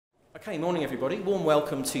Okay, morning everybody. Warm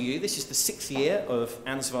welcome to you. This is the 6th year of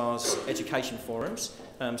Ansvar's education forums.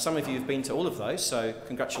 Some of you have been to all of those, so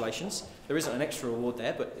congratulations. There isn't an extra award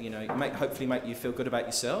there, but it may hopefully make you feel good about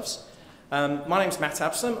yourselves. My name's Matt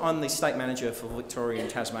Absalom. I'm the State Manager for Victoria and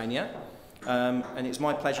Tasmania, and it's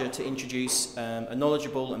my pleasure to introduce a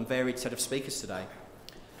knowledgeable and varied set of speakers today.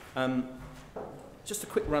 Just a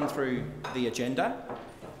quick run through the agenda.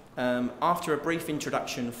 After a brief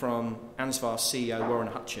introduction from Ansvar's CEO Warren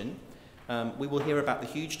Hutchin, we will hear about the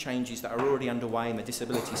huge changes that are already underway in the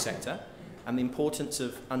disability sector and the importance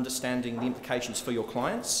of understanding the implications for your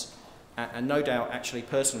clients and no doubt actually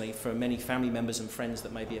personally for many family members and friends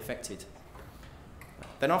that may be affected.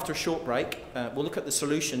 Then after a short break, we'll look at the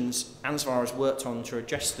solutions Ansvar has worked on to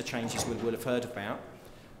address the changes we will have heard about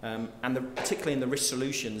and particularly in the risk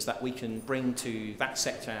solutions that we can bring to that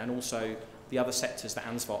sector and also the other sectors that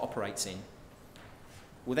Ansvar operates in.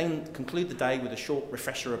 We'll then conclude the day with a short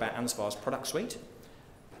refresher about Ansvar's product suite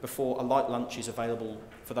before a light lunch is available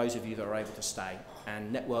for those of you that are able to stay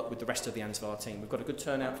and network with the rest of the Ansvar team. We've got a good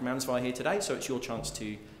turnout from Ansvar here today, so it's your chance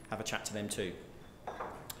to have a chat to them too.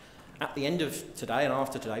 At the end of today and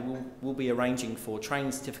after today, we'll be arranging for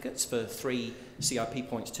training certificates for 3 CIP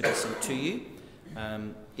points to be sent to you.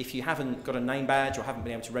 If you haven't got a name badge or haven't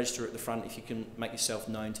been able to register at the front, if you can make yourself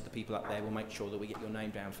known to the people up there, we'll make sure that we get your name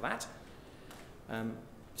down for that.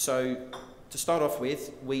 So to start off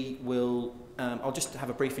with, I'll just have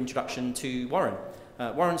a brief introduction to Warren.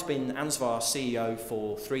 Warren's been Ansvar's CEO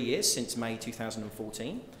for 3 years, since May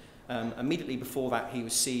 2014. Immediately before that, he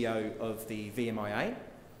was CEO of the VMIA.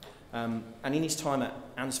 And in his time at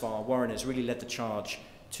Ansvar, Warren has really led the charge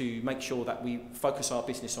to make sure that we focus our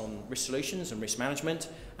business on risk solutions and risk management,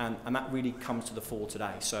 and that really comes to the fore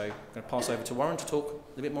today. So I'm going to pass over to Warren to talk a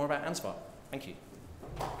little bit more about Ansvar. Thank you.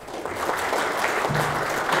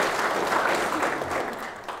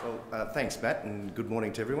 Well, thanks, Matt, and good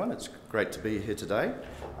morning to everyone. It's great to be here today.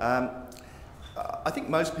 I think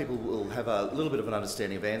most people will have a little bit of an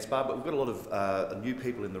understanding of Ansvar, but we've got a lot of new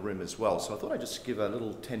people in the room as well. So I thought I'd just give a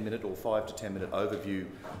little 10-minute or 5 to 10-minute overview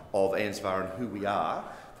of Ansvar and who we are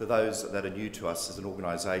for those that are new to us as an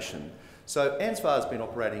organisation. So Ansvar has been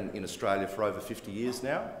operating in Australia for over 50 years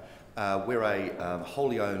now. We're a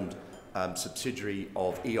wholly owned subsidiary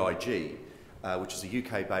of EIG, which is a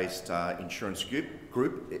UK-based insurance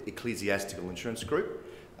group, Ecclesiastical Insurance Group.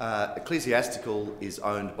 Ecclesiastical is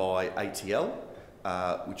owned by ATL,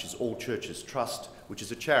 which is All Churches Trust, which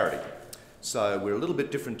is a charity. So we're a little bit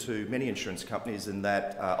different to many insurance companies in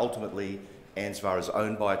that ultimately Ansvar is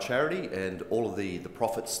owned by a charity, and all of the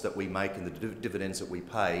profits that we make and the dividends that we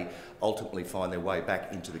pay ultimately find their way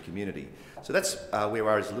back into the community. So that's where we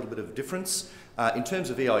are, is a little bit of difference. In terms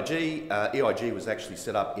of EIG, EIG was actually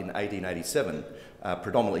set up in 1887,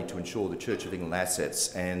 predominantly to insure the Church of England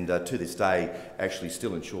assets, and to this day actually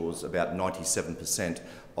still insures about 97%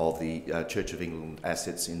 of the Church of England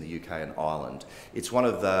assets in the UK and Ireland. It's one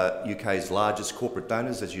of the UK's largest corporate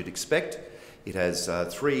donors, as you'd expect. It has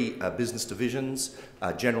 3 business divisions,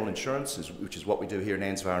 general insurance, which is what we do here in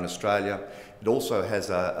Ansvar in Australia. It also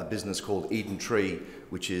has a business called Eden Tree,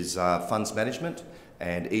 which is funds management,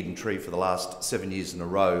 and Eden Tree for the last 7 years in a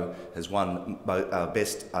row has won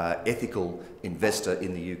Best Ethical Investor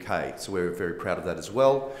in the UK. So we're very proud of that as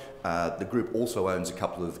well. The group also owns a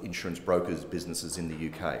couple of insurance brokers businesses in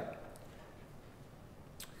the UK.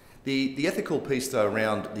 The ethical piece though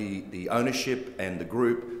around the ownership and the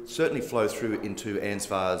group certainly flow through into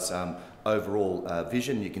Ansvar's overall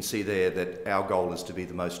vision. You can see there that our goal is to be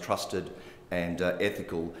the most trusted and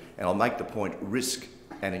ethical, and I'll make the point, risk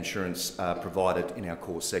and insurance provided in our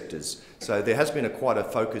core sectors. So there has been quite a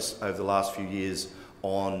focus over the last few years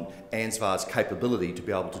on Ansvar's capability to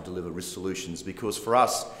be able to deliver risk solutions, because for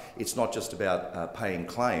us it's not just about paying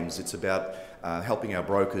claims, it's about helping our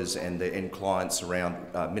brokers and their end clients around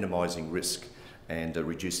minimising risk and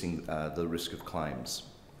reducing the risk of claims.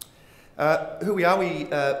 Who we are?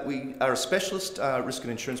 We are a specialist risk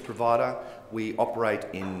and insurance provider. We operate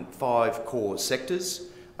in 5 core sectors.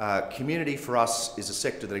 Community for us is a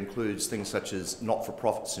sector that includes things such as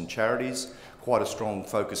not-for-profits and charities, quite a strong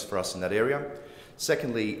focus for us in that area.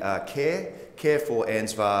 Secondly, care. Care for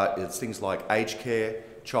Ansvar is things like aged care,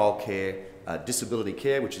 child care, disability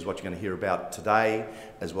care, which is what you're going to hear about today,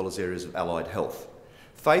 as well as areas of allied health.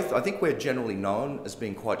 Faith, I think we're generally known as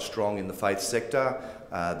being quite strong in the faith sector.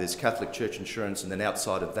 There's Catholic Church Insurance, and then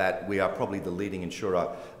outside of that, we are probably the leading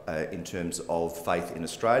insurer in terms of faith in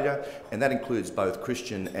Australia, and that includes both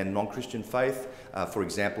Christian and non-Christian faith. For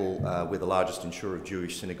example, we're the largest insurer of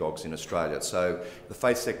Jewish synagogues in Australia. So the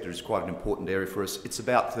faith sector is quite an important area for us. It's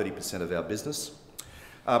about 30% of our business.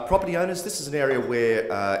 Property owners, this is an area where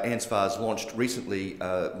Ansvar has launched recently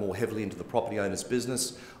more heavily into the property owners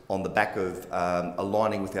business on the back of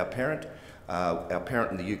aligning with our parent. Our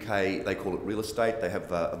parent in the UK, they call it real estate. They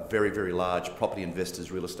have a very, very large property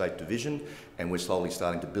investors real estate division, and we're slowly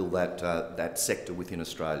starting to build that sector within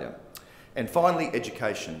Australia. And finally,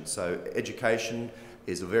 education. So education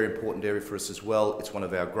is a very important area for us as well. It's one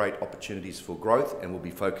of our great opportunities for growth, and we'll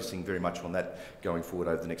be focusing very much on that going forward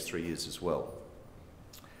over the next 3 years as well.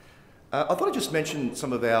 I thought I'd just mention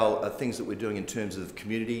some of our things that we're doing in terms of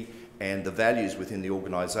community and the values within the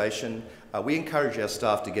organisation. We encourage our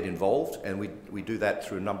staff to get involved, and we do that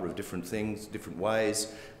through a number of different things, different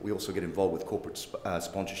ways. We also get involved with corporate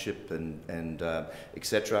sponsorship and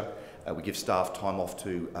etc. We give staff time off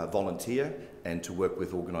to volunteer and to work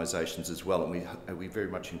with organisations as well, and we very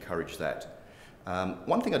much encourage that.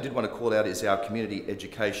 One thing I did want to call out is our community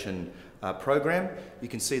education program. You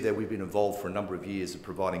can see that we've been involved for a number of years of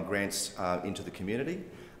providing grants into the community,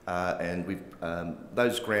 and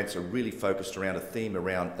those grants are really focused around a theme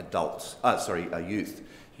around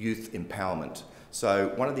youth empowerment.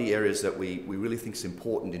 So one of the areas that we really think is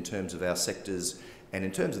important in terms of our sectors and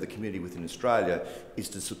in terms of the community within Australia is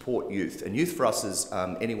to support youth. And youth for us is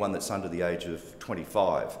anyone that's under the age of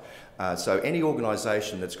 25. So any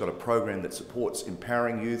organisation that's got a program that supports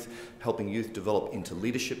empowering youth, helping youth develop into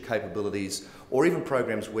leadership capabilities, or even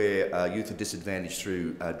programs where youth are disadvantaged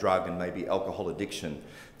through drug and maybe alcohol addiction,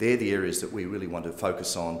 they're the areas that we really want to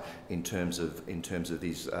focus on in terms of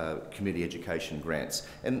these community education grants.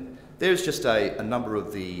 And there's just a number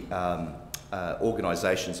of the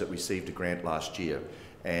organisations that received a grant last year.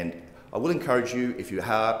 And I will encourage you, if you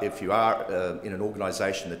are in an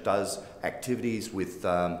organisation that does activities with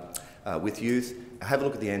youth, have a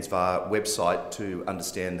look at the Ansvar website to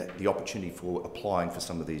understand the opportunity for applying for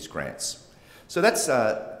some of these grants. So that's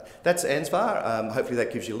Ansvar. Hopefully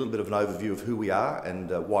that gives you a little bit of an overview of who we are and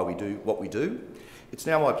why we do what we do. It's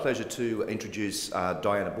now my pleasure to introduce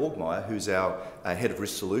Diana Borgmeyer, who's our Head of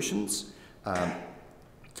Risk Solutions.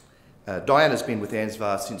 Diana's been with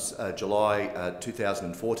Ansvar since July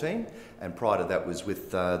 2014, and prior to that was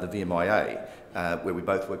with the VMIA, where we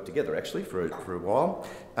both worked together actually for a while.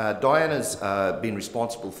 Diana's been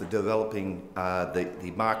responsible for developing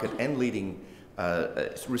the market and leading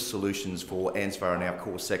risk solutions for Ansvar and our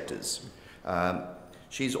core sectors.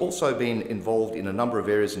 She's also been involved in a number of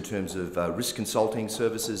areas in terms of risk consulting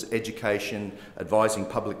services, education, advising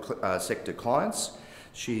public sector clients.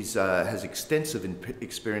 She has extensive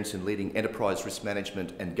experience in leading enterprise risk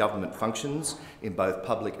management and government functions in both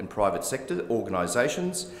public and private sector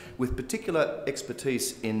organisations, with particular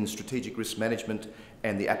expertise in strategic risk management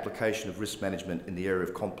and the application of risk management in the area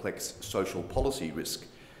of complex social policy risk,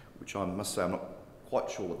 which I must say I'm not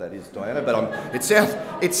quite sure what that is, Diana, but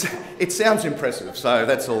it sounds impressive, so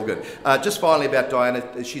that's all good. Just finally about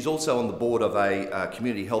Diana, she's also on the board of a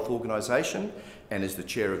community health organisation and is the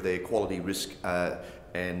chair of their quality and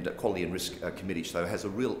risk committee, so has a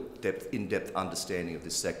real in-depth understanding of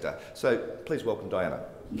this sector. So please welcome Diana.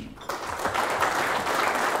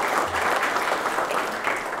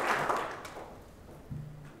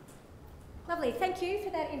 Lovely, thank you for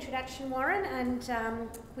that introduction, Warren, and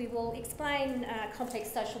we will explain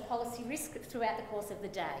complex social policy risk throughout the course of the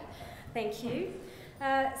day. Thank you.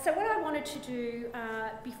 So what I wanted to do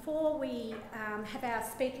before we have our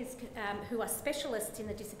speakers who are specialists in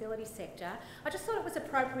the disability sector, I just thought it was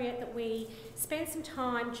appropriate that we spend some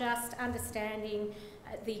time just understanding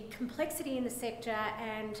the complexity in the sector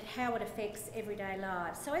and how it affects everyday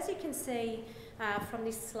lives. So as you can see from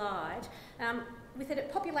this slide, with a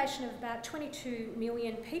population of about 22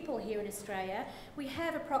 million people here in Australia, we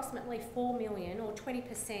have approximately 4 million, or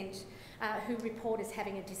 20%, who report as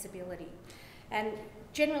having a disability. And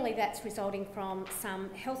generally that's resulting from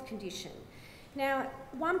some health condition. Now,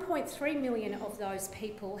 1.3 million of those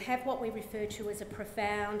people have what we refer to as a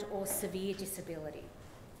profound or severe disability.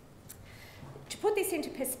 To put this into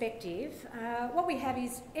perspective, what we have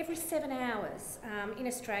is every 7 hours in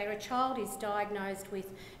Australia, a child is diagnosed with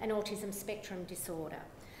an autism spectrum disorder.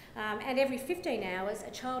 And every 15 hours,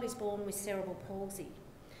 a child is born with cerebral palsy.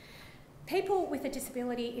 People with a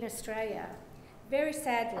disability in Australia, very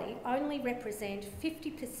sadly, only represent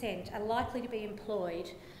 50% are likely to be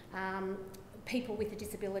employed. People with a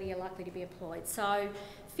disability are likely to be employed. So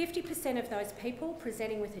 50% of those people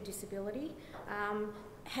presenting with a disability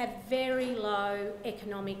have very low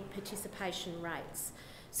economic participation rates.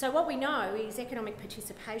 So what we know is economic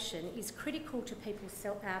participation is critical to people's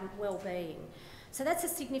well-being. So that's a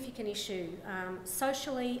significant issue,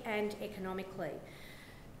 socially and economically.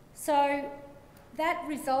 So that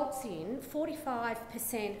results in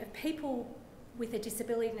 45% of people with a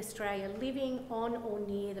disability in Australia living on or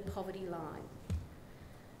near the poverty line.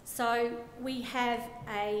 So we have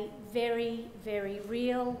a very, very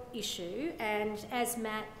real issue, and as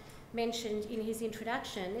Matt mentioned in his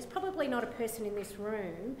introduction, there's probably not a person in this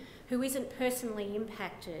room who isn't personally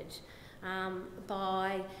impacted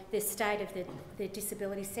by the state of the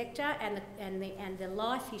disability sector and the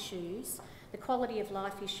life issues, the quality of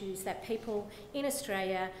life issues that people in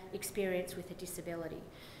Australia experience with a disability.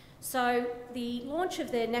 So the launch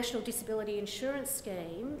of the National Disability Insurance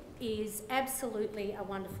Scheme is absolutely a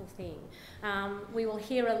wonderful thing. We will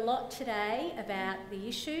hear a lot today about the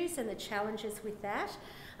issues and the challenges with that,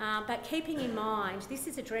 but keeping in mind this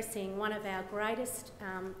is addressing one of our greatest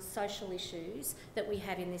social issues that we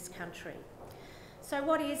have in this country. So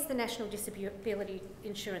what is the National Disability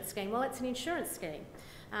Insurance Scheme? Well, it's an insurance scheme,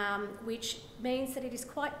 which means that it is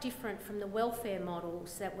quite different from the welfare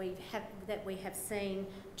models that we have seen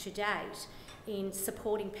to date in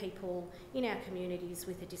supporting people in our communities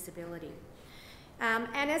with a disability.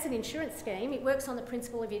 And as an insurance scheme, it works on the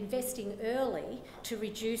principle of investing early to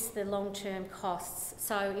reduce the long-term costs.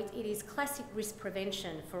 So it is classic risk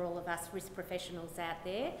prevention for all of us risk professionals out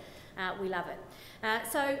there. We love it.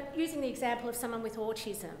 So using the example of someone with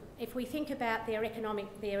autism, if we think about their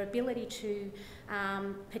ability to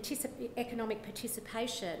economic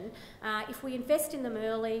participation, if we invest in them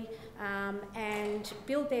early and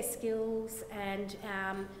build their skills and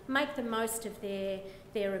make the most of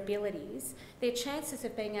their abilities, their chances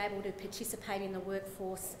of being able to participate in the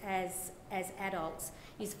workforce as adults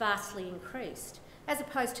is vastly increased, as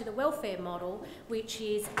opposed to the welfare model, which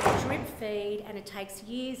is a drip feed, and it takes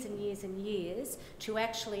years and years and years to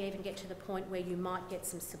actually even get to the point where you might get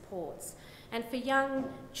some supports. And for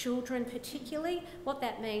young children particularly, what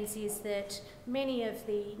that means is that many of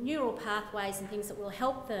the neural pathways and things that will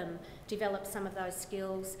help them develop some of those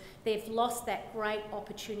skills, they've lost that great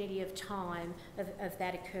opportunity of time of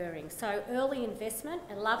that occurring. So early investment,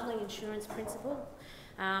 a lovely insurance principle,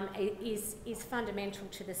 is fundamental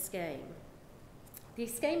to the scheme. The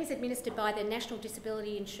scheme is administered by the National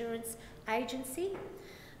Disability Insurance Agency,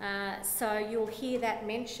 so you'll hear that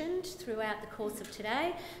mentioned throughout the course of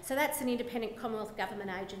today. So that's an independent Commonwealth Government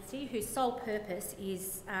agency whose sole purpose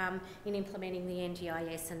is in implementing the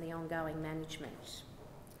NDIS and the ongoing management.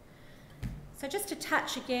 So just to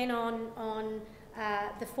touch again on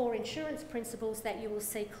the 4 insurance principles that you will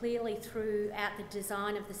see clearly throughout the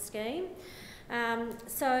design of the scheme.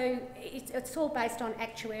 So it's all based on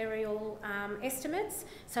actuarial estimates.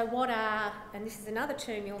 So what are, and this is another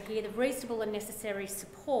term you'll hear, the reasonable and necessary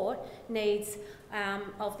support needs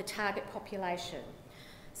of the target population.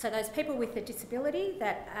 So those people with a disability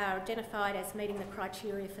that are identified as meeting the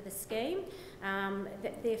criteria for the scheme,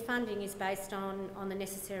 their funding is based on the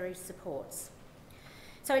necessary supports.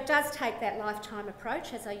 So it does take that lifetime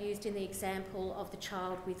approach, as I used in the example of the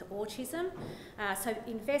child with autism. So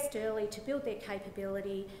invest early to build their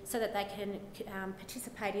capability so that they can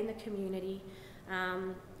participate in the community,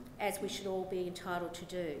 as we should all be entitled to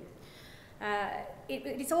do.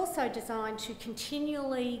 It is also designed to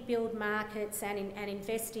continually build markets and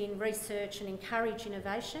invest in research and encourage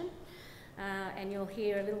innovation, and you'll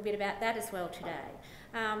hear a little bit about that as well today.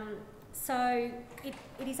 So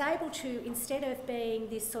it is able to, instead of being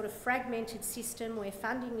this sort of fragmented system where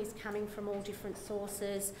funding is coming from all different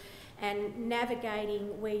sources and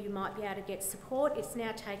navigating where you might be able to get support, it's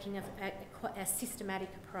now taking a systematic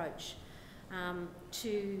approach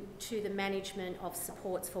to the management of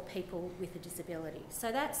supports for people with a disability.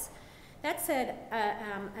 So that's an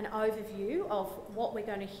overview of what we're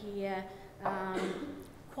going to hear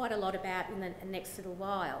quite a lot about in the next little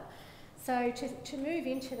while. So to move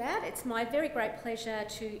into that, it's my very great pleasure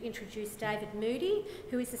to introduce David Moody,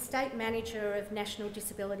 who is the State Manager of National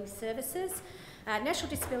Disability Services.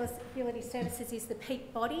 National Disability Services is the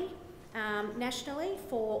peak body nationally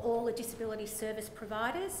for all the disability service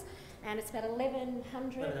providers, and it's about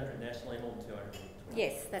 1,100... 1,100 nationally, more than 200.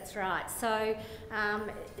 Yes, that's right. So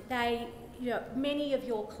many of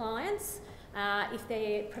your clients, if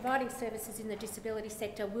they're providing services in the disability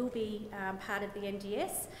sector, will be part of the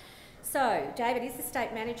NDIS. So, David is the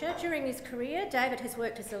State Manager. During his career, David has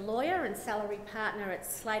worked as a lawyer and salary partner at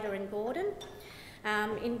Slater and Gordon,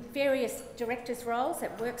 in various directors' roles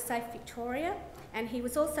at WorkSafe Victoria, and he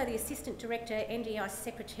was also the Assistant Director, NDIS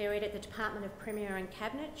Secretariat at the Department of Premier and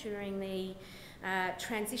Cabinet during the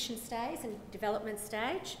transition stage and development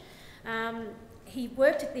stage. he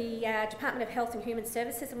worked at the Department of Health and Human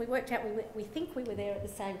Services, and we worked out, we think we were there at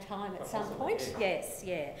the same time at some point. Yes,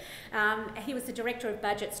 yeah. He was the Director of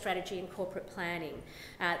Budget Strategy and Corporate Planning,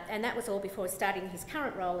 and that was all before starting his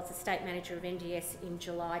current role as the State Manager of NDIS in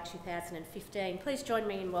July 2015. Please join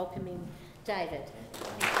me in welcoming David.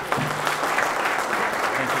 Thank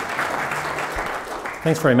you.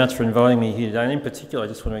 Thanks very much for inviting me here today, and in particular I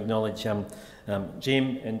just want to acknowledge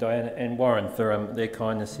Jim and Diana and Warren for their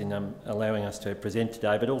kindness in allowing us to present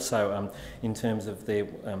today, but also in terms of their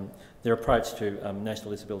approach to National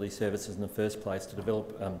Disability Services in the first place to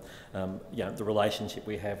develop the relationship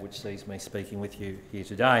we have, which sees me speaking with you here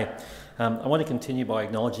today. I want to continue by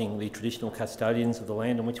acknowledging the traditional custodians of the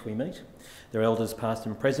land on which we meet, their elders past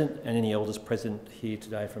and present, and any elders present here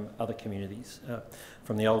today from other communities,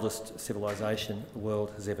 from the oldest civilisation the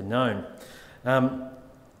world has ever known.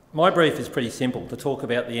 My brief is pretty simple, to talk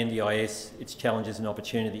about the NDIS, its challenges and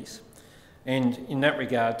opportunities. And in that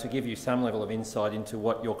regard, to give you some level of insight into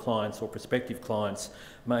what your clients or prospective clients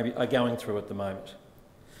are going through at the moment.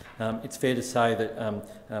 It's fair to say that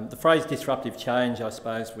the phrase disruptive change, I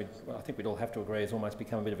suppose, I think we'd all have to agree, has almost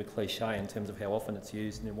become a bit of a cliche in terms of how often it's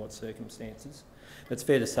used and in what circumstances. But it's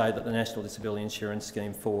fair to say that the National Disability Insurance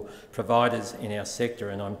Scheme for providers in our sector,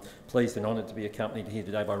 and I'm pleased and honoured to be accompanied here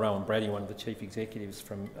today by Rowan Brady, one of the chief executives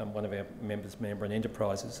from one of our members, Member and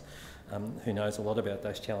Enterprises, who knows a lot about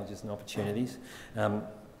those challenges and opportunities.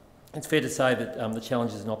 It's fair to say that the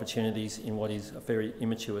challenges and opportunities in what is a very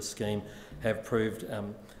immature scheme have proved,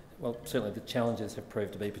 well, certainly the challenges have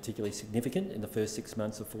proved to be particularly significant in the first 6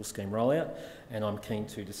 months of full scheme rollout, and I'm keen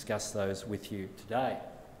to discuss those with you today.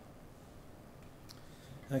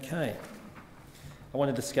 Okay, I want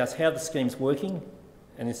to discuss how the scheme's working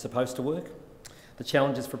and is supposed to work, the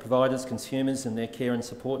challenges for providers, consumers and their care and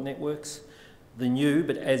support networks, the new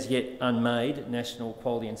but as yet unmade National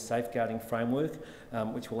Quality and Safeguarding Framework,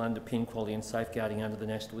 which will underpin quality and safeguarding under the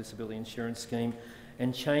National Disability Insurance Scheme,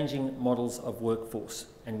 and changing models of workforce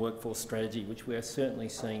and workforce strategy, which we are certainly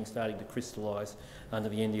seeing starting to crystallise under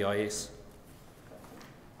the NDIS.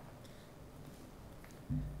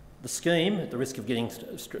 The scheme, at the risk of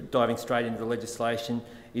diving straight into the legislation,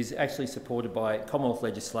 is actually supported by Commonwealth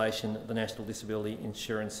legislation, the National Disability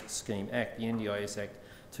Insurance Scheme Act, the NDIS Act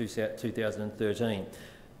 2013.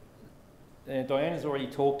 Diana's already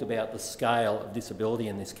talked about the scale of disability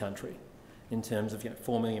in this country in terms of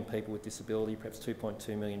 4 million people with disability, perhaps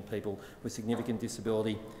 2.2 million people with significant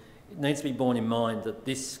disability. It needs to be borne in mind that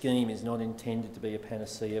this scheme is not intended to be a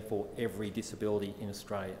panacea for every disability in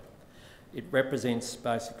Australia. It represents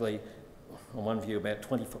basically, on one view, about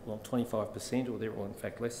 25%, or in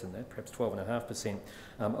fact less than that, perhaps 12.5%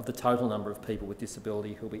 of the total number of people with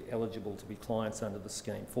disability who will be eligible to be clients under the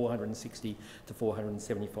scheme, 460 to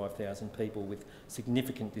 475,000 people with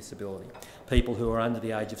significant disability, people who are under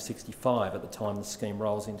the age of 65 at the time the scheme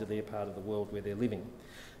rolls into their part of the world where they're living,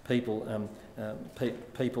 people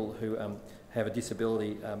who have a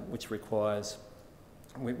disability which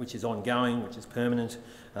is ongoing, which is permanent,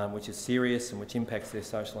 which is serious and which impacts their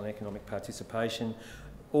social and economic participation,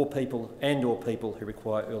 or people who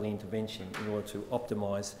require early intervention in order to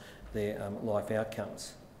optimise their life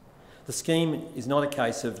outcomes. The scheme is not a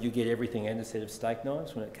case of you get everything and a set of steak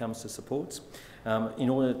knives when it comes to supports. In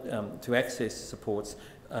order to access supports,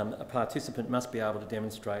 a participant must be able to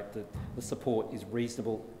demonstrate that the support is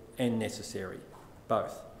reasonable and necessary,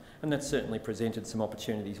 both. And that's certainly presented some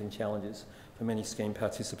opportunities and challenges for many scheme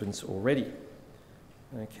participants already.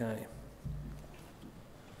 Okay.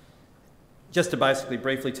 Just to basically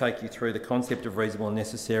briefly take you through the concept of reasonable and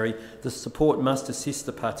necessary, the support must assist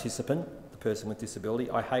the participant, the person with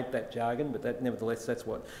disability. I hate that jargon, but nevertheless that's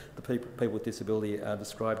what the people with disability are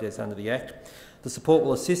described as under the Act. The support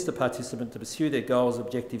will assist the participant to pursue their goals,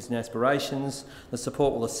 objectives and aspirations. The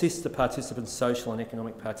support will assist the participant's social and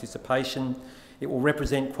economic participation. It will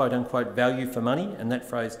represent quote-unquote value for money, and that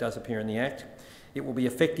phrase does appear in the Act. It will be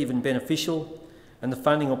effective and beneficial, and the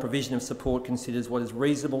funding or provision of support considers what is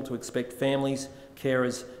reasonable to expect families,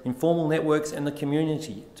 carers, informal networks and the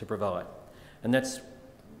community to provide. And that's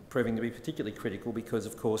proving to be particularly critical because,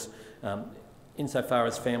 of course, insofar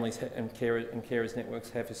as families and carers networks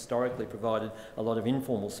have historically provided a lot of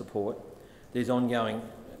informal support, there's ongoing,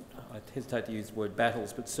 I hesitate to use the word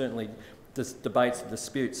battles, but certainly debates and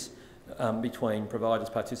disputes between providers,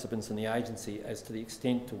 participants and the agency as to the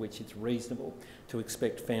extent to which it's reasonable to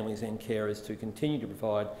expect families and carers to continue to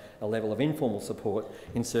provide a level of informal support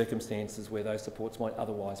in circumstances where those supports might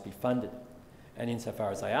otherwise be funded. And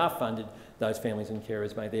insofar as they are funded, those families and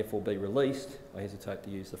carers may therefore be released, I hesitate to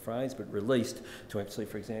use the phrase, but released to actually,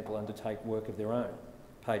 for example, undertake work of their own,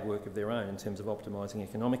 paid work of their own in terms of optimising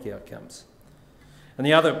economic outcomes. And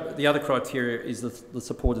the other criteria is that the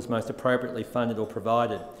support is most appropriately funded or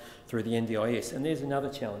provided through the NDIS. And there's another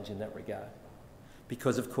challenge in that regard,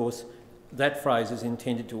 because of course that phrase is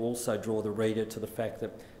intended to also draw the reader to the fact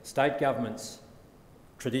that state governments,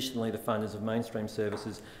 traditionally the funders of mainstream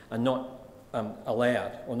services, are not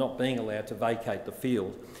allowed or not being allowed to vacate the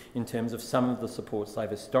field in terms of some of the supports they've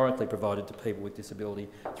historically provided to people with disability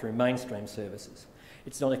through mainstream services.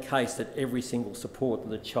 It's not a case that every single support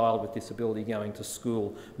that a child with disability going to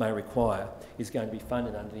school may require is going to be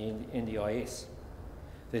funded under the NDIS.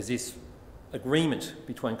 There's this agreement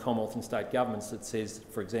between Commonwealth and state governments that says,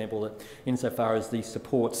 for example, that insofar as these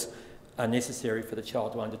supports are necessary for the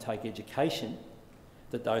child to undertake education,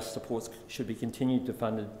 that those supports should be continue to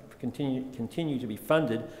be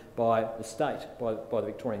funded by the state, by the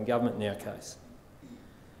Victorian government in our case.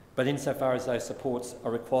 But insofar as those supports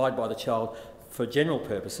are required by the child for general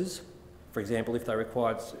purposes, for example, if they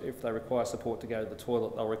require support to go to the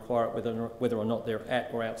toilet, they'll require it whether or not they're at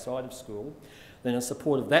or outside of school, then a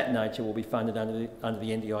support of that nature will be funded under the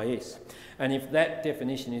NDIS. And if that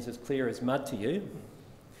definition is as clear as mud to you,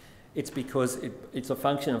 it's because it's a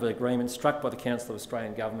function of an agreement struck by the Council of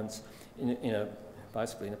Australian Governments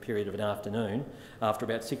basically in a period of an afternoon, after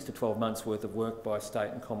about 6 to 12 months worth of work by state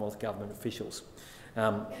and Commonwealth government officials.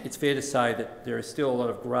 It's fair to say that there is still a lot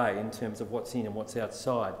of grey in terms of what's in and what's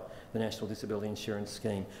outside the National Disability Insurance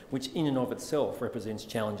Scheme, which in and of itself represents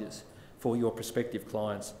challenges for your prospective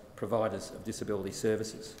clients, providers of disability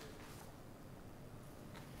services.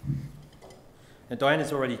 Now,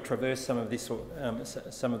 Diana's already traversed some of this,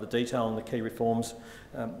 some of the detail on the key reforms,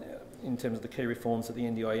 in terms of the key reforms that the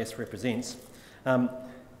NDIS represents. I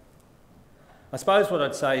suppose what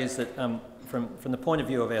I'd say is that from the point of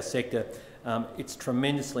view of our sector, it's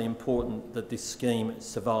tremendously important that this scheme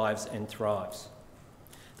survives and thrives.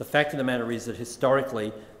 The fact of the matter is that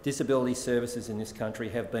historically, disability services in this country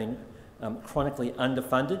have been chronically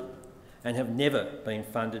underfunded and have never been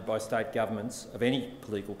funded by state governments of any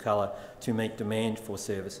political colour to meet demand for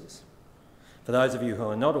services. For those of you who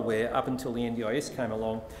are not aware, up until the NDIS came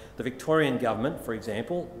along, the Victorian government, for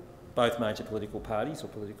example, both major political parties or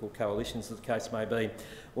political coalitions as the case may be,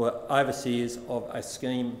 were overseers of a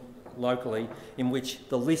scheme locally in which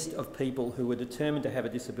the list of people who were determined to have a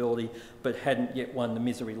disability but hadn't yet won the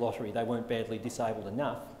misery lottery, they weren't badly disabled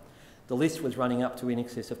enough, the list was running up to in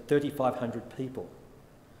excess of 3,500 people,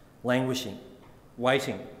 languishing,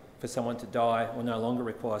 waiting for someone to die or no longer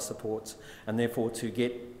require supports, and therefore to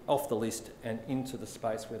get off the list and into the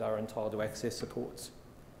space where they were entitled to access supports.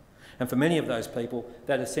 And for many of those people,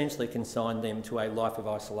 that essentially consigned them to a life of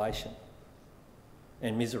isolation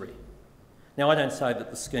and misery. Now, I don't say that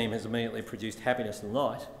the scheme has immediately produced happiness and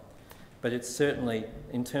light, but it's certainly,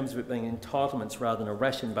 in terms of it being entitlements rather than a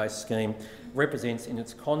ration-based scheme, represents in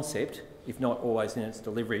its concept, if not always in its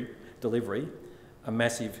delivery, a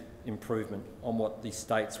massive improvement on what the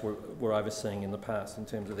states were overseeing in the past in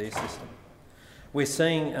terms of their system. We're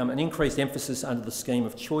seeing an increased emphasis under the scheme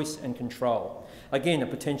of choice and control. Again, a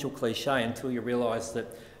potential cliche until you realise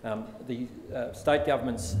that the state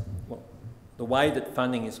governments, well, the way that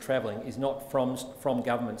funding is travelling is not from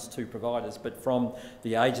governments to providers, but from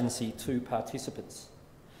the agency to participants,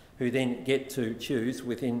 who then get to choose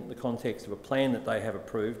within the context of a plan that they have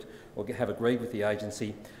approved or have agreed with the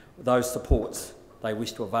agency, those supports they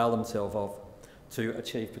wish to avail themselves of to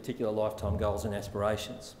achieve particular lifetime goals and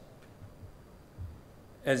aspirations.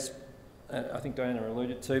 As I think Diana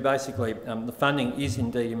alluded to, basically the funding is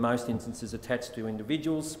indeed in most instances attached to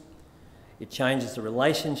individuals. It changes the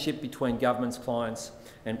relationship between governments, clients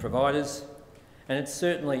and providers, and it's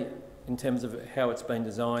certainly, in terms of how it's been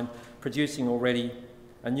designed, producing already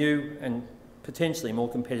a new and potentially more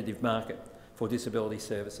competitive market for disability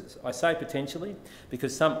services. I say potentially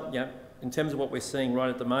because in terms of what we're seeing right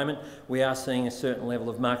at the moment, we are seeing a certain level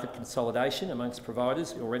of market consolidation amongst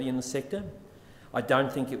providers already in the sector. I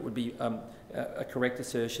don't think it would be a correct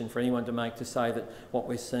assertion for anyone to make to say that what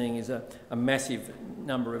we're seeing is a massive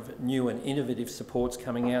number of new and innovative supports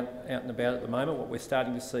coming out and about at the moment. What we're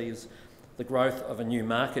starting to see is the growth of a new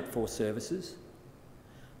market for services.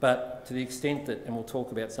 But to the extent that, and we'll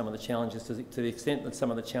talk about some of the challenges, to the extent that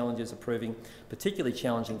some of the challenges are proving particularly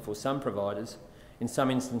challenging for some providers, in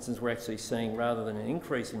some instances we're actually seeing, rather than an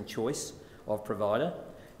increase in choice of provider,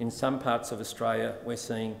 in some parts of Australia we're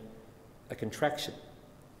seeing a contraction,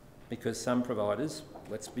 because some providers,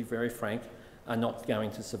 let's be very frank, are not going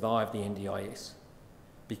to survive the NDIS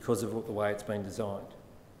because of the way it's been designed.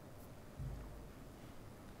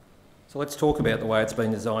 So let's talk about the way it's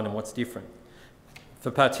been designed and what's different.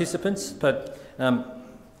 For participants,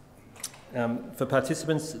 For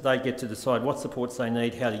participants, they get to decide what supports they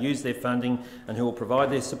need, how to use their funding and who will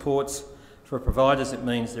provide their supports. For providers, it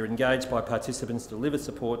means they're engaged by participants to deliver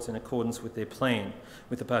supports in accordance with their plan,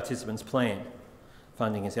 with the participant's plan.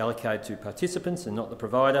 Funding is allocated to participants and not the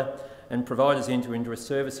provider, and providers enter into a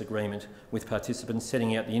service agreement with participants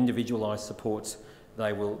setting out the individualised supports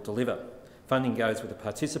they will deliver. Funding goes with the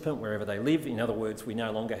participant wherever they live. In other words, we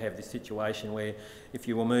no longer have this situation where if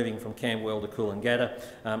you were moving from Camberwell to Coolangatta,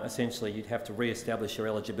 essentially you'd have to re-establish your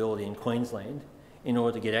eligibility in Queensland in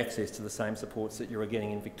order to get access to the same supports that you were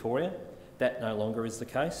getting in Victoria. That no longer is the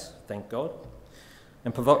case, thank God.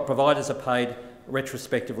 And providers are paid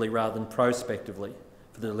retrospectively rather than prospectively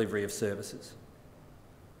for the delivery of services.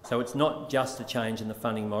 So it's not just a change in the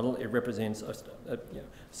funding model, it represents a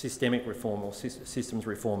systemic reform or systems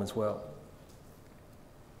reform as well.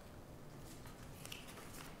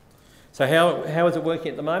 So how is it working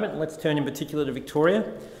at the moment? Let's turn in particular to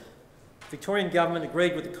Victoria. Victorian Government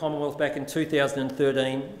agreed with the Commonwealth back in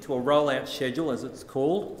 2013 to a rollout schedule, as it's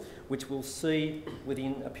called, which will see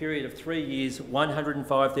within a period of 3 years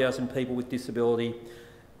 105,000 people with disability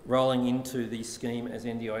rolling into the scheme as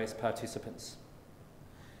NDIS participants.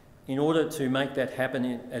 In order to make that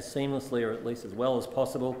happen as seamlessly or at least as well as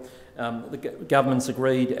possible, the government's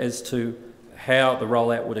agreed as to how the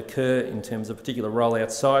rollout would occur in terms of particular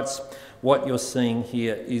rollout sites. What you're seeing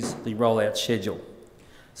here is the rollout schedule.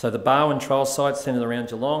 So the Barwon trial site centred around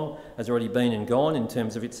Geelong has already been and gone in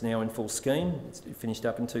terms of it's now in full scheme. It's finished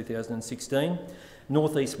up in 2016.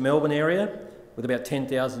 North East Melbourne area with about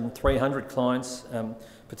 10,300 clients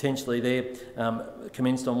potentially there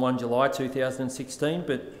commenced on 1 July 2016,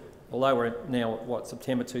 but although we're now at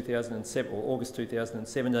September 2007 or August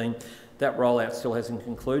 2017, that rollout still hasn't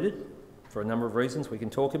concluded for a number of reasons we can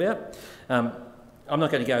talk about. I'm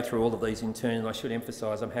not going to go through all of these in turn, and I should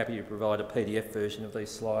emphasise I'm happy to provide a PDF version of these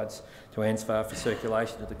slides to Ansvar for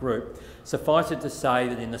circulation to the group. Suffice it to say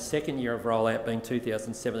that in the second year of rollout, being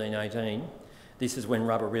 2017-18, this is when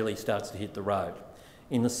rubber really starts to hit the road.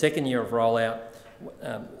 In the second year of rollout,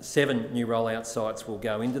 7 new rollout sites will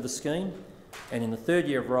go into the scheme, and in the third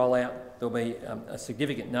year of rollout, there'll be a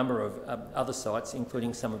significant number of other sites,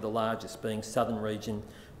 including some of the largest, being Southern Region,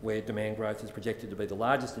 where demand growth is projected to be the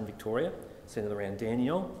largest in Victoria, centred around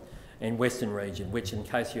Dandenong, and Western Region, which, in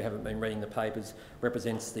case you haven't been reading the papers,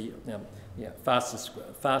 represents the fastest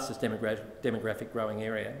demographic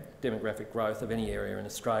growth of any area in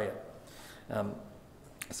Australia.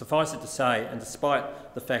 Suffice it to say, and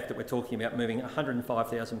despite the fact that we're talking about moving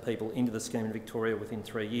 105,000 people into the scheme in Victoria within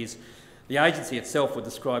 3 years, the agency itself would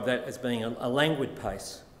describe that as being a languid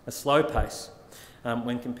pace, a slow pace,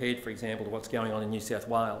 when compared, for example, to what's going on in New South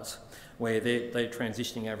Wales, where they're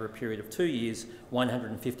transitioning over a period of 2 years,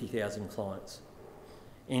 150,000 clients,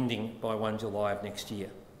 ending by 1 July of next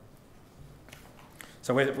year.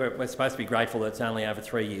 So we're supposed to be grateful that it's only over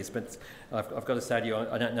 3 years, but I've got to say to you,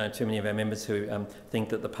 I don't know too many of our members who think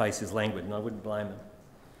that the pace is languid, and I wouldn't blame them.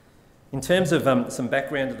 In terms of some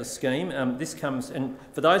background to the scheme, this comes, and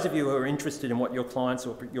for those of you who are interested in what your clients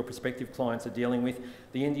or your prospective clients are dealing with,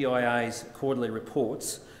 the NDIA's quarterly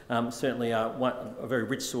reports certainly are a very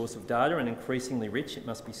rich source of data, and increasingly rich, it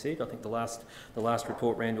must be said. I think the last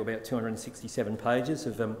report ran to about 267 pages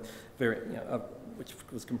of which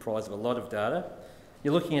was comprised of a lot of data.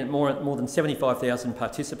 You're looking at more than 75,000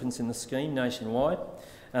 participants in the scheme nationwide.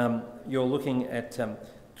 You're looking at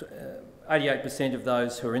 88% of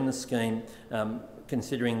those who are in the scheme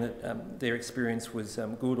considering that their experience was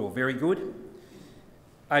good or very good.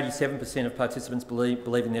 87% of participants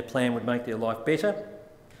believing their plan would make their life better.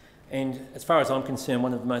 And as far as I'm concerned,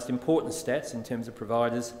 one of the most important stats in terms of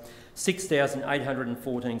providers,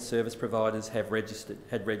 6,814 service providers had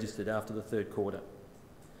registered after the third quarter.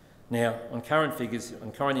 Now, on current figures,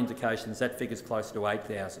 on current indications, that figure's closer to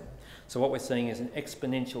 8,000. So what we're seeing is an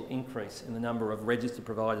exponential increase in the number of registered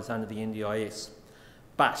providers under the NDIS.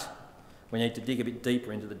 But we need to dig a bit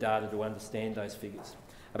deeper into the data to understand those figures.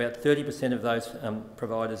 About 30% of those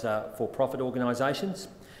providers are for-profit organisations,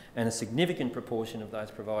 and a significant proportion of those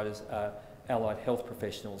providers are allied health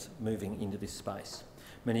professionals moving into this space.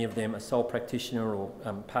 Many of them are sole practitioner or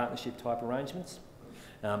partnership type arrangements.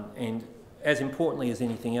 And as importantly as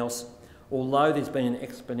anything else, although there's been an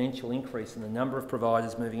exponential increase in the number of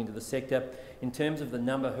providers moving into the sector, in terms of the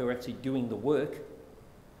number who are actually doing the work,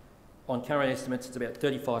 on current estimates it's about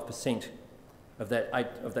 35% of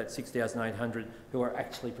that 6,800 who are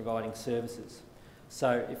actually providing services.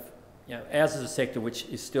 So if ours is a sector which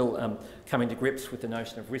is still coming to grips with the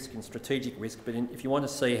notion of risk and strategic risk, but if you want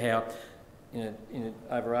to see how, in an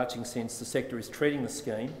overarching sense, the sector is treating the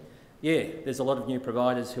scheme, yeah, there's a lot of new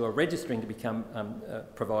providers who are registering to become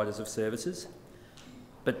providers of services,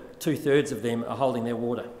 but 2/3 of them are holding their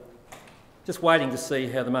water, just waiting to see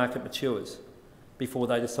how the market matures before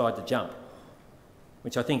they decide to jump,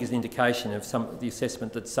 which I think is an indication of the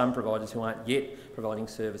assessment that some providers who aren't yet providing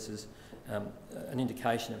services, an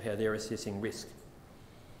indication of how they're assessing risk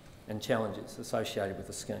and challenges associated with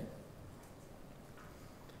the scheme.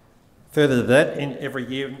 Further to that, every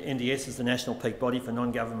year NDIS, is the national peak body for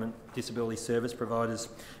non-government disability service providers,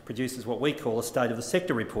 produces what we call a State of the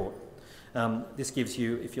Sector report. This gives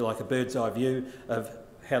you, if you like, a bird's eye view of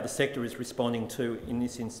how the sector is responding to, in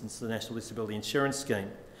this instance, the National Disability Insurance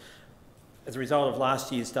Scheme. As a result of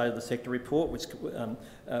last year's State of the Sector report, which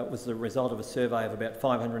was the result of a survey of about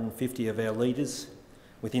 550 of our leaders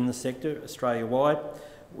within the sector, Australia-wide,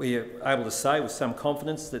 we are able to say with some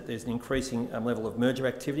confidence that there's an increasing level of merger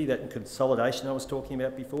activity, that consolidation I was talking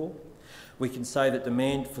about before. We can say that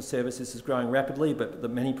demand for services is growing rapidly, but that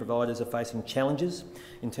many providers are facing challenges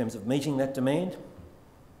in terms of meeting that demand.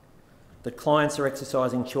 That clients are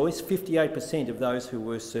exercising choice. 58% of those who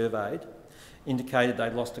were surveyed indicated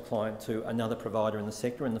they'd lost a client to another provider in the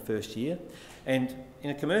sector in the first year. And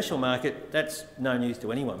in a commercial market, that's no news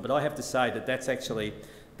to anyone. But I have to say that that's actually,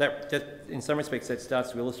 that in some respects, that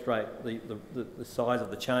starts to illustrate the size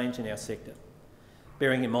of the change in our sector.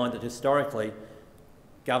 Bearing in mind that historically,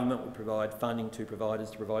 government would provide funding to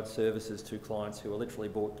providers to provide services to clients who are literally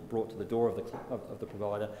brought to the door of the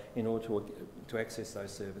provider in order to access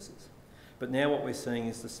those services. But now what we're seeing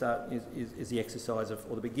is the exercise of,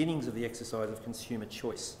 or the beginnings of the exercise of consumer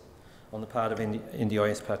choice on the part of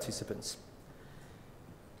NDIS participants.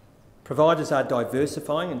 Providers are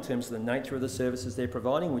diversifying in terms of the nature of the services they're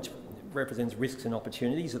providing, which represents risks and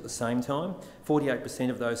opportunities at the same time. 48%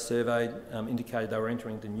 of those surveyed indicated they were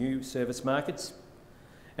entering the new service markets.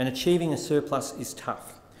 And achieving a surplus is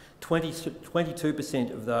tough.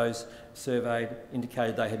 22% of those surveyed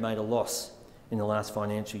indicated they had made a loss in the last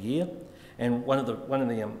financial year. And one of the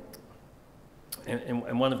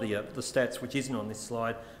stats which isn't on this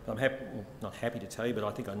slide, I'm not happy to tell you, but I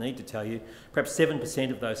think I need to tell you, perhaps 7%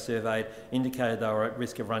 of those surveyed indicated they were at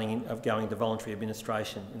risk of going into voluntary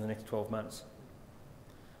administration in the next 12 months,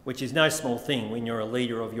 which is no small thing when you're a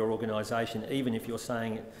leader of your organisation, even if you're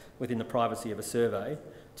saying it within the privacy of a survey,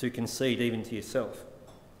 to concede even to yourself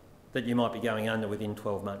that you might be going under within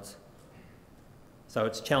 12 months. So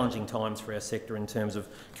it's challenging times for our sector in terms of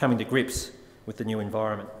coming to grips with the new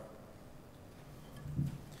environment.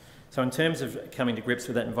 So in terms of coming to grips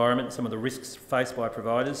with that environment, some of the risks faced by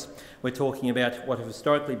providers, we're talking about what have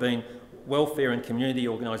historically been welfare and community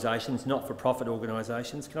organisations, not-for-profit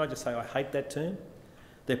organisations. Can I just say I hate that term?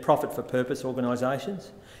 They're profit-for-purpose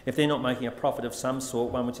organisations. If they're not making a profit of some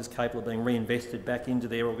sort, one which is capable of being reinvested back into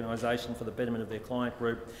their organisation for the betterment of their client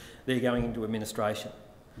group, they're going into administration.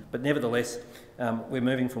 But nevertheless, we're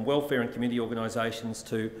moving from welfare and community organisations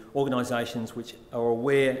to organisations which are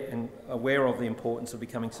aware of the importance of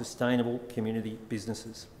becoming sustainable community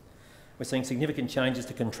businesses. We're seeing significant changes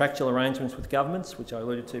to contractual arrangements with governments, which I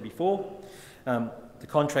alluded to before. The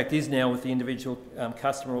contract is now with the individual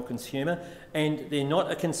customer or consumer, and they're not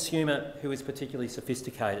a consumer who is particularly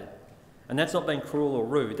sophisticated. And that's not being cruel or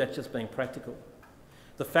rude, that's just being practical.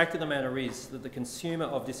 The fact of the matter is that the consumer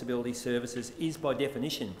of disability services is by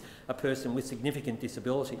definition a person with significant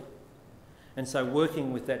disability. And so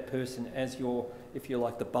working with that person as if you're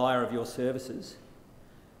like the buyer of your services,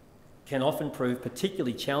 can often prove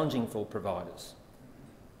particularly challenging for providers,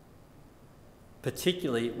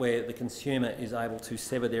 particularly where the consumer is able to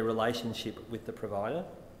sever their relationship with the provider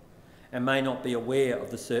and may not be aware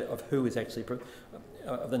of who is actually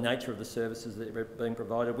of the nature of the services that are being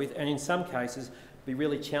provided with, and in some cases be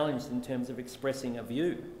really challenged in terms of expressing a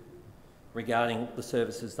view regarding the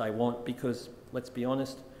services they want, because, let's be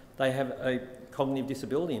honest, they have a cognitive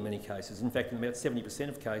disability in many cases. In fact, in about 70%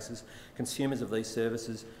 of cases, consumers of these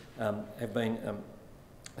services have been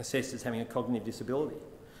assessed as having a cognitive disability.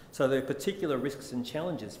 So there are particular risks and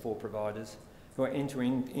challenges for providers who are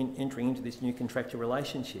entering into this new contractual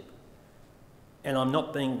relationship. And I'm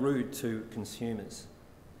not being rude to consumers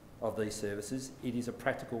of these services, it is a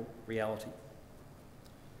practical reality.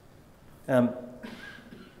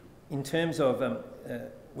 In terms of,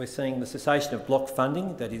 we're seeing the cessation of block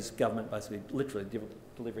funding, that is government basically literally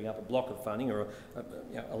delivering up a block of funding or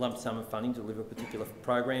a lump sum of funding to deliver particular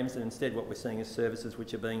programs, and instead what we're seeing is services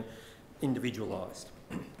which are being individualised.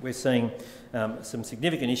 We're seeing some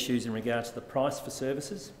significant issues in regards to the price for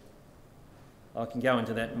services. I can go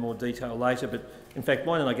into that in more detail later, but in fact,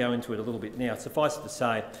 why don't I go into it a little bit now? Suffice it to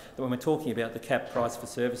say that when we're talking about the capped price for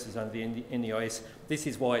services under the NDIS, this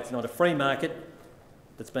is why it's not a free market,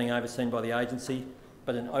 that's being overseen by the agency,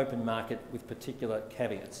 but an open market with particular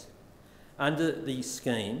caveats. Under the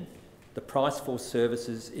scheme, the price for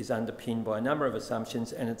services is underpinned by a number of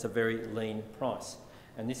assumptions, and it's a very lean price.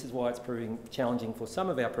 And this is why it's proving challenging for some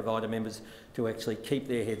of our provider members to actually keep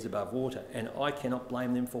their heads above water. And I cannot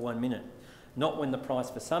blame them for 1 minute. Not when the price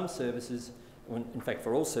for some services, in fact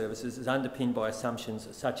for all services, is underpinned by assumptions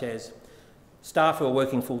such as staff who are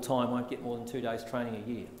working full-time won't get more than 2 days training a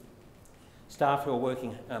year. Staff who are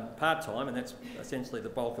working part-time, and that's essentially the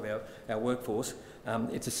bulk of our workforce,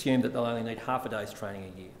 it's assumed that they'll only need half a day's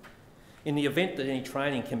training a year. In the event that any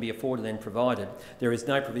training can be afforded and provided, there is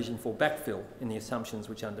no provision for backfill in the assumptions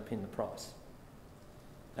which underpin the price.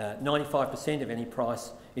 95% of any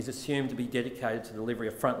price is assumed to be dedicated to delivery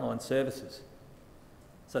of frontline services.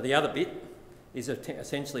 So the other bit is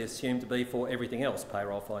essentially assumed to be for everything else,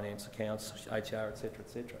 payroll, finance, accounts, HR, etc.,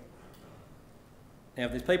 etc. Now,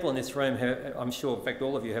 if there's people in this room who, I'm sure, in fact,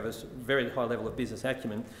 all of you have a very high level of business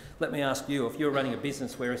acumen, let me ask you, if you're running a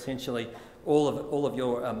business where essentially all of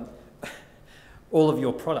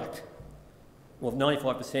your product, well,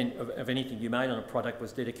 95% of anything you made on a product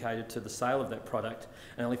was dedicated to the sale of that product,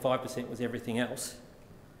 and only 5% was everything else,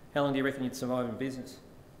 how long do you reckon you'd survive in business?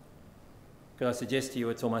 Could I suggest to you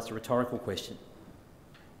it's almost a rhetorical question?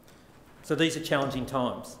 So these are challenging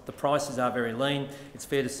times. The prices are very lean. It's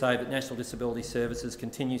fair to say that National Disability Services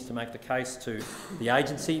continues to make the case to the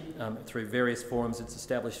agency through various forums it's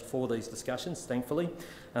established for these discussions, thankfully,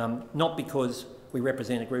 not because we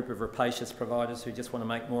represent a group of rapacious providers who just want to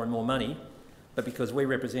make more and more money, but because we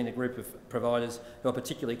represent a group of providers who are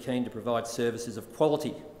particularly keen to provide services of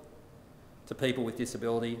quality to people with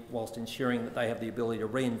disability, whilst ensuring that they have the ability to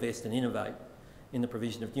reinvest and innovate in the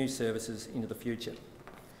provision of new services into the future.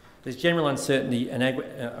 There's general uncertainty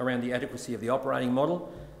around the adequacy of the operating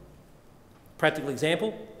model. Practical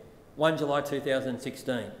example, 1 July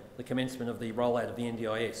 2016, the commencement of the rollout of the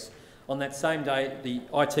NDIS. On that same day, the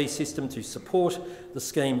IT system to support the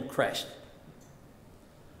scheme crashed.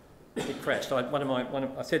 It crashed. I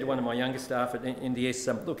said to one of my younger staff at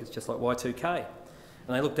NDIS, look, it's just like Y2K.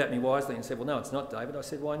 And they looked at me wisely and said, well, no, it's not, David. I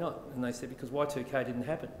said, why not? And they said, because Y2K didn't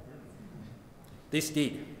happen. This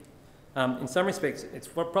did. In some respects, it's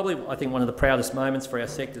probably, I think, one of the proudest moments for our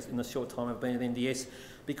sectors in the short time I've been at NDS,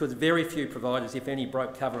 because very few providers, if any,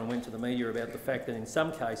 broke cover and went to the media about the fact that in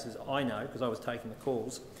some cases, I know, because I was taking the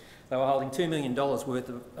calls, they were holding $2 million worth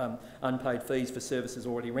of unpaid fees for services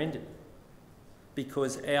already rendered,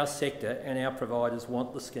 because our sector and our providers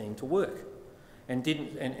want the scheme to work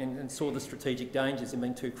and saw the strategic dangers in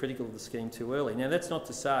being too critical of the scheme too early. Now, that's not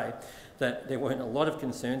to say that there weren't a lot of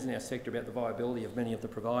concerns in our sector about the viability of many of the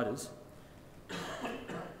providers,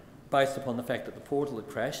 based upon the fact that the portal had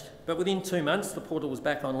crashed. But within 2 months, the portal was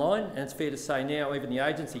back online, and it's fair to say now, even the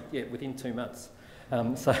agency, within 2 months.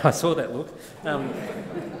 So I saw that look.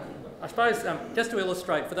 I suppose, just to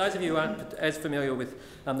illustrate, for those of you who aren't as familiar with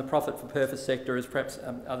the profit for purpose sector as perhaps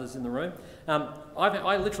others in the room,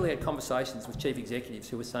 I literally had conversations with chief executives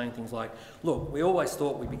who were saying things like, look, we always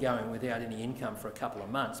thought we'd be going without any income for a couple of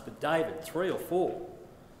months, but David, 3 or 4.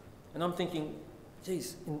 And I'm thinking,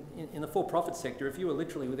 geez, in the for-profit sector, if you were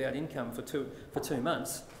literally without income for 2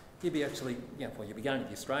 months, you'd be actually, well, you'd be going to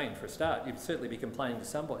the Australian for a start. You'd certainly be complaining to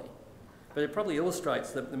somebody. But it probably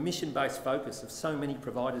illustrates the mission-based focus of so many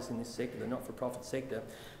providers in this sector, the not-for-profit sector,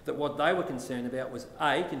 that what they were concerned about was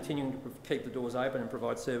A, continuing to keep the doors open and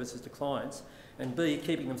provide services to clients, and B,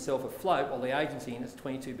 keeping themselves afloat while the agency in its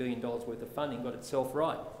 $22 billion worth of funding got itself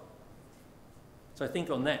right. So think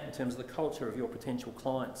on that in terms of the culture of your potential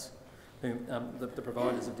clients, who, the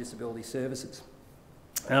providers of disability services.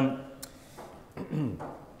 And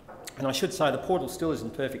I should say the portal still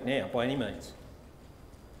isn't perfect now by any means.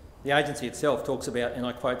 The agency itself talks about, and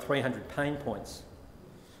I quote, 300 pain points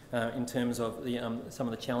in terms of some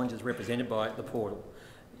of the challenges represented by the portal.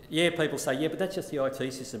 Yeah, people say, yeah, but that's just the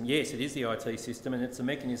IT system. Yes, it is the IT system, and it's a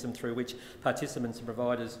mechanism through which participants and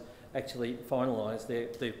providers actually finalise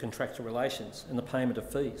their contractual relations and the payment of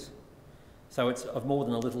fees. So it's of more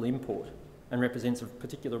than a little import and represents a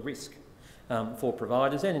particular risk for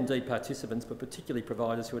providers and indeed participants, but particularly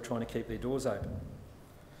providers who are trying to keep their doors open.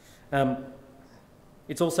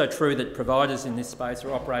 It's also true that providers in this space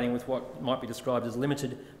are operating with what might be described as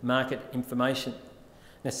limited market information.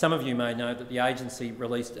 Now, some of you may know that the agency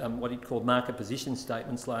released what it called market position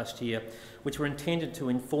statements last year, which were intended to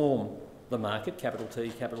inform the market, capital T,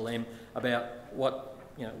 capital M, about what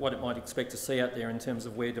it might expect to see out there in terms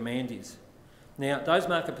of where demand is. Now, those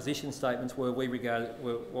market position statements were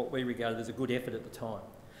what we regarded as a good effort at the time,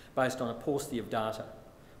 based on a paucity of data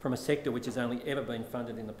from a sector which has only ever been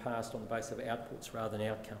funded in the past on the basis of outputs rather than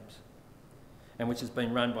outcomes. and which has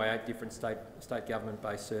been run by 8 different state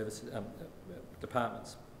government-based services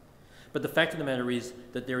departments. But the fact of the matter is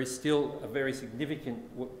that there is still a very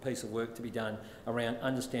significant piece of work to be done around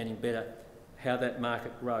understanding better how that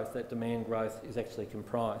market growth, that demand growth, is actually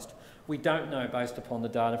comprised. We don't know, based upon the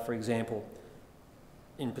data, for example,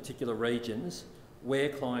 in particular regions, where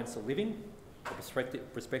clients are living, or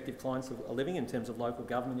prospective clients are living in terms of local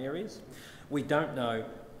government areas. We don't know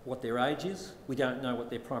what their age is. We don't know what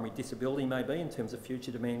their primary disability may be in terms of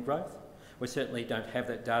future demand growth. We certainly don't have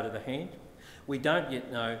that data to hand. We don't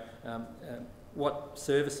yet know what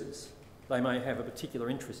services they may have a particular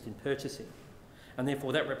interest in purchasing. And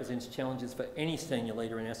therefore that represents challenges for any senior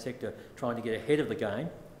leader in our sector trying to get ahead of the game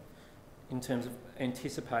in terms of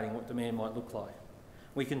anticipating what demand might look like.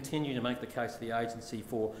 We continue to make the case to the agency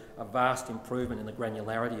for a vast improvement in the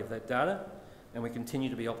granularity of that data, and we continue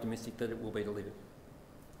to be optimistic that it will be delivered.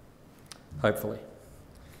 Hopefully.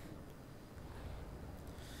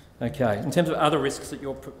 Okay, in terms of other risks that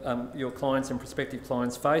your clients and prospective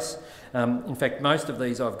clients face, in fact, most of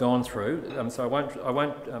these I've gone through, so I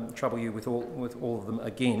won't trouble you with all of them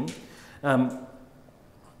again.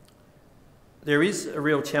 There is a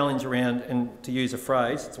real challenge around, and to use a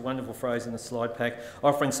phrase, it's a wonderful phrase in the slide pack,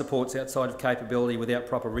 offering supports outside of capability without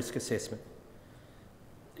proper risk assessment.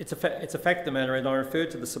 It's a fact of the matter, and I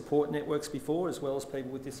referred to the support networks before, as well as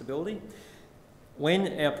people with disability.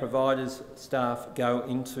 When our providers' staff go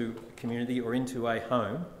into a community or into a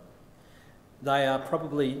home, they are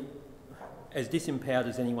probably as disempowered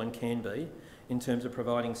as anyone can be in terms of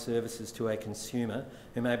providing services to a consumer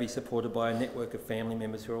who may be supported by a network of family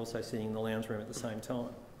members who are also sitting in the lounge room at the same time.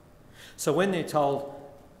 So when they're told,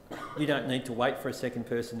 you don't need to wait for a second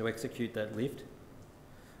person to execute that lift,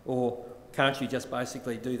 or can't you just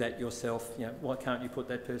basically do that yourself, why can't you put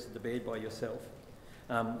that person to bed by yourself?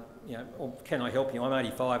 Or can I help you? I'm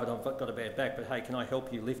 85 and I've got a bad back, but hey, can I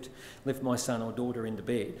help you lift my son or daughter into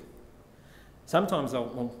bed? Sometimes,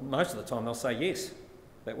 most of the time, they'll say yes.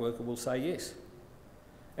 That worker will say yes.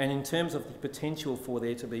 And in terms of the potential for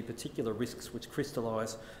there to be particular risks which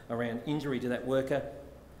crystallise around injury to that worker,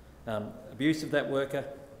 abuse of that worker,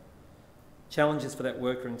 challenges for that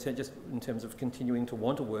worker just in terms of continuing to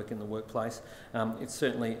want to work in the workplace, it's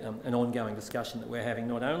certainly an ongoing discussion that we're having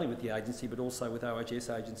not only with the agency but also with OHS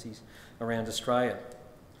agencies around Australia.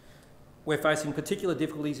 We're facing particular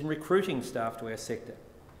difficulties in recruiting staff to our sector.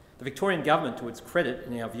 The Victorian Government, to its credit,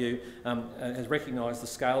 in our view, has recognised the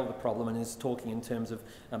scale of the problem and is talking in terms of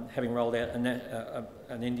having rolled out an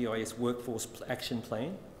NDIS workforce action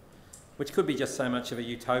plan, which could be just so much of a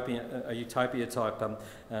utopia type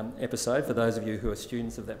episode for those of you who are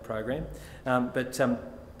students of that program. But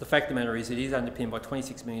the fact of the matter is it is underpinned by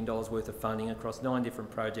 $26 million worth of funding across 9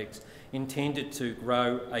 different projects intended to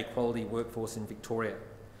grow a quality workforce in Victoria.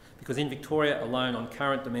 Because in Victoria alone, on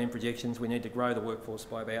current demand projections, we need to grow the workforce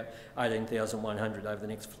by about 18,100 over the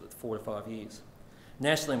next 4 to 5 years.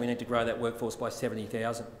 Nationally, we need to grow that workforce by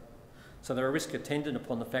 70,000. So there are risks attendant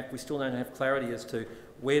upon the fact we still don't have clarity as to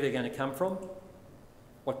where they're going to come from,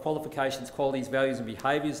 what qualifications, qualities, values and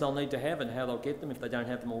behaviours they'll need to have and how they'll get them if they don't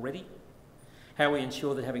have them already. How we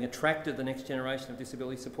ensure that having attracted the next generation of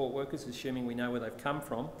disability support workers, assuming we know where they've come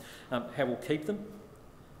from, how we'll keep them,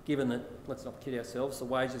 given that, let's not kid ourselves, the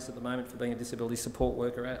wages at the moment for being a disability support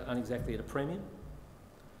worker aren't exactly at a premium.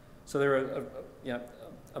 So there are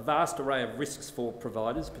a vast array of risks for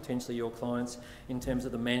providers, potentially your clients, in terms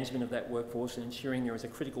of the management of that workforce and ensuring there is a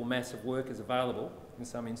critical mass of workers available, in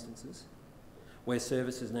some instances, where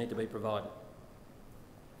services need to be provided.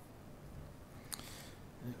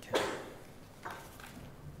 Okay.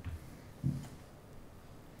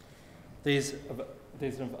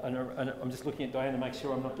 I'm just looking at Diane to make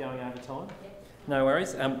sure I'm not going over time. No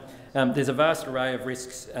worries. There's a vast array of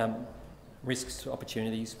risks,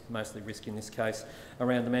 opportunities, mostly risk in this case,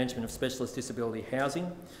 around the management of specialist disability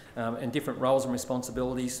housing and different roles and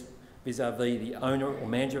responsibilities vis-a-vis the owner or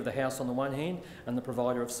manager of the house on the one hand and the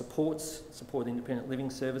provider of support independent living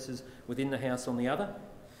services within the house on the other.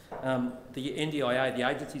 The NDIA, the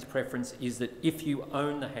agency's preference is that if you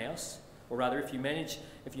own the house, or rather if you manage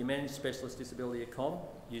specialist disability accom,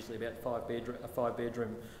 usually about a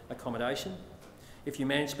 5-bedroom accommodation, if you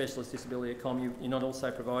manage specialist disability accom, you're not also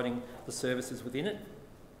providing the services within it,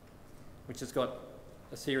 which has got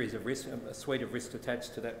a series of risks, a suite of risks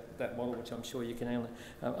attached to that model, which I'm sure you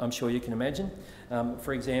can imagine.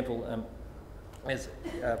 For example,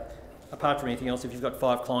 apart from anything else, if you've got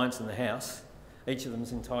 5 clients in the house, each of them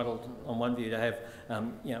is entitled, on one view, to have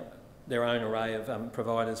their own array of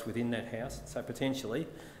providers within that house. So potentially,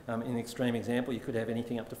 in an extreme example, you could have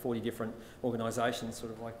anything up to 40 different organisations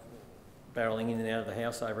sort of like barrelling in and out of the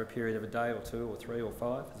house over a period of a day or 2 or 3 or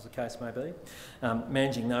 5, as the case may be.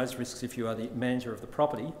 Managing those risks, if you are the manager of the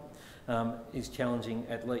property, is challenging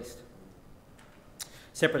at least.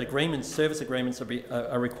 Separate agreements, service agreements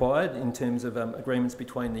are required in terms of agreements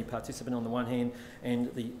between the participant on the one hand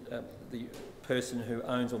and the person who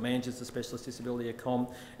owns or manages the specialist disability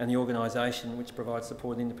accom and the organisation which provides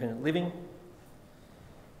support and independent living.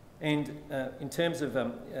 And in terms of,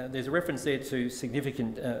 there's a reference there to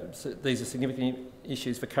significant, these are significant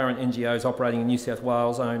issues for current NGOs operating in New South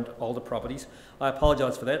Wales-owned older properties. I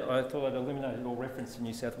apologise for that. I thought I'd eliminated all reference to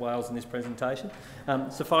New South Wales in this presentation.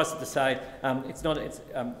 Suffice it to say,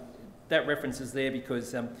 that reference is there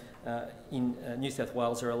because in New South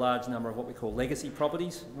Wales there are a large number of what we call legacy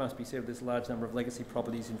properties. It must be said there's a large number of legacy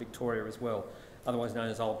properties in Victoria as well, otherwise known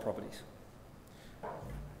as old properties,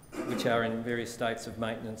 which are in various states of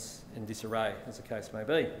maintenance and disarray, as the case may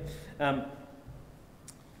be.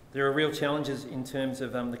 There are real challenges in terms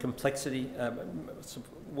of the complexity,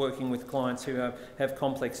 working with clients who have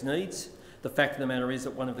complex needs. The fact of the matter is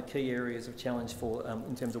that one of the key areas of challenge for,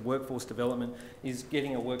 in terms of workforce development, is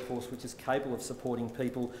getting a workforce which is capable of supporting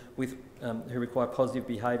people with, who require positive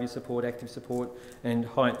behaviour support, active support, and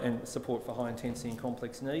support for high intensity and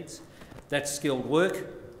complex needs. That's skilled work.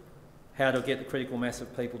 How to get the critical mass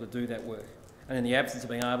of people to do that work. And in the absence of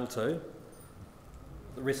being able to,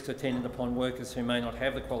 the risks are attendant upon workers who may not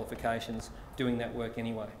have the qualifications doing that work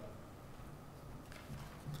anyway.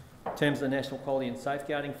 In terms of the National Quality and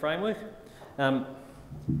Safeguarding Framework,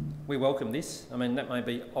 we welcome this. I mean, that may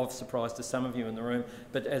be of surprise to some of you in the room,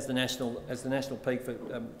 but as the national peak for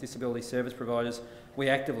disability service providers, we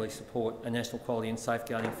actively support a National Quality and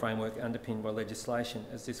Safeguarding Framework underpinned by legislation,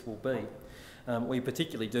 as this will be. We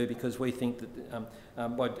particularly do because we think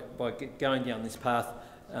that by going down this path,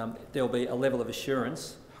 there'll be a level of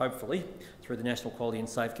assurance, hopefully, through the National Quality and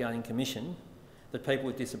Safeguarding Commission, that people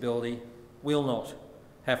with disability will not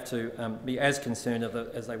have to be as concerned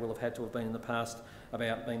as they will have had to have been in the past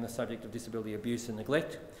about being the subject of disability abuse and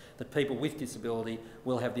neglect, that people with disability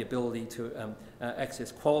will have the ability to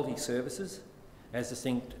access quality services, as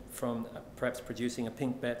distinct from perhaps producing a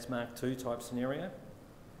Pink Bats Mark II type scenario.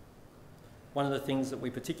 One of the things that we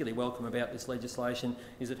particularly welcome about this legislation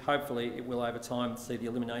is that hopefully it will over time see the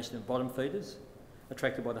elimination of bottom feeders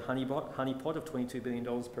attracted by the honeypot of $22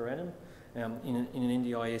 billion per annum in an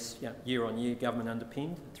NDIS year-on-year government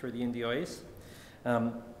underpinned through the NDIS.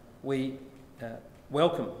 We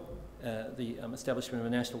welcome the establishment of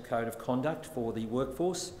a national code of conduct for the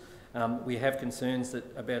workforce. We have concerns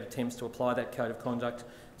about attempts to apply that code of conduct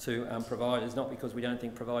to providers, not because we don't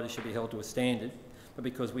think providers should be held to a standard, but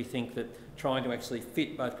because we think that trying to actually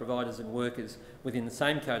fit both providers and workers within the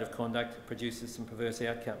same code of conduct produces some perverse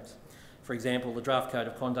outcomes. For example, the draft code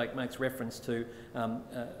of conduct makes reference to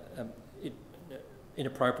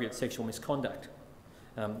inappropriate sexual misconduct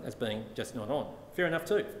as being just not on. Fair enough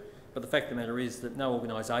too, but the fact of the matter is that no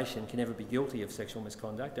organisation can ever be guilty of sexual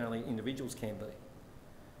misconduct, only individuals can be.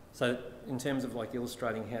 So in terms of like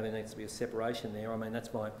illustrating how there needs to be a separation there, I mean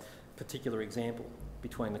that's my particular example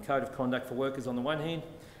between the code of conduct for workers on the one hand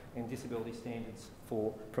and disability standards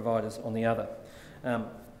for providers on the other.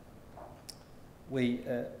 We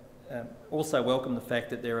also welcome the fact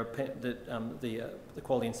that the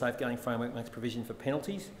Quality and Safeguarding Framework makes provision for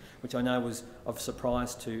penalties, which I know was of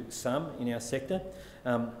surprise to some in our sector.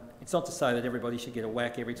 It's not to say that everybody should get a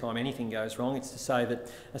whack every time anything goes wrong, it's to say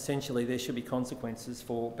that essentially there should be consequences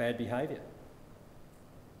for bad behaviour.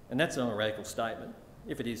 And that's not a radical statement.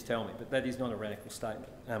 If it is, tell me, but that is not a radical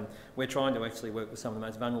statement. We're trying to actually work with some of the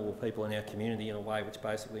most vulnerable people in our community in a way which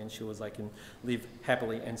basically ensures they can live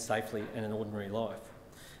happily and safely in an ordinary life.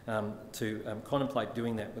 To contemplate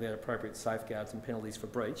doing that without appropriate safeguards and penalties for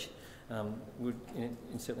breach would,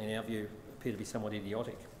 certainly in our view, appear to be somewhat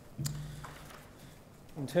idiotic.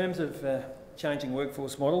 In terms of changing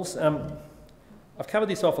workforce models, I've covered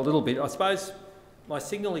this off a little bit. I suppose my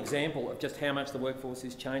signal example of just how much the workforce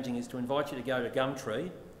is changing is to invite you to go to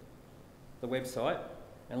Gumtree, the website,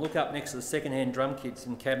 and look up next to the second-hand drum kits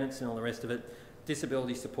and cabinets and all the rest of it,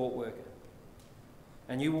 disability support worker.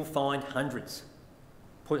 And you will find hundreds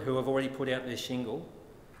who have already put out their shingle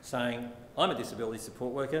saying, I'm a disability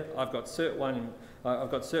support worker, I've got Cert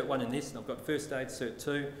 1 in this, and I've got First Aid Cert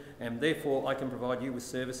 2, and therefore I can provide you with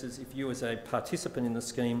services if you as a participant in the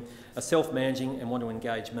scheme are self-managing and want to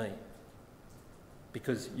engage me.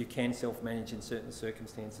 Because you can self-manage in certain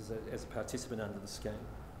circumstances as a participant under the scheme.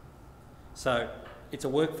 So it's a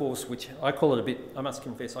workforce which I call it a bit, I must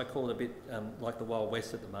confess, I call it a bit like the Wild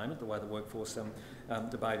West at the moment, the way the workforce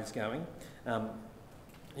debate is going.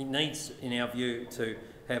 It needs, in our view, to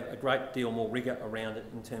have a great deal more rigour around it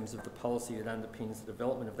in terms of the policy that underpins the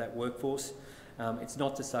development of that workforce. It's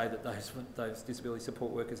not to say that those disability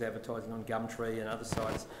support workers advertising on Gumtree and other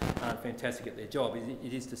sites aren't fantastic at their job.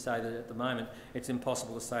 It is to say that at the moment it's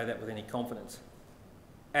impossible to say that with any confidence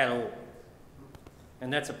at all.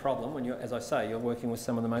 And that's a problem when, as I say, you're working with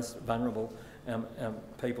some of the most vulnerable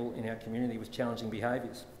people in our community with challenging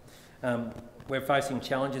behaviours. We're facing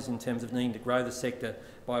challenges in terms of needing to grow the sector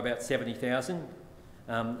by about 70,000,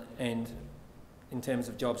 and in terms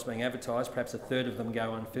of jobs being advertised, perhaps a third of them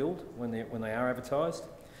go unfilled when they are advertised.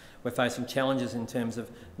 We're facing challenges in terms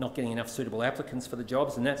of not getting enough suitable applicants for the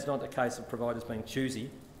jobs, and that's not a case of providers being choosy,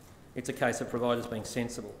 it's a case of providers being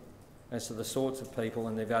sensible as to the sorts of people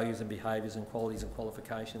and their values and behaviours and qualities and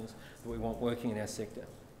qualifications that we want working in our sector.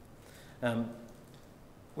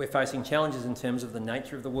 We're facing challenges in terms of the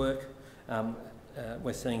nature of the work.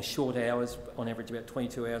 We're seeing short hours, on average about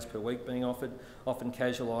 22 hours per week being offered, often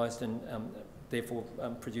casualised and therefore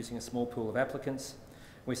producing a small pool of applicants.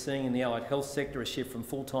 We're seeing in the allied health sector a shift from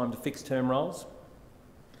full-time to fixed-term roles.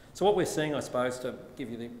 So what we're seeing, I suppose, to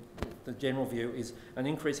give you the general view, is an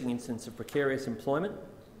increasing instance of precarious employment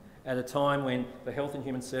at a time when the health and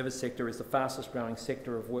human service sector is the fastest growing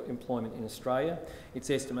sector of employment in Australia.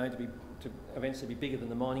 It's estimated to eventually be bigger than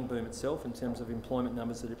the mining boom itself in terms of employment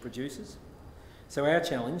numbers that it produces. So our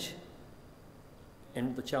challenge,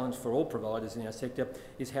 and the challenge for all providers in our sector,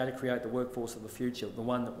 is how to create the workforce of the future, the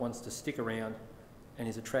one that wants to stick around and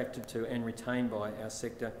is attracted to and retained by our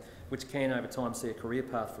sector, which can over time see a career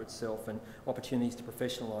path for itself and opportunities to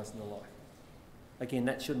professionalise and the like. Again,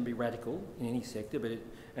 that shouldn't be radical in any sector,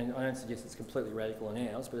 and I don't suggest it's completely radical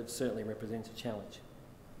in ours, but it certainly represents a challenge.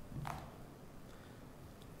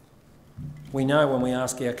 We know when we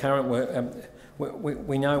ask our current work,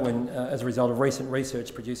 we know when, as a result of recent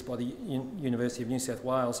research produced by the University of New South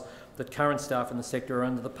Wales, that current staff in the sector are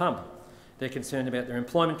under the pump. They're concerned about their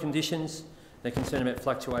employment conditions, they're concerned about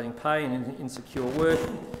fluctuating pay and insecure work,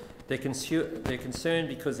 they're concerned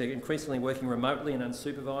because they're increasingly working remotely and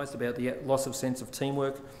unsupervised about the loss of sense of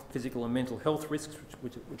teamwork, physical and mental health risks,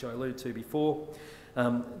 which I alluded to before.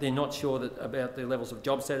 They're not sure about their levels of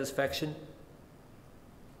job satisfaction,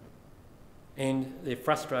 and they're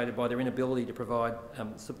frustrated by their inability to provide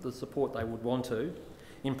the support they would want to,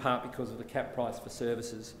 in part because of the cap price for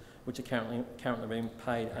services which are currently being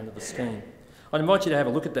paid under the scheme. I'd invite you to have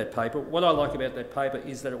a look at that paper. What I like about that paper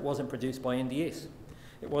is that it wasn't produced by NDIS.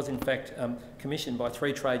 It was in fact commissioned by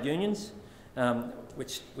 3 trade unions,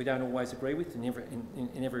 which we don't always agree with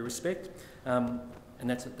in every respect, and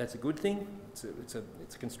that's a good thing. It's a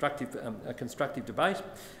constructive debate,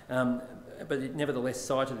 but it nevertheless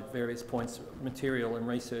cited at various points material and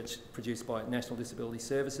research produced by National Disability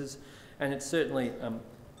Services, and it's certainly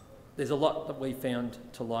there's a lot that we found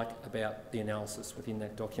to like about the analysis within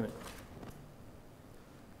that document.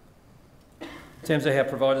 In terms of how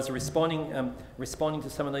providers are responding to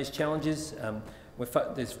some of these challenges,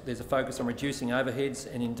 there's a focus on reducing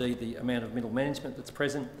overheads and indeed the amount of middle management that's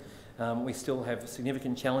present. We still have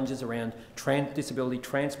significant challenges around disability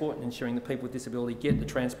transport and ensuring that people with disability get the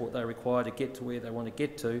transport they require to get to where they want to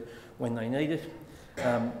get to when they need it.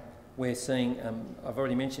 We're seeing, I've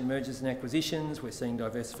already mentioned mergers and acquisitions, we're seeing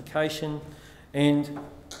diversification, and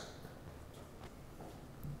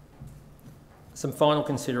some final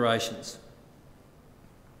considerations.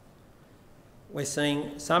 We're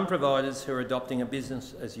seeing some providers who are adopting a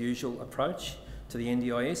business as usual approach to the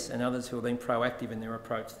NDIS and others who are being proactive in their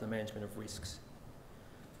approach to the management of risks.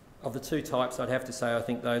 Of the two types, I'd have to say I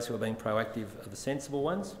think those who are being proactive are the sensible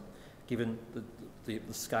ones, given the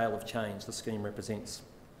scale of change the scheme represents.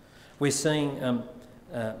 We're seeing,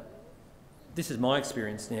 this is my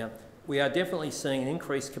experience now, we are definitely seeing an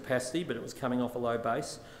increased capacity, but it was coming off a low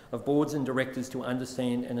base, of boards and directors to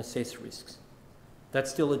understand and assess risks. That's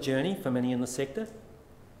still a journey for many in the sector.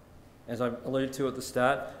 As I alluded to at the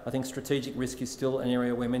start, I think strategic risk is still an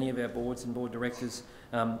area where many of our boards and board directors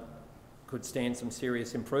could stand some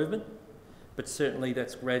serious improvement, but certainly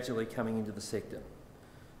that's gradually coming into the sector.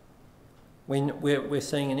 We're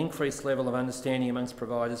seeing an increased level of understanding amongst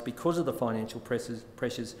providers because of the financial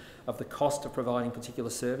pressures of the cost of providing particular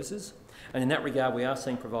services. And in that regard, we are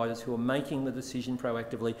seeing providers who are making the decision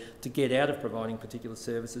proactively to get out of providing particular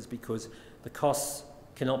services because the costs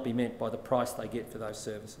cannot be met by the price they get for those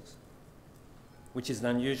services, which is an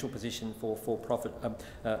unusual position for profit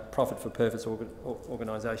for purpose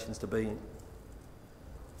organisations to be in.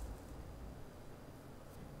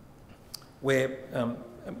 Where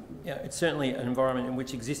it's certainly an environment in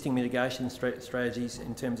which existing mitigation strategies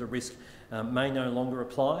in terms of risk may no longer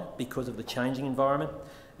apply because of the changing environment.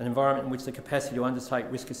 an environment in which the capacity to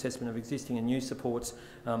undertake risk assessment of existing and new supports,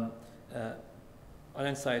 I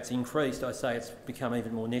don't say it's increased, I say it's become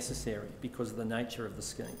even more necessary because of the nature of the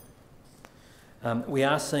scheme. We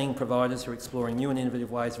are seeing providers who are exploring new and innovative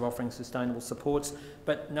ways of offering sustainable supports,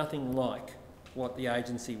 but nothing like what the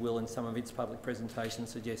agency will in some of its public presentations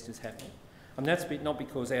suggest is happening. And that's not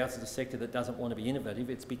because ours is a sector that doesn't want to be innovative,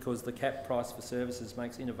 it's because the cap price for services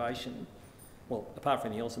makes innovation, well, apart from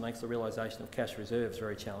anything else, it makes the realisation of cash reserves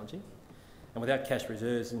very challenging. And without cash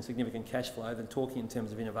reserves and significant cash flow, then talking in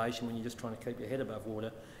terms of innovation when you're just trying to keep your head above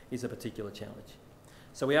water is a particular challenge.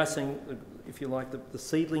 So we are seeing, if you like, the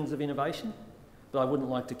seedlings of innovation, but I wouldn't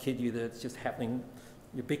like to kid you that it's just happening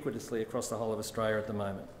ubiquitously across the whole of Australia at the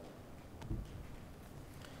moment.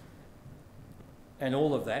 And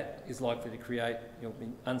all of that is likely to create, you'll be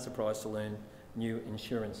unsurprised to learn, new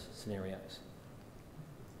insurance scenarios.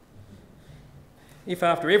 If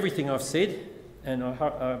after everything I've said, and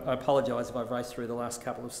I apologise if I've raced through the last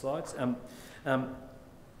couple of slides,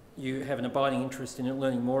 you have an abiding interest in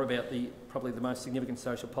learning more about probably the most significant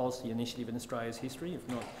social policy initiative in Australia's history, if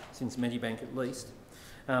not since Medibank at least,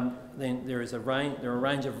 then there are a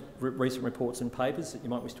range of recent reports and papers that you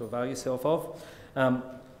might wish to avail yourself of.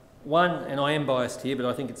 One, and I am biased here, but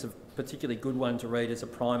I think it's a particularly good one to read as a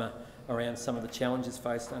primer around some of the challenges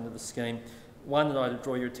faced under the scheme. One that I'd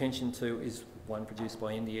draw your attention to is one produced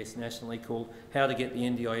by NDIS nationally called How to Get the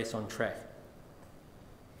NDIS on Track.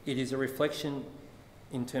 It is a reflection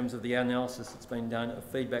in terms of the analysis that's been done of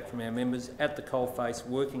feedback from our members at the coalface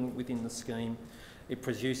working within the scheme. It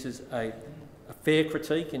produces a fair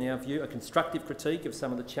critique, in our view, a constructive critique of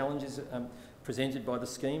some of the challenges presented by the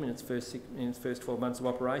scheme in its first 12 months of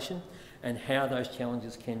operation and how those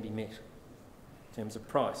challenges can be met in terms of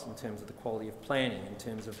price, in terms of the quality of planning, in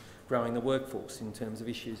terms of growing the workforce, in terms of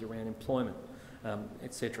issues around employment,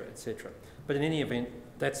 etc., etc. But in any event,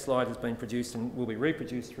 that slide has been produced and will be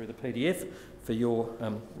reproduced through the PDF for your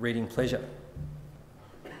reading pleasure.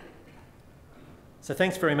 So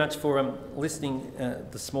thanks very much for listening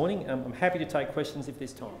this morning. I'm happy to take questions if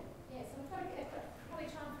there's time. Yes, we've got probably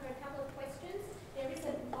time for a couple of questions. There is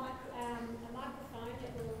a microphone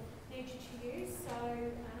that we'll need you to use. So,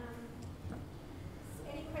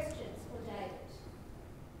 any questions for David?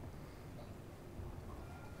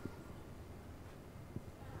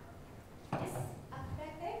 Yes, up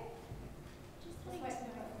back there.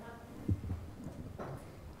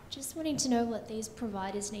 Just wanting to know what these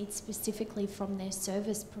providers need specifically from their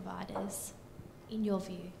service providers, in your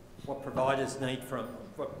view. What providers need from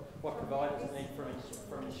insurance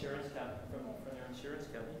from their insurance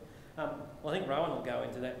company. Well, I think Rowan will go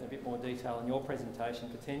into that in a bit more detail in your presentation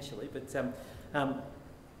potentially. But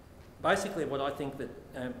basically, what I think that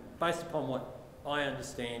based upon what I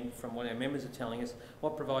understand from what our members are telling us,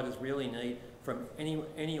 what providers really need from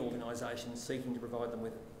any organisation seeking to provide them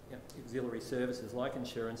with auxiliary services like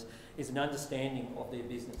insurance is an understanding of their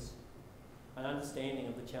business, an understanding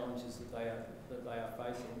of the challenges that they are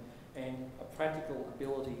facing, and a practical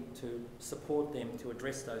ability to support them to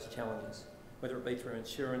address those challenges, whether it be through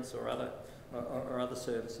insurance or other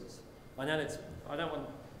services. I know I don't want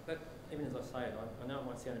that, even as I say it, I know it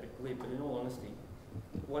might sound a bit glib, but in all honesty,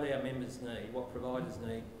 what our members need, what providers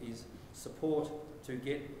need, is support to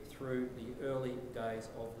get through the early days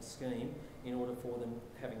of the scheme in order for them,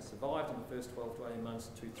 having survived in the first 12 to 18 months,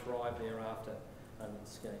 to thrive thereafter under the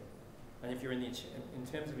scheme. And if you're in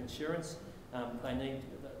terms of insurance, they need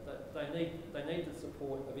the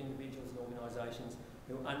support of individuals and organisations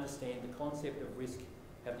who understand the concept of risk,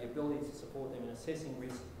 have the ability to support them in assessing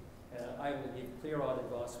risk, and are able to give clear-eyed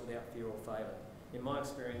advice without fear or favour. In my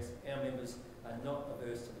experience, our members are not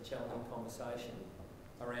averse to the challenging conversation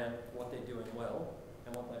around what they're doing well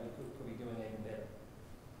and what they could be doing even better.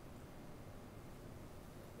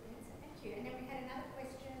 Thank you. And then we had another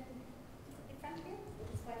question in front of you. We'll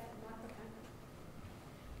just wait for the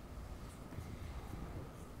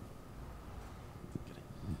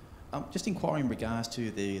microphone. Just inquiring in regards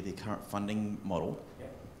to the current funding model, Yeah.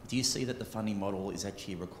 do you see that the funding model is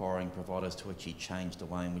actually requiring providers to actually change the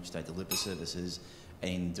way in which they deliver services,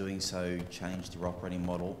 and in doing so change their operating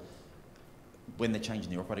model? When they're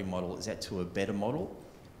changing the operating model, is that to a better model,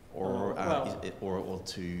 or or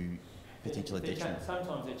to potential addition?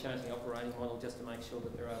 Sometimes they're changing the operating model just to make sure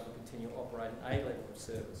that they're able to continue operating a level of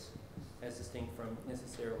service, as distinct from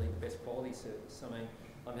necessarily the best quality service. I mean,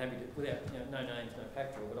 I'm happy to, without no names, no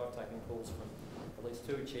factual, but I've taken calls from at least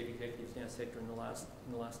 2 chief executives in our sector in the last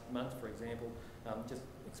month, for example, just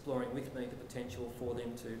exploring with me the potential for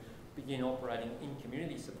them to begin operating in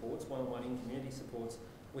community supports, one-on-one in community supports,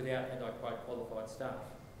 without, and I quote, qualified staff.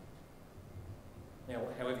 Now,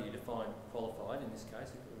 however you define qualified in this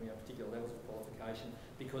case, particular levels of qualification,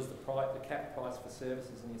 because the cap price for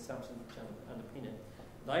services and the assumptions which underpin it,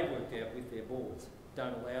 they worked out with their boards,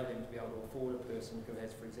 don't allow them to be able to afford a person who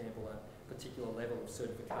has, for example, a particular level of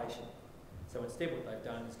certification. So instead what they've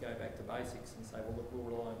done is go back to basics and say, well, look, we'll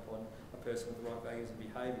rely upon a person with the right values and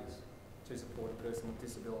behaviours to support a person with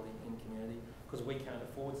disability in community, because we can't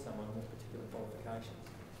afford someone with particular qualifications.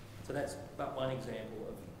 So that's but one example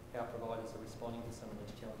of how providers are responding to some of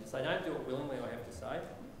these challenges. They don't do it willingly, I have to say.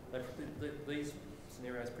 These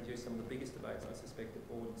scenarios produce some of the biggest debates, I suspect, at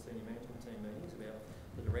board and senior management team meetings about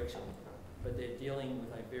the direction, but they're dealing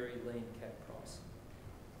with a very lean cap price.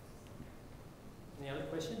 Any other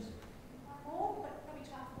questions? One more, but probably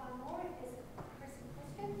time for one more if there's a pressing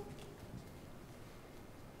question.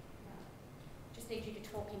 No. Just need you to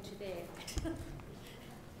talk into there.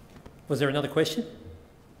 Was there another question?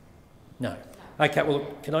 No. Okay, well,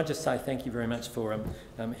 can I just say thank you very much for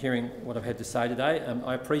hearing what I've had to say today.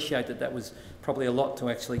 I appreciate that was probably a lot to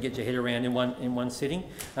actually get your head around in one sitting.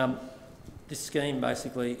 This scheme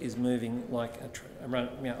basically is moving like a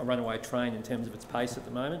runaway train in terms of its pace at the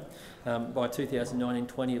moment. By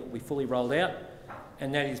 2019-20 it will be fully rolled out,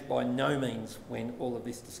 and that is by no means when all of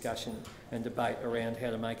this discussion and debate around how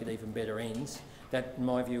to make it even better ends. That, in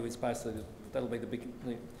my view, is basically, that'll be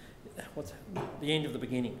the end of the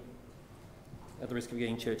beginning. At the risk of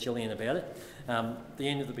getting Churchillian about it, the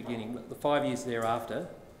end of the beginning. The 5 years thereafter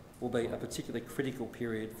will be a particularly critical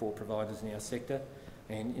period for providers in our sector,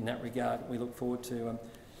 and in that regard we look forward to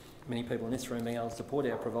many people in this room being able to support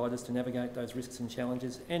our providers to navigate those risks and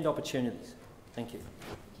challenges and opportunities. Thank you.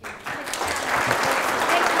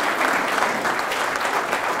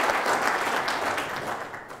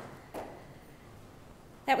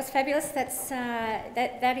 That was fabulous.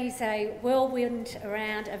 That is a whirlwind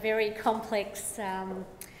around a very complex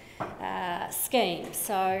scheme.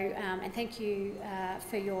 So, and thank you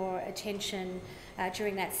for your attention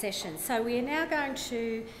during that session. So we are now going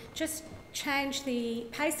to just change the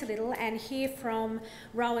pace a little and hear from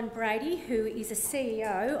Rowan Brady, who is a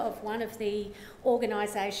CEO of one of the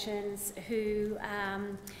organisations who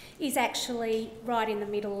is actually right in the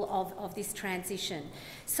middle of this transition.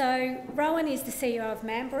 So Rowan is the CEO of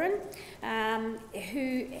Mambaran, and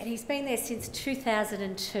he's been there since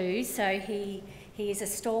 2002, so he is a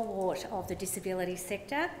stalwart of the disability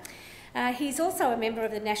sector. He's also a member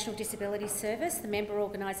of the National Disability Service, the member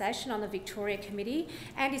organisation on the Victoria Committee,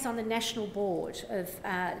 and is on the National Board of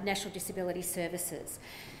National Disability Services.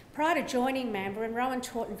 Prior to joining Mambaran, Rowan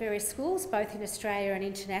taught in various schools, both in Australia and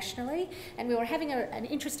internationally, and we were having an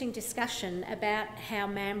interesting discussion about how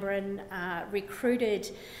Mambaran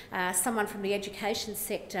recruited someone from the education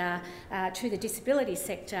sector to the disability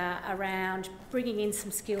sector around bringing in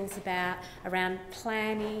some skills around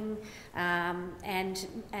planning and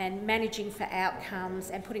managing for outcomes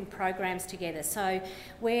and putting programs together. So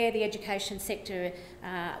where the education sector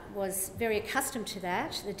was very accustomed to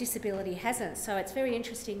that, the disability hasn't. So it's very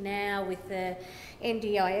interesting now with the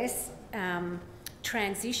NDIS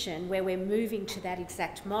transition, where we're moving to that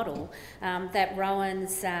exact model, that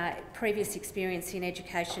Rowan's previous experience in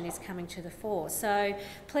education is coming to the fore. So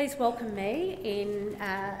please welcome me in,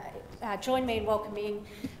 join me in welcoming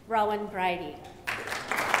Rowan Brady.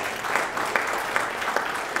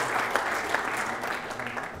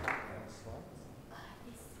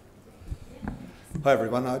 Hi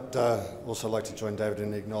everyone, I'd also like to join David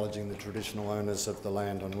in acknowledging the traditional owners of the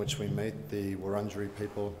land on which we meet, the Wurundjeri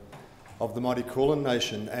people of the mighty Kulin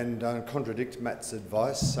Nation, and contradict Matt's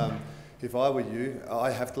advice. If I were you,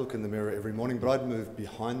 I have to look in the mirror every morning, but I'd move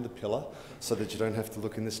behind the pillar so that you don't have to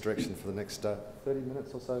look in this direction for the next 30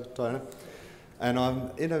 minutes or so, Diana. And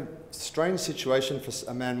I'm in a strange situation for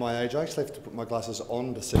a man my age. I actually have to put my glasses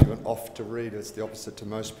on to see and off to read. It's the opposite to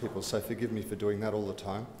most people, so forgive me for doing that all the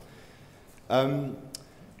time.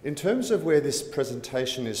 In terms of where this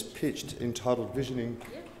presentation is pitched, entitled Visioning...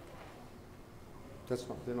 Yep.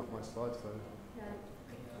 They're not my slides though. No.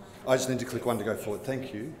 I just need to click one to go forward.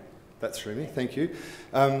 Thank you. That threw me. Thank you.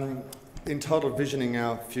 Entitled Visioning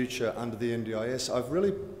Our Future under the NDIS, I've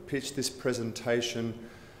really pitched this presentation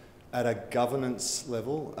at a governance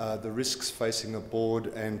level, the risks facing a board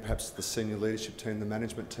and perhaps the senior leadership team, the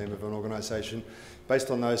management team of an organisation. Based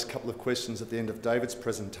on those couple of questions at the end of David's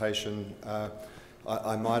presentation,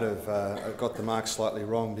 I might have got the mark slightly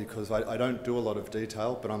wrong, because I don't do a lot of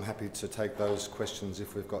detail, but I'm happy to take those questions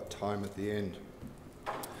if we've got time at the end.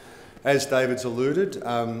 As David's alluded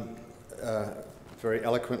very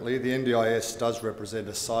eloquently, the NDIS does represent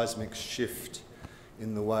a seismic shift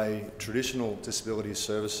in the way traditional disability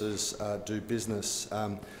services do business.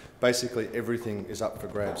 Basically, everything is up for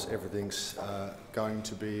grabs. Everything's going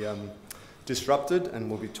to be disrupted, and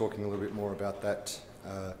we'll be talking a little bit more about that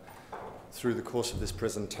through the course of this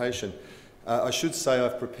presentation. I should say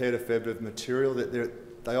I've prepared a fair bit of material.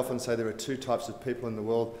 They often say there are two types of people in the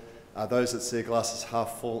world, those that see a glass as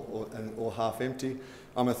half full or half empty.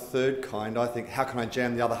 I'm a third kind. I think, how can I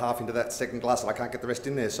jam the other half into that second glass and I can't get the rest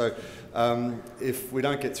in there? So if we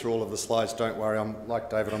don't get through all of the slides, don't worry. I'm like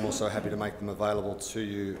David, I'm also happy to make them available to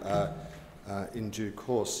you in due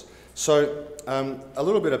course. So a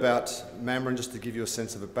little bit about Mamren, just to give you a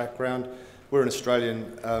sense of a background. We're an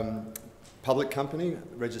Australian public company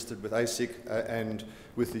registered with ASIC and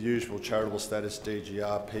with the usual charitable status,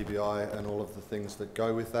 DGR, PBI and all of the things that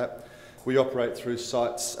go with that. We operate through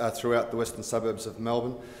sites throughout the western suburbs of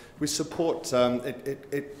Melbourne. We support,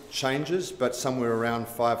 it changes, but somewhere around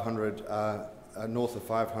 500, north of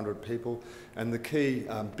 500 people. And the key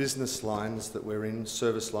business lines that we're in,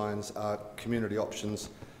 service lines, are community options,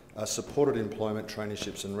 supported employment,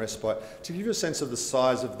 traineeships and respite. To give you a sense of the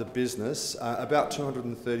size of the business, about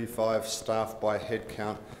 235 staff by head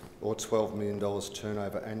count, or $12 million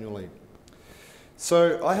turnover annually.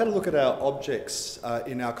 So I had a look at our objects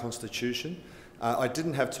in our constitution. I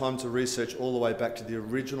didn't have time to research all the way back to the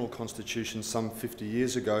original constitution some 50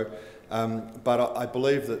 years ago, but I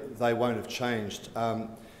believe that they won't have changed.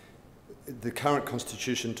 The current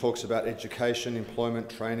constitution talks about education,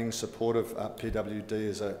 employment, training, support of PWD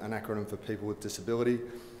is an acronym for people with disability,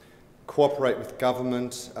 cooperate with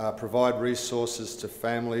government, provide resources to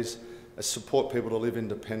families, support people to live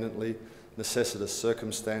independently, necessitous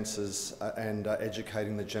circumstances and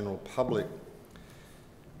educating the general public.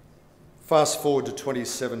 Fast forward to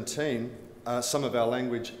 2017, some of our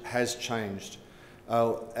language has changed.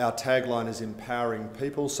 Our tagline is empowering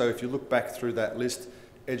people, so if you look back through that list,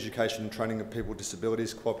 education and training of people with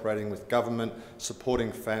disabilities, cooperating with government,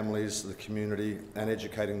 supporting families, the community and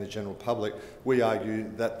educating the general public, we argue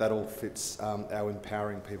that that all fits our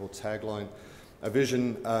empowering people tagline. Our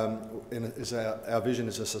vision is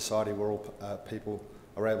a society where all people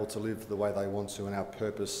are able to live the way they want to, and our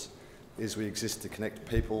purpose is we exist to connect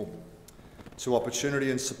people to opportunity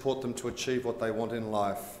and support them to achieve what they want in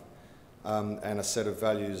life, and a set of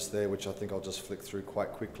values there which I think I'll just flick through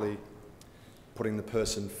quite quickly. Putting the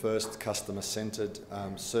person first, customer-centred,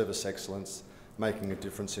 service excellence, making a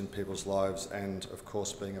difference in people's lives, and of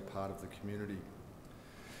course being a part of the community.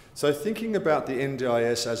 So thinking about the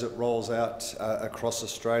NDIS as it rolls out across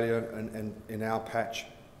Australia and in our patch,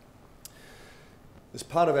 as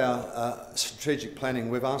part of our strategic planning,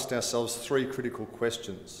 we've asked ourselves three critical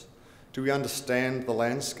questions. Do we understand the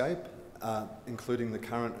landscape, including the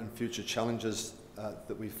current and future challenges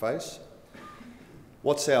that we face?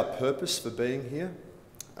 What's our purpose for being here?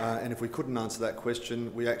 And if we couldn't answer that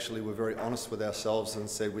question, we actually were very honest with ourselves and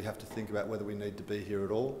said we have to think about whether we need to be here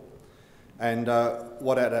at all, and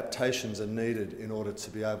what adaptations are needed in order to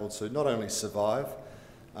be able to not only survive,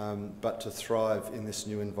 but to thrive in this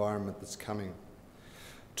new environment that's coming.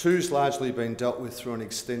 Two's largely been dealt with through an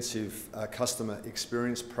extensive customer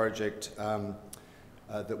experience project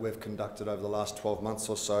that we've conducted over the last 12 months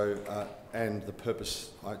or so, and the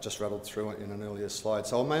purpose I just rattled through in an earlier slide.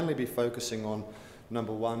 So I'll mainly be focusing on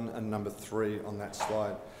number 1 and number 3 on that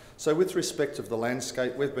slide. So with respect to the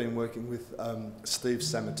landscape, we've been working with Steve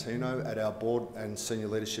Sammartino at our board and senior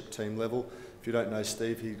leadership team level. If you don't know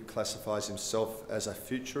Steve, he classifies himself as a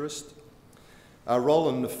futurist.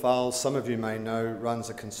 Roland Nafal, some of you may know, runs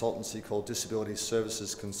a consultancy called Disability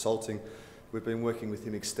Services Consulting. We've been working with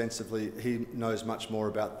him extensively. He knows much more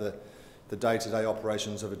about the day-to-day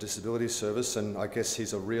operations of a disability service, and I guess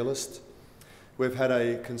he's a realist. We've had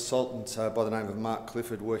a consultant by the name of Mark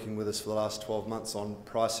Clifford working with us for the last 12 months on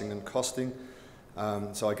pricing and costing.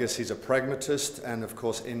 So I guess he's a pragmatist, and of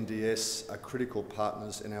course NDIS are critical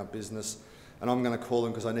partners in our business. And I'm going to call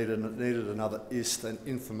him, because I needed another ist, an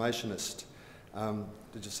informationist.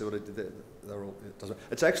 Did you see what I did there?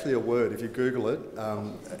 It's actually a word. If you Google it,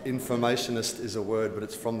 informationist is a word, but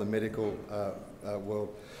it's from the medical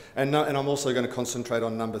world. And I'm also going to concentrate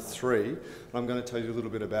on number 3. And I'm going to tell you a little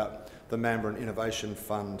bit about the Mamren Innovation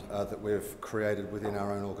Fund that we've created within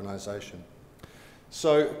our own organisation.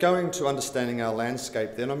 So going to understanding our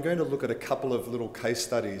landscape then, I'm going to look at a couple of little case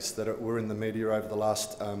studies that were in the media over the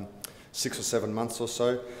last 6 or 7 months or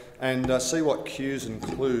so, and see what cues and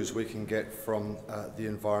clues we can get from the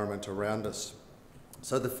environment around us.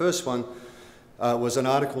 So the first one was an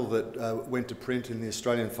article that went to print in the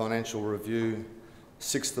Australian Financial Review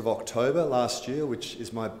 6th of October last year, which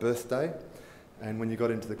is my birthday. And when you got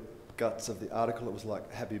into the guts of the article. It was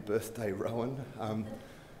like, "Happy Birthday, Rowan."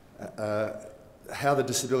 How the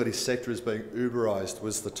disability sector is being Uberised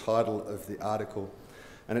was the title of the article.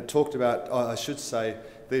 And it talked about, I should say,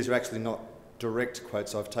 these are actually not direct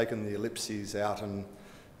quotes. I've taken the ellipses out and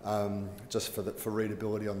just for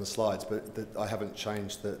readability on the slides, but I haven't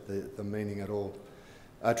changed the meaning at all.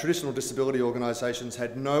 Traditional disability organisations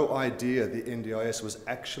had no idea the NDIS was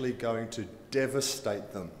actually going to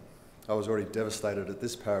devastate them. I was already devastated at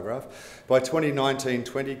this paragraph. By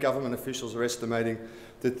 2019-20, government officials are estimating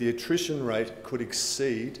that the attrition rate could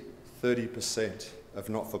exceed 30% of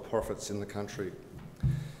not-for-profits in the country.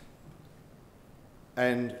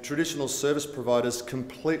 And traditional service providers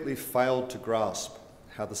completely failed to grasp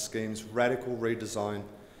how the scheme's radical redesign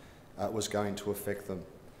was going to affect them.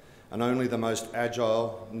 And only the most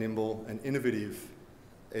agile, nimble and innovative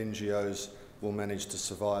NGOs will manage to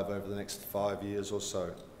survive over the next 5 years or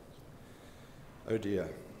so. Oh dear.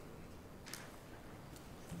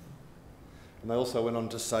 And they also went on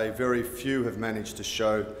to say very few have managed to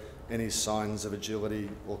show any signs of agility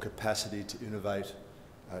or capacity to innovate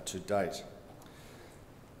to date.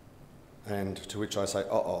 And to which I say,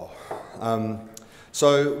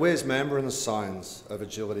 so where's MAMBA and the signs of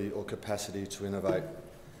agility or capacity to innovate?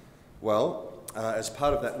 Well, as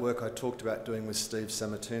part of that work I talked about doing with Steve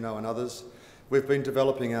Sammartino and others, we've been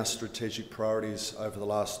developing our strategic priorities over the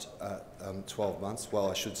last 12 months. Well,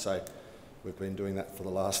 I should say we've been doing that for the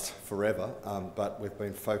last forever, but we've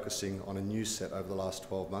been focusing on a new set over the last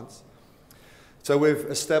 12 months. So we've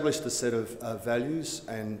established a set of values,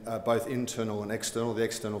 and both internal and external. The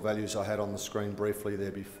external values I had on the screen briefly there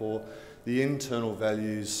before. The internal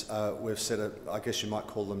values, we've set, I guess you might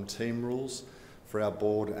call them team rules for our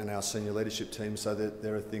board and our senior leadership team, so that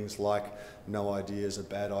there are things like no idea is a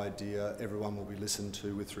bad idea, everyone will be listened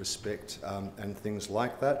to with respect, and things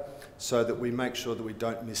like that, so that we make sure that we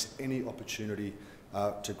don't miss any opportunity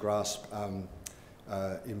to grasp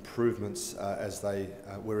improvements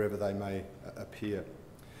wherever they may appear.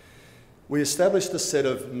 We established a set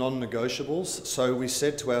of non-negotiables, so we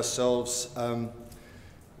said to ourselves,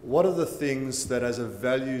 what are the things that as a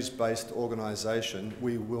values-based organisation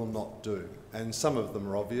we will not do? And some of them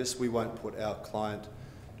are obvious. We won't put our clients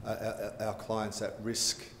at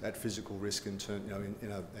risk, at physical risk in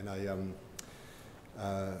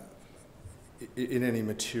any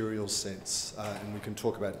material sense, and we can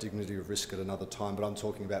talk about dignity of risk at another time, but I'm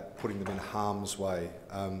talking about putting them in harm's way,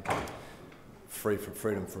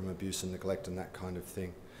 freedom from abuse and neglect and that kind of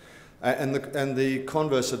thing. And the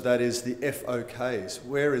converse of that is the FOKs.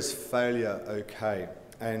 Where is failure okay?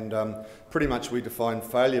 And pretty much we define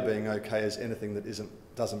failure being okay as anything that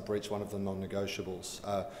doesn't breach one of the non-negotiables.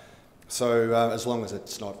 So as long as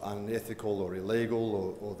it's not unethical or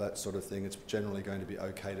illegal or that sort of thing, it's generally going to be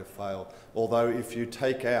okay to fail. Although if you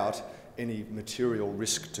take out any material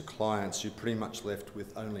risk to clients, you're pretty much left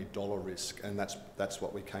with only dollar risk, and that's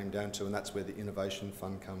what we came down to, and that's where the Innovation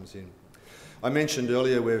Fund comes in. I mentioned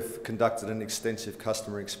earlier we've conducted an extensive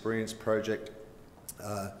customer experience project.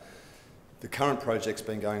 The current project's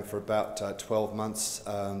been going for about 12 months,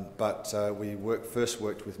 but we first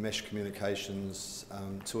worked with Mesh Communications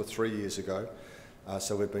 2 or 3 years ago.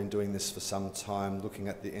 So we've been doing this for some time, looking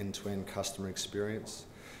at the end-to-end customer experience.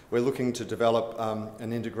 We're looking to develop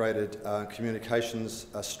an integrated communications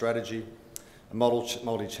strategy, a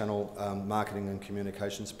multi-channel marketing and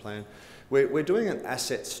communications plan. We're doing an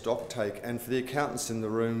asset stock take, and for the accountants in the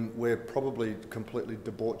room, we're probably completely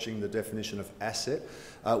debauching the definition of asset.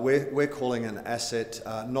 We're calling an asset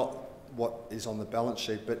not what is on the balance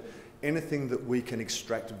sheet, but anything that we can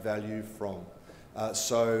extract value from.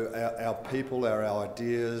 So our people, our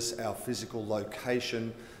ideas, our physical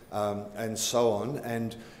location, and so on.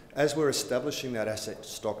 And as we're establishing that asset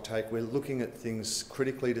stock take, we're looking at things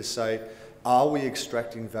critically to say, are we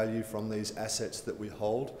extracting value from these assets that we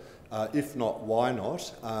hold? If not, why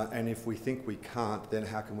not? And if we think we can't, then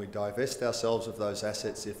how can we divest ourselves of those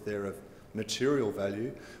assets if they're of material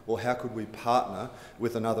value? Or how could we partner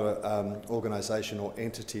with another organisation or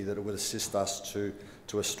entity that would assist us to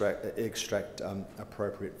extract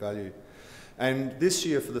appropriate value? And this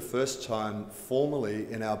year, for the first time,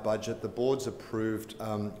 formally in our budget, the board's approved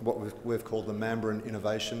what we've called the MAMBA and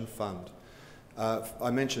Innovation Fund.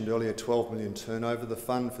 I mentioned earlier 12 million turnover. The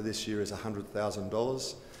fund for this year is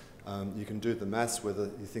 $100,000. You can do the maths whether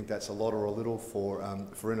you think that's a lot or a little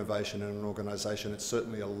for innovation in an organisation. It's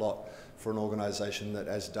certainly a lot for an organisation that,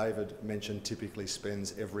 as David mentioned, typically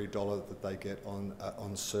spends every dollar that they get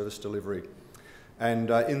on service delivery.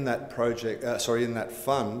 And in that project, in that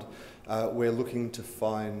fund, we're looking to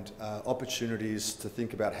find opportunities to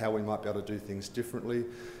think about how we might be able to do things differently.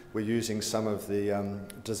 We're using some of the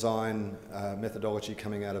design methodology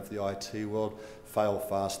coming out of the IT world, fail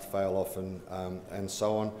fast, fail often, and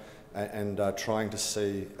so on, and trying to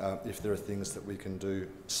see if there are things that we can do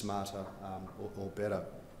smarter or better.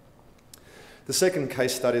 The second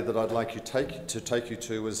case study that I'd like to take you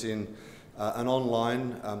to was in an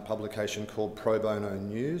online publication called Pro Bono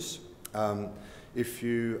News. If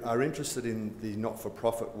you are interested in the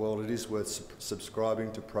not-for-profit world, it is worth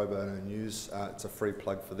subscribing to Pro Bono News. It's a free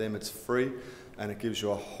plug for them. It's free, and it gives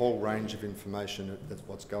you a whole range of information that's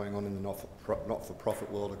what's going on in the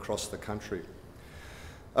not-for-profit world across the country.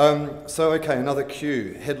 Okay, another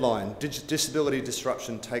cue. Headline: Disability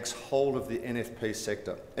disruption takes hold of the NFP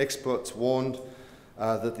sector. Experts warned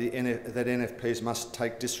that NFPs must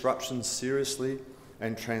take disruption seriously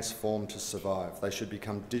and transform to survive. They should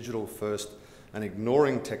become digital first, and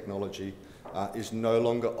ignoring technology is no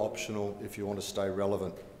longer optional if you want to stay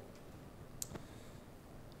relevant.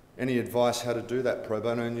 Any advice how to do that, Pro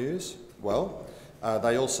Bono News? Well,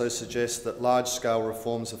 they also suggest that large-scale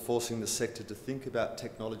reforms are forcing the sector to think about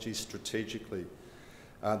technology strategically.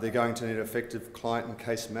 They're going to need effective client and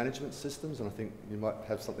case management systems, and I think you might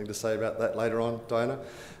have something to say about that later on, Diana.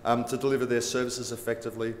 To deliver their services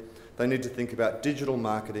effectively, they need to think about digital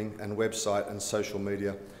marketing and website and social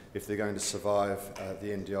media if they're going to survive the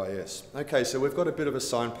NDIS. Okay, so we've got a bit of a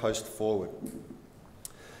signpost forward.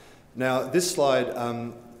 Now, this slide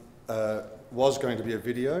was going to be a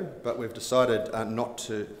video, but we've decided not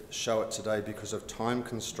to show it today because of time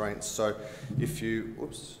constraints. So if you,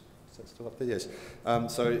 oops, is that still up there? Yes.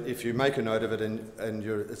 So if you make a note of it and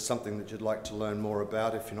it's something that you'd like to learn more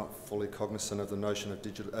about, if you're not fully cognizant of the notion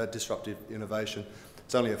of disruptive innovation,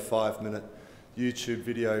 it's only a 5-minute YouTube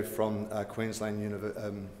video from Queensland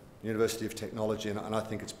University of Technology, and I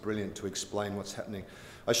think it's brilliant to explain what's happening.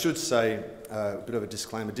 I should say, a bit of a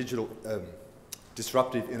disclaimer,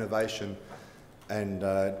 disruptive innovation and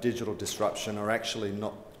digital disruption are actually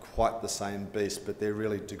not quite the same beast, but they're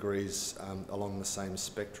really degrees along the same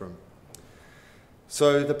spectrum.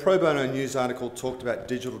 So the Pro Bono News article talked about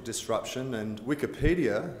digital disruption, and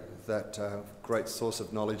Wikipedia, that great source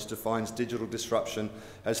of knowledge, defines digital disruption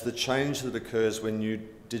as the change that occurs when new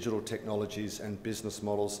digital technologies and business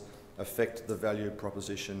models affect the value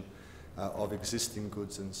proposition of existing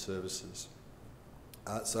goods and services.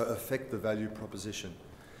 So affect the value proposition.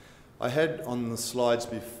 I had on the slides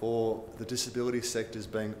before the disability sectors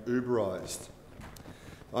being Uberized.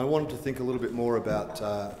 I wanted to think a little bit more about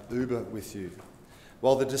Uber with you.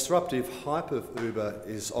 While the disruptive hype of Uber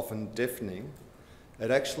is often deafening, it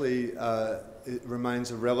actually it remains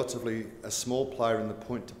a relatively small player in the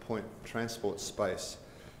point-to-point transport space.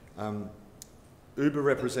 Uber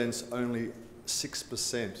represents only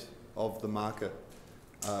 6% of the market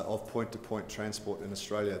of point-to-point transport in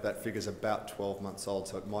Australia. That figure's about 12 months old,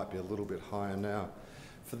 so it might be a little bit higher now.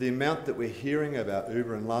 For the amount that we're hearing about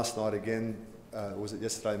Uber, and last night again, was it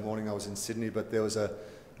yesterday morning, I was in Sydney, but there was a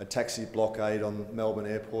taxi blockade on Melbourne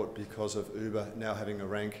Airport because of Uber now having a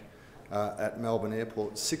rank at Melbourne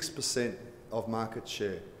Airport, 6% of market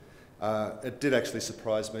share. It did actually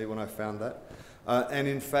surprise me when I found that. And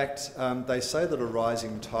in fact, they say that a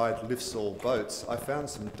rising tide lifts all boats. I found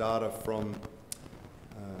some data from,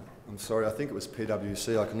 I'm sorry, I think it was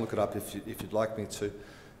PwC, I can look it up if you'd like me to,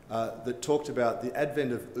 that talked about the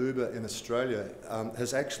advent of Uber in Australia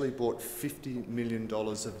has actually brought $50 million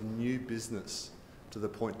of new business to the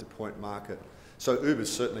point-to-point market. So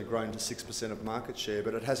Uber's certainly grown to 6% of market share,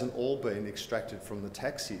 but it hasn't all been extracted from the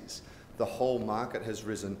taxis. The whole market has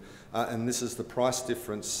risen, and this is the price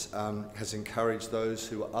difference has encouraged those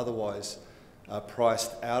who are otherwise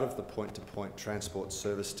priced out of the point-to-point transport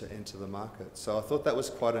service to enter the market. So I thought that was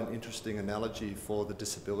quite an interesting analogy for the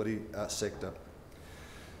disability sector.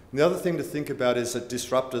 And the other thing to think about is that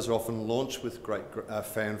disruptors are often launched with great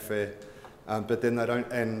fanfare, but then they don't,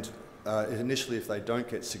 and initially if they don't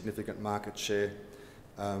get significant market share,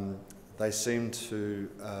 they seem to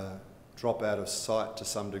drop out of sight to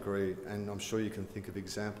some degree, and I'm sure you can think of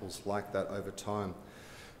examples like that over time.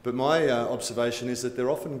 But my observation is that they're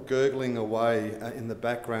often gurgling away in the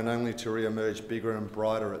background only to re-emerge bigger and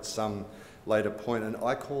brighter at some later point, and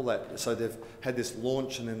I call that, so they've had this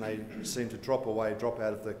launch and then they seem to drop away, drop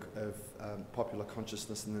out of the popular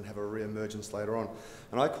consciousness and then have a re-emergence later on.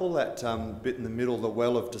 And I call that bit in the middle the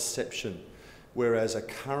well of deception, whereas a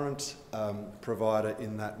current provider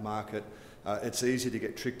in that market, it's easy to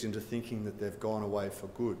get tricked into thinking that they've gone away for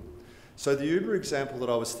good. So the Uber example that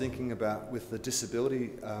I was thinking about with the disability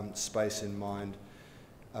space in mind,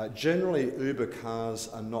 generally Uber cars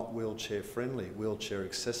are not wheelchair friendly, wheelchair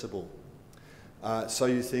accessible. So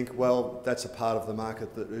you think, well, that's a part of the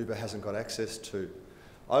market that Uber hasn't got access to.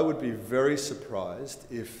 I would be very surprised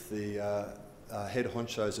if the head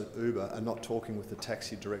honchos at Uber are not talking with the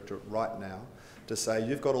taxi directorate right now to say,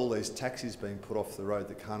 you've got all these taxis being put off the road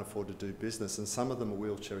that can't afford to do business, and some of them are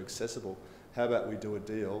wheelchair accessible. How about we do a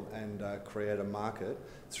deal and create a market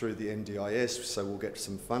through the NDIS, so we'll get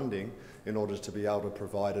some funding in order to be able to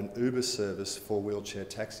provide an Uber service for wheelchair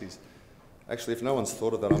taxis. Actually, if no one's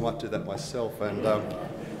thought of that, I might do that myself and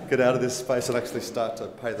get out of this space and actually start to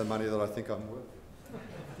pay the money that I think I'm worth.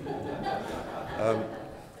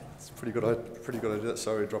 It's a pretty good idea.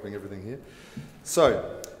 Sorry, dropping everything here.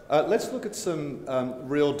 So, let's look at some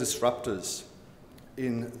real disruptors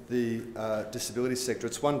in the disability sector.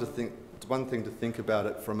 It's one thing to think about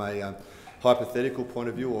it from a hypothetical point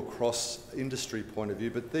of view or cross-industry point of view,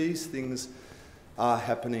 but these things are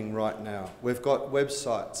happening right now. We've got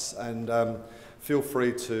websites, and feel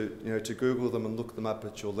free to Google them and look them up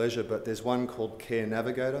at your leisure, but there's one called Care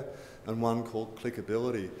Navigator and one called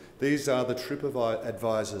Clickability. These are the trip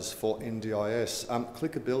advisors for NDIS.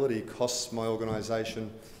 Clickability costs my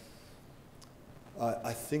organisation,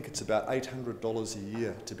 I think it's about $800 a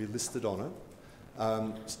year to be listed on it.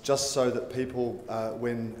 Just so that people,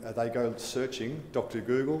 when they go searching, Dr.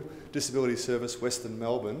 Google, Disability Service Western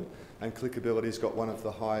Melbourne, and Clickability's got one of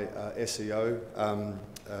the high SEO,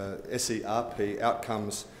 SERP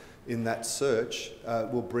outcomes in that search,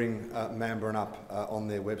 will bring Mandarin up on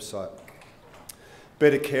their website.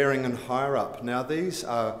 Better Caring and Hire Up. Now these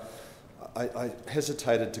are, I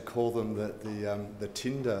hesitated to call them the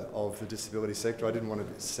Tinder of the disability sector. I didn't want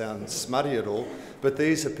to sound smutty at all, but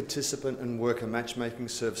these are participant and worker matchmaking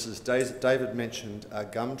services. David mentioned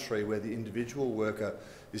Gumtree, where the individual worker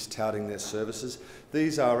is touting their services.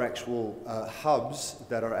 These are actual hubs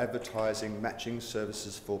that are advertising matching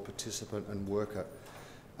services for participant and worker.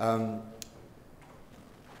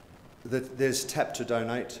 There's tap to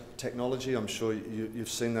donate technology. I'm sure you've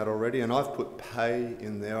seen that already, and I've put pay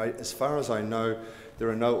in there. As far as I know, there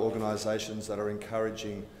are no organisations that are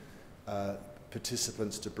encouraging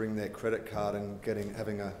participants to bring their credit card and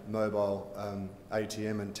having a mobile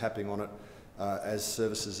ATM and tapping on it as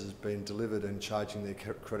services has been delivered and charging their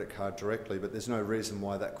credit card directly, but there's no reason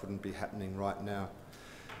why that couldn't be happening right now.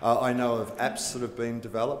 I know of apps that have been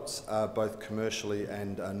developed, both commercially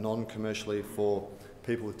and non-commercially, for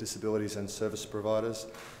people with disabilities and service providers.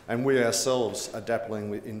 And we ourselves are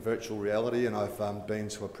dabbling in virtual reality, and I've been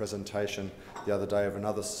to a presentation the other day of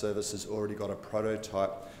another service has already got a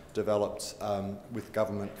prototype developed with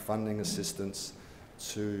government funding assistance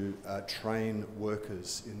to train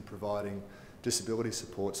workers in providing disability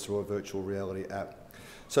supports through a virtual reality app.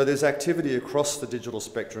 So there's activity across the digital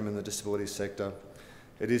spectrum in the disability sector.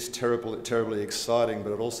 It is terribly exciting,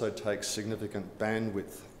 but it also takes significant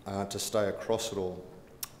bandwidth to stay across it all,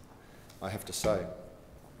 I have to say.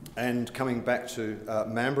 And coming back to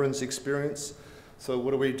Mandarin's experience, so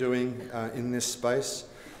what are we doing in this space?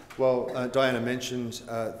 Well, Diana mentioned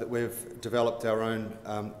that we've developed our own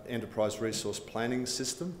enterprise resource planning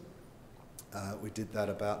system. We did that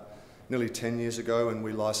about nearly 10 years ago, and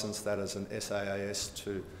we licensed that as an SaaS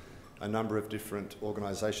to a number of different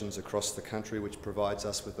organisations across the country, which provides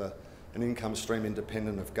us with an income stream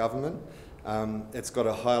independent of government. It's got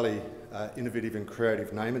a highly innovative and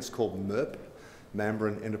creative name. It's called MERP,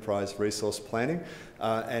 Mandarin Enterprise Resource Planning.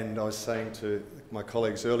 And I was saying to my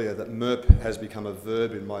colleagues earlier that MERP has become a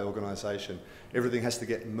verb in my organisation. Everything has to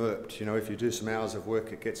get MERPed. You know, if you do some hours of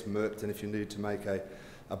work, it gets MERPed, and if you need to make a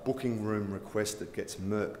booking room request, it gets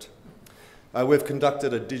MERPed. We've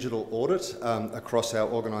conducted a digital audit across our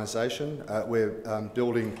organisation. We're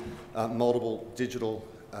building multiple digital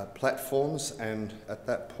platforms, and at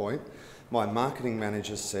that point, my marketing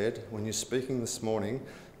manager said, when you're speaking this morning,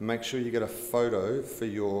 make sure you get a photo for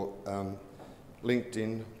your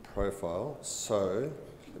LinkedIn profile. So,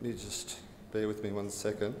 let me just bear with me 1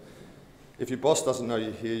 second. If your boss doesn't know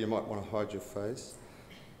you're here, you might want to hide your face.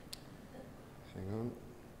 Hang on.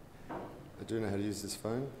 I do know how to use this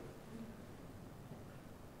phone.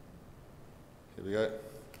 Here we go.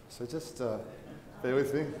 So just bear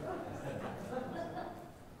with me.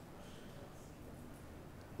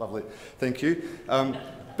 Lovely, thank you.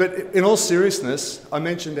 But in all seriousness, I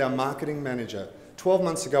mentioned our marketing manager. 12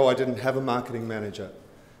 months ago, I didn't have a marketing manager.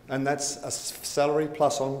 And that's a salary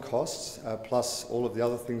plus on costs, plus all of the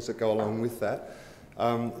other things that go along with that,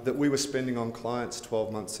 that we were spending on clients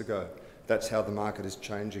 12 months ago. That's how the market is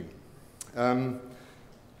changing.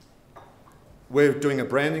 We're doing a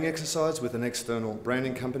branding exercise with an external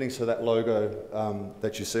branding company, so that logo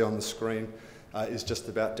that you see on the screen is just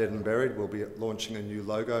about dead and buried. We'll be launching a new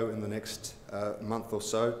logo in the next month or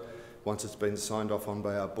so, once it's been signed off on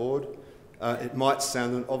by our board. It might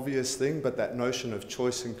sound an obvious thing, but that notion of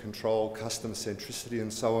choice and control, customer centricity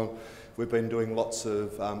and so on, we've been doing lots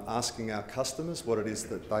of asking our customers what it is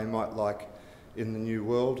that they might like in the new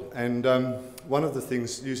world. And one of the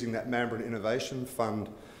things, using that Mandarin Innovation Fund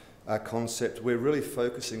concept, we're really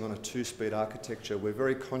focusing on a two-speed architecture. We're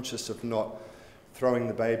very conscious of not throwing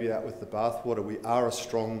the baby out with the bathwater. We are a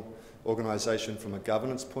strong organisation from a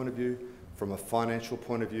governance point of view, from a financial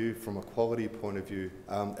point of view, from a quality point of view,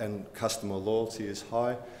 and customer loyalty is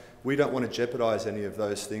high. We don't want to jeopardise any of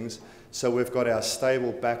those things, so we've got our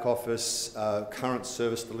stable back office, current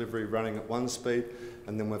service delivery running at one speed,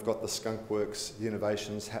 and then we've got the skunk works, the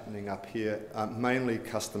innovations happening up here, mainly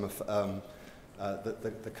customer,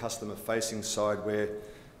 the customer-facing side, where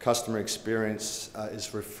customer experience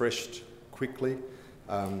is refreshed quickly,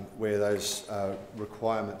 where those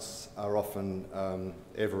requirements are often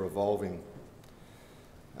ever evolving.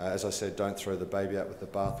 As I said, don't throw the baby out with the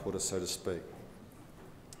bathwater, so to speak.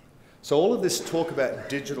 So all of this talk about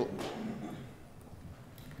digital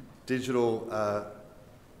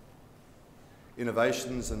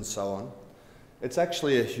innovations and so on, it's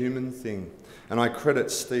actually a human thing. And I credit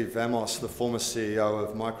Steve Vamos, the former CEO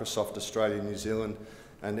of Microsoft Australia, New Zealand,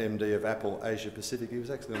 and MD of Apple Asia Pacific. He was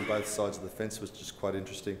actually on both sides of the fence, which is quite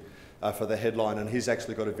interesting, for the headline. And he's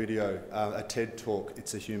actually got a video, a TED talk,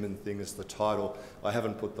 It's a Human Thing is the title. I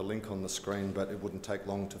haven't put the link on the screen, but it wouldn't take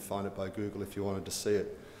long to find it by Google if you wanted to see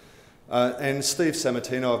it. And Steve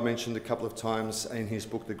Sammartino, I've mentioned a couple of times in his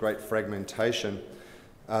book, The Great Fragmentation,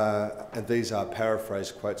 and these are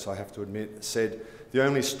paraphrased quotes, I have to admit, said, "The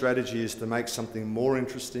only strategy is to make something more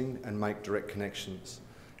interesting and make direct connections.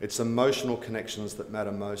 It's emotional connections that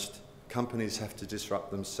matter most. Companies have to disrupt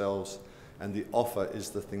themselves, and the offer is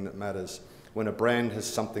the thing that matters. When a brand has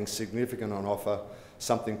something significant on offer,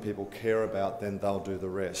 something people care about, then they'll do the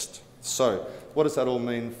rest." So, what does that all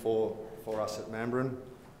mean for us at Mandarin?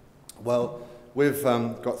 Well, we've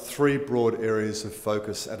got three broad areas of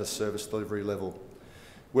focus at a service delivery level.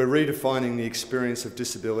 We're redefining the experience of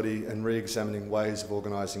disability and re-examining ways of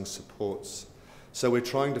organising supports. So we're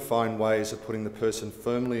trying to find ways of putting the person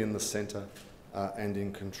firmly in the centre and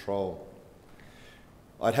in control.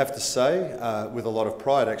 I'd have to say, with a lot of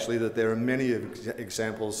pride actually, that there are many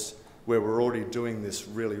examples where we're already doing this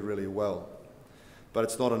really, really well. But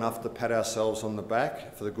it's not enough to pat ourselves on the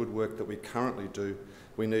back for the good work that we currently do.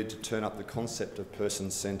 We need to turn up the concept of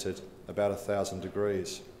person-centred about 1,000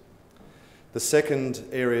 degrees. The second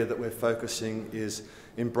area that we're focusing is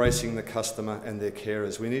embracing the customer and their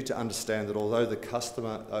carers. We need to understand that although the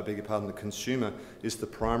the consumer is the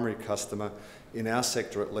primary customer, in our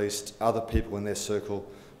sector at least, other people in their circle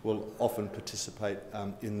will often participate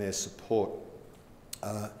in their support.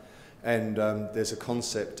 There's a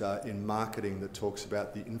concept in marketing that talks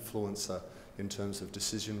about the influencer in terms of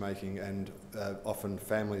decision making, and often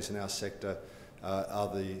families in our sector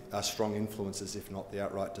are strong influencers, if not the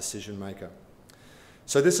outright decision maker.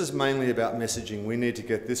 So this is mainly about messaging. We need to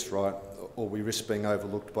get this right, or we risk being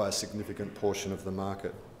overlooked by a significant portion of the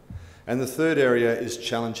market. And the third area is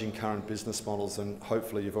challenging current business models, and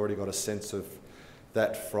hopefully you've already got a sense of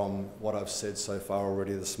that from what I've said so far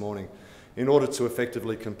already this morning. In order to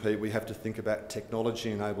effectively compete, we have to think about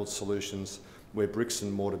technology-enabled solutions where bricks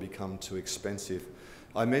and mortar become too expensive.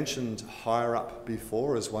 I mentioned Hire Up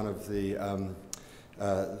before as one of the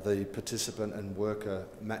participant and worker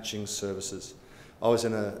matching services. I was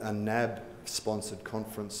in a NAB-sponsored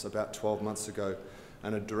conference about 12 months ago,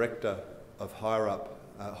 and a director of Hire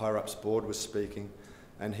Up's board was speaking,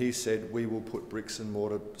 and he said, "We will put bricks and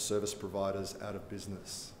mortar service providers out of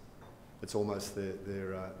business." It's almost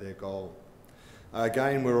their goal.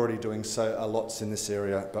 Again, we're already doing a lots in this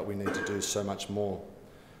area, but we need to do so much more.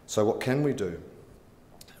 So what can we do?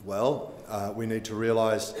 Well, we need to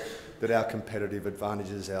realise that our competitive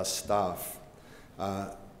advantage is our staff.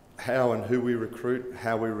 How and who we recruit,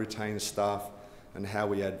 how we retain staff, and how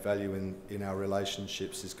we add value in our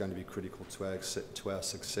relationships is going to be critical to our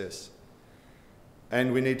success.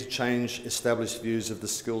 And we need to change established views of the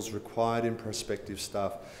skills required in prospective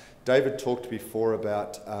staff. David talked before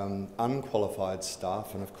about unqualified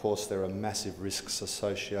staff, and of course there are massive risks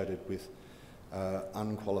associated with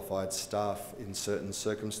unqualified staff in certain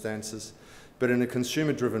circumstances. But in a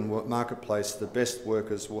consumer-driven marketplace, the best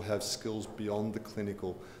workers will have skills beyond the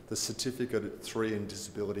clinical. The certificate at 3 in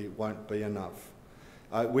disability won't be enough.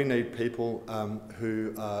 We need people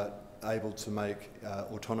who are able to make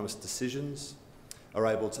autonomous decisions, are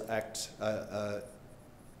able to act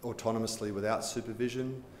autonomously without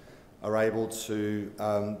supervision, are able to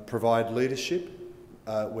provide leadership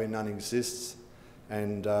where none exists,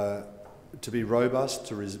 and to be robust,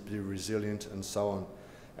 to be resilient, and so on.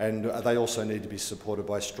 And they also need to be supported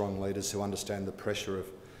by strong leaders who understand the pressure of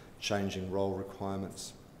changing role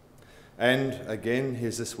requirements. And again,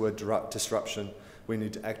 here's this word disruption. We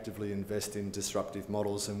need to actively invest in disruptive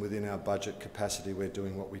models, and within our budget capacity, we're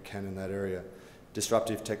doing what we can in that area.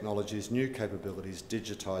 Disruptive technologies, new capabilities,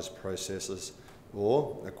 digitised processes,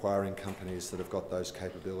 or acquiring companies that have got those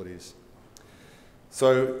capabilities.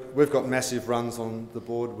 So we've got massive runs on the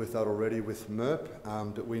board with that already with MERP,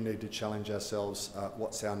 but we need to challenge ourselves,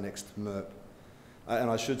 what's our next MERP? And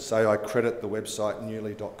I should say I credit the website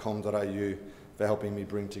newly.com.au for helping me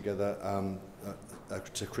bring together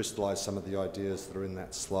to crystallise some of the ideas that are in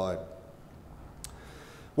that slide.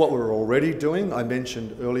 What we're already doing, I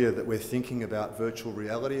mentioned earlier that we're thinking about virtual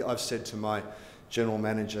reality. I've said to my General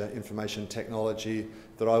Manager, Information Technology,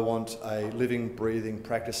 that I want a living, breathing,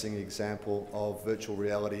 practising example of virtual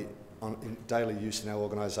reality in daily use in our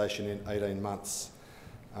organisation in 18 months.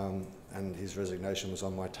 And his resignation was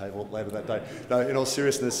on my table later that day. No, in all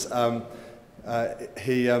seriousness,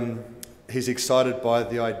 he's excited by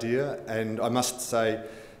the idea, and I must say,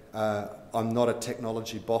 I'm not a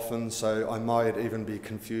technology boffin, so I might even be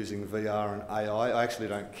confusing VR and AI. I actually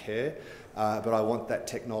don't care, but I want that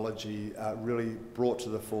technology really brought to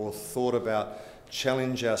the fore, thought about,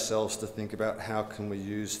 challenge ourselves to think about how can we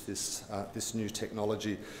use this new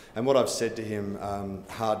technology. And what I've said to him,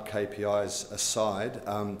 hard KPIs aside,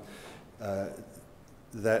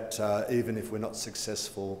 that even if we're not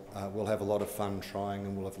successful, we'll have a lot of fun trying,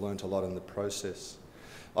 and we'll have learnt a lot in the process.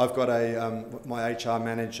 I've got my HR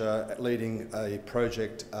manager leading a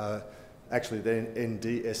project, actually the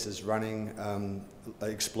NDIS is running,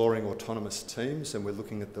 exploring autonomous teams, and we're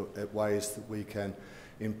looking at ways that we can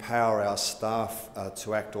empower our staff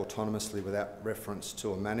to act autonomously without reference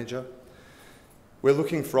to a manager. We're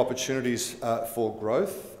looking for opportunities for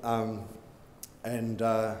growth, and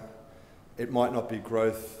it might not be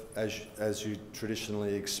growth as you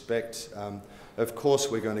traditionally expect. Of course,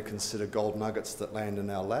 we're going to consider gold nuggets that land in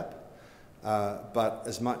our lap, but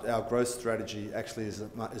our growth strategy actually is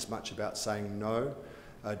as much about saying no.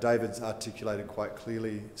 David's articulated quite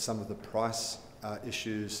clearly some of the price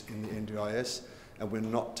issues in the NDIS, and we're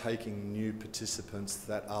not taking new participants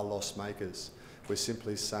that are loss makers. We're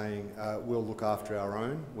simply saying we'll look after our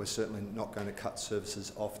own. We're certainly not going to cut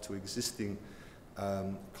services off to existing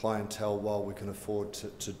clientele while we can afford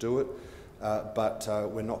to do it, but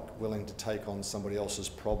we're not willing to take on somebody else's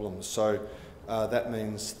problems. So that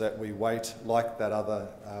means that we wait, like that other,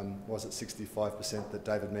 was it 65% that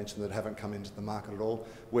David mentioned that haven't come into the market at all?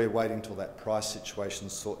 We're waiting till that price situation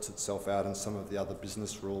sorts itself out and some of the other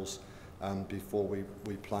business rules before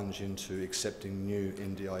we plunge into accepting new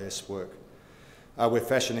NDIS work. We're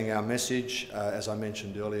fashioning our message, as I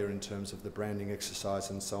mentioned earlier, in terms of the branding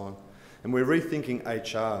exercise and so on. And we're rethinking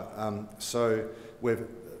HR. So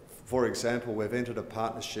for example, we've entered a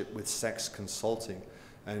partnership with Sachs Consulting,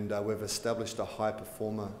 and we've established a high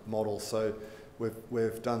performer model. So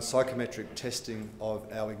we've done psychometric testing of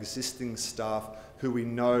our existing staff who we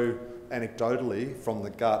know anecdotally from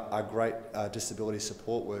the gut are great disability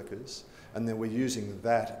support workers, and then we're using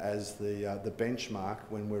that as the benchmark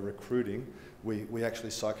when we're recruiting. We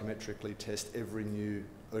actually psychometrically test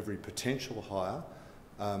every potential hire.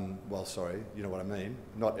 Well, sorry, you know what I mean.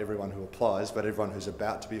 Not everyone who applies, but everyone who's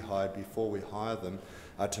about to be hired before we hire them,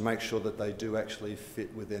 to make sure that they do actually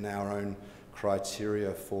fit within our own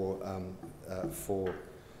criteria for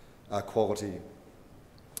a quality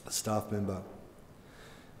staff member.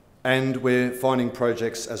 And we're finding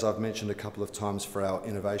projects, as I've mentioned a couple of times, for our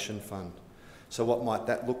innovation fund. So what might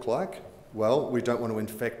that look like? Well, we don't want to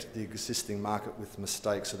infect the existing market with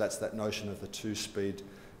mistakes, so that's that notion of the two-speed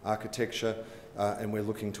architecture, and we're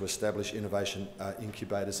looking to establish innovation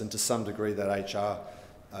incubators, and to some degree that HR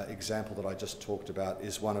example that I just talked about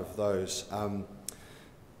is one of those.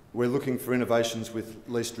 We're looking for innovations with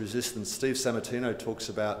least resistance. Steve Sammartino talks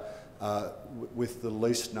about with the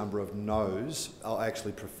least number of no's, I'll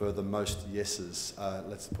actually prefer the most yeses.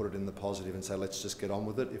 Let's put it in the positive and say, let's just get on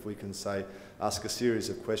with it. If we can say, ask a series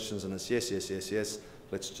of questions and it's yes, yes, yes, yes,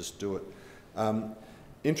 let's just do it.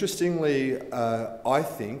 Interestingly, I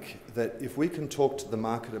think that if we can talk to the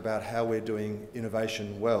market about how we're doing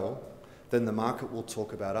innovation well, then the market will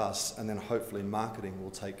talk about us, and then hopefully marketing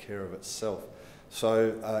will take care of itself.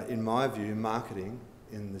 So in my view, marketing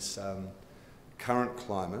in this current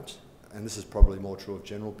climate, and this is probably more true of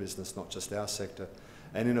general business, not just our sector,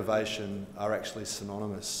 and innovation are actually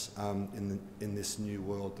synonymous in this new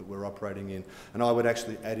world that we're operating in. And I would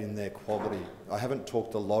actually add in there quality. I haven't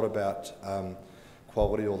talked a lot about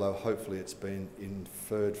quality, although hopefully it's been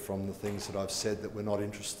inferred from the things that I've said that we're not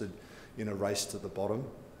interested in a race to the bottom.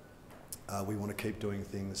 We want to keep doing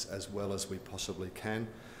things as well as we possibly can,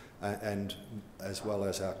 and as well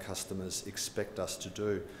as our customers expect us to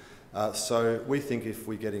do. So we think if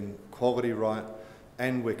we're getting quality right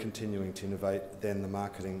and we're continuing to innovate, then the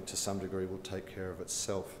marketing to some degree will take care of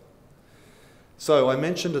itself. So I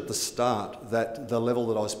mentioned at the start that the level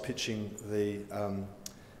that I was pitching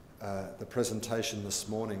the presentation this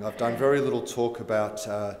morning, I've done very little talk about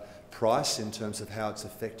price in terms of how it's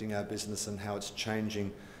affecting our business and how it's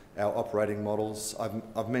changing our operating models.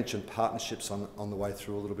 I've mentioned partnerships on the way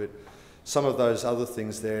through a little bit. Some of those other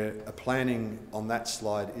things there, planning on that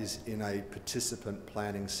slide is in a participant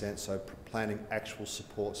planning sense, so planning actual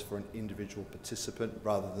supports for an individual participant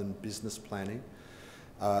rather than business planning.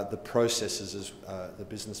 The processes is the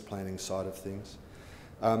business planning side of things.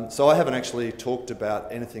 So I haven't actually talked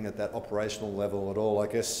about anything at that operational level at all. I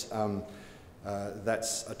guess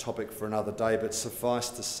that's a topic for another day, but suffice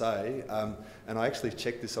to say, and I actually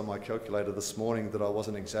checked this on my calculator this morning that I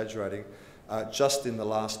wasn't exaggerating, just in the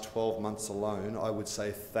last 12 months alone, I would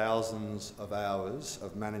say thousands of hours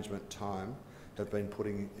of management time have been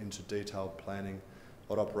putting into detailed planning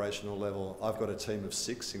at operational level. I've got a team of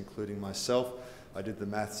 6, including myself. I did the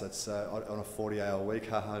maths, that's on a 40-hour week.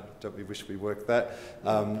 Haha, don't we wish we worked that?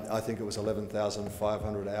 I think it was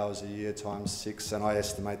 11,500 hours a year times 6, and I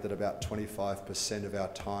estimate that about 25% of our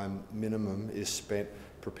time minimum is spent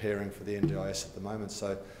preparing for the NDIS at the moment.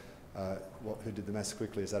 So who did the maths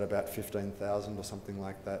quickly? Is that about 15,000 or something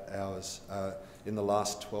like that hours in the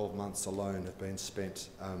last 12 months alone have been spent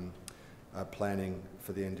planning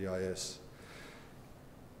for the NDIS.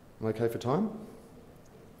 Am I okay for time?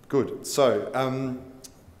 Good. So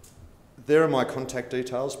there are my contact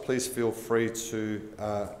details. Please feel free to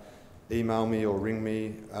email me or ring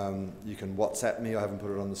me. You can WhatsApp me. I haven't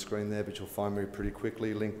put it on the screen there, but you'll find me pretty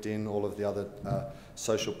quickly. LinkedIn, all of the other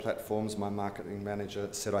social platforms. My marketing manager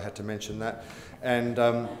said I had to mention that. And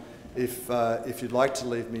if you'd like to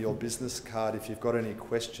leave me your business card, if you've got any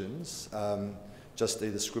questions, just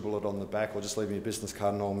either scribble it on the back or just leave me a business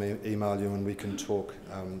card and I'll email you and we can talk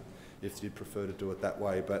if you'd prefer to do it that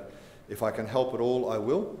way. But if I can help at all, I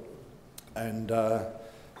will. And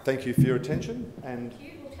thank you for your attention. And Thank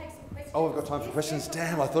you. We'll take some questions. oh, I've got time for questions.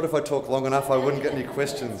 Damn, I thought if I talked long enough, I wouldn't get any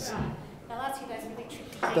questions. I'll ask you those a bit tricky.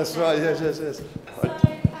 That's right, yes. So,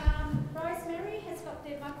 Rosemary has got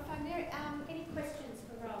the microphone there. Any questions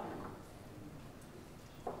for Rowan?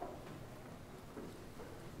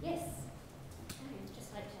 Yes.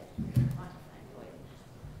 Just like to microphone for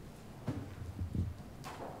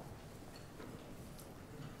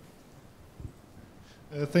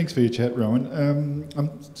you. Thanks for your chat, Rowan.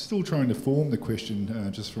 I'm still trying to form the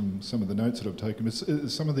question just from some of the notes that I've taken.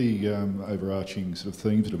 Some of the overarching sort of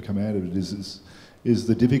themes that have come out of it is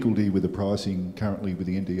the difficulty with the pricing currently with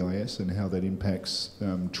the NDIS and how that impacts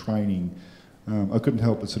training. I couldn't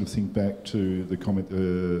help but sort of think back to the comment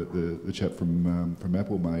the chap from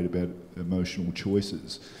Apple made about emotional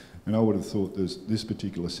choices, and I would have thought this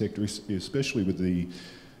particular sector, especially with the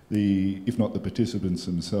if not the participants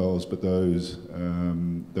themselves, but those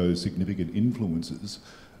significant influencers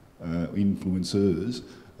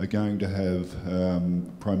are going to have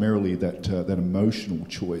primarily that emotional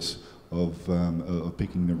choice of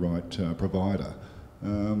picking the right provider.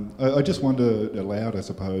 I just wonder aloud, I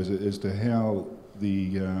suppose, as to how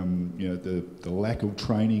the lack of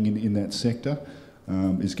training in that sector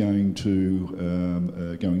is going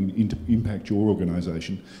to impact your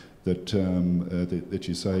organisation. That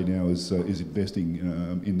you say now is investing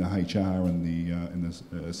in the HR and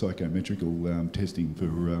the psychometrical testing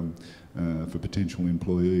for potential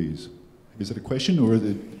employees. Is it a question or is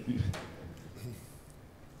it?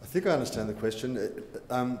 I think I understand the question.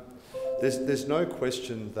 There's no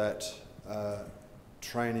question that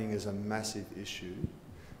training is a massive issue,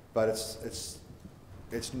 but it's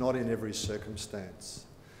not in every circumstance.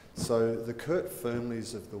 So the Kurt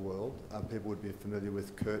Fearnleys of the world, people would be familiar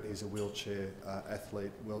with Kurt. He's a wheelchair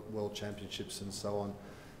athlete, world championships and so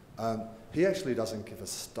on. He actually doesn't give a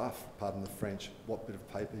stuff, pardon the French, what bit of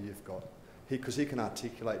paper you've got. Because he can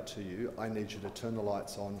articulate to you, I need you to turn the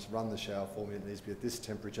lights on, run the shower for me, it needs to be at this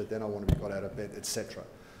temperature, then I want to be got out of bed, etc.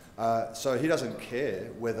 So he doesn't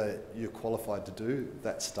care whether you're qualified to do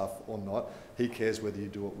that stuff or not. He cares whether you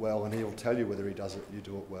do it well, and he'll tell you whether you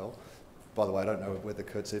do it well. By the way, I don't know whether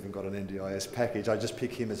Kurt's even got an NDIS package. I just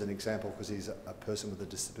pick him as an example because he's a person with a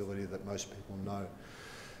disability that most people know.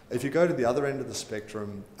 If you go to the other end of the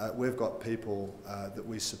spectrum, we've got people that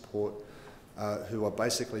we support who are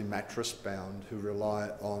basically mattress bound, who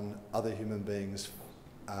rely on other human beings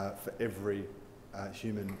for every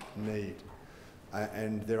human need.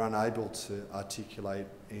 And they're unable to articulate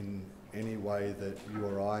in any way that you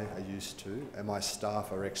or I are used to, and my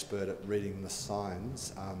staff are expert at reading the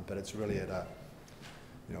signs, but it's really at a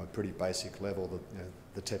pretty basic level. That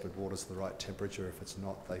the tepid water's the right temperature. If it's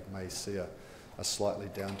not, they may see a slightly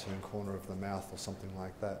downturned corner of the mouth or something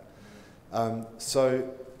like that. So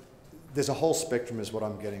there's a whole spectrum is what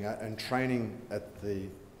I'm getting at, and training at the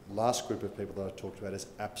last group of people that I talked about is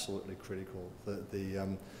absolutely critical.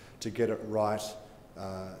 To get it right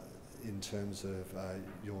in terms of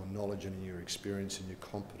your knowledge and your experience and your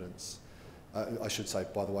competence. I should say,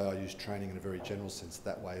 by the way, I use training in a very general sense.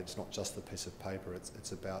 That way it's not just the piece of paper,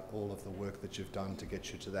 it's about all of the work that you've done to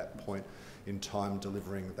get you to that point in time,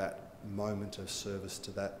 delivering that moment of service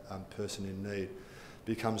to that person in need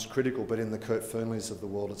becomes critical, but in the Kurt Fernleys of the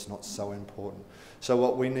world it's not so important. So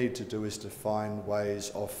what we need to do is to find ways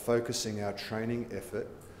of focusing our training effort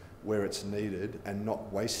where it's needed and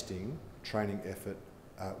not wasting training effort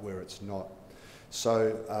where it's not.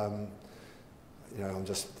 So I'm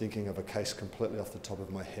just thinking of a case completely off the top of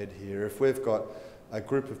my head here. If we've got a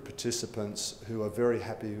group of participants who are very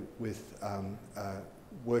happy with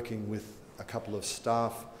working with a couple of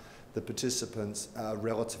staff, the participants are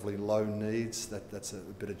relatively low needs, that's a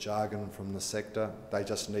bit of jargon from the sector. They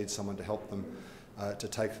just need someone to help them, to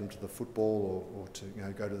take them to the football or to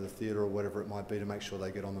go to the theatre or whatever it might be, to make sure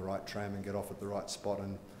they get on the right tram and get off at the right spot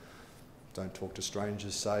and don't talk to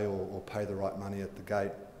strangers, say, or pay the right money at the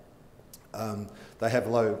gate. They have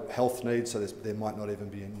low health needs, so there might not even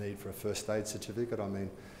be a need for a first aid certificate. I mean,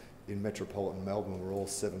 in metropolitan Melbourne, we're all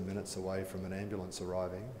 7 minutes away from an ambulance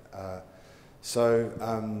arriving.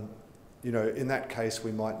 In that case,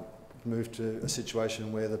 we might move to a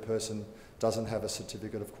situation where the person doesn't have a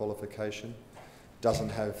certificate of qualification, doesn't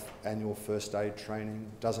have annual first aid training,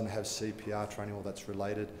 doesn't have CPR training, all that's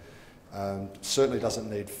related. Certainly doesn't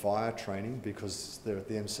need fire training, because they're at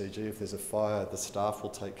the MCG. If there's a fire, the staff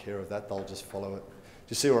will take care of that. They'll just follow it. Do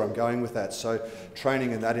you see where I'm going with that? So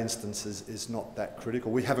training in that instance is not that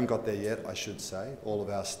critical. We haven't got there yet, I should say. All of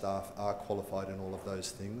our staff are qualified in all of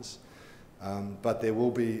those things. But there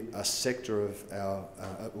will be a sector of our,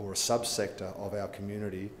 or a subsector of our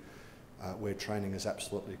community where training is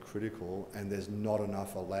absolutely critical, and there's not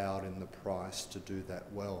enough allowed in the price to do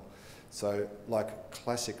that well. So, like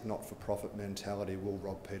classic not-for-profit mentality, we'll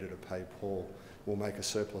rob Peter to pay Paul. We'll make a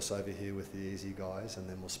surplus over here with the easy guys, and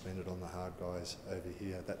then we'll spend it on the hard guys over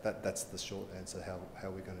here. That's the short answer, how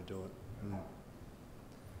we're going to do it. Mm.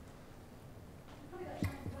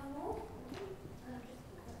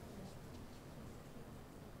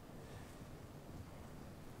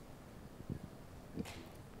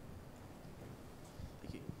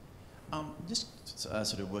 Just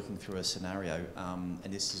sort of working through a scenario,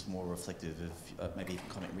 and this is more reflective of maybe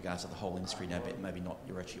a comment in regards to the whole industry now, but maybe not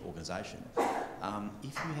your actual organisation.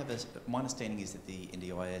 If you have my understanding is that the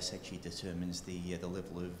NDIS actually determines the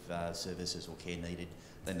level of services or care needed.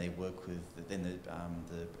 Then they work with the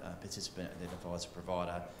participant identifies a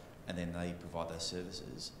provider, and then they provide those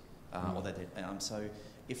services. So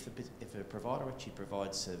if a provider actually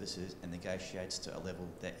provides services and negotiates to a level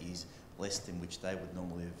that is less than which they would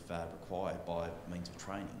normally have required by means of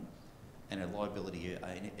training, and a liability,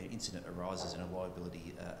 an incident arises and a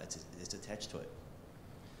liability is attached to it,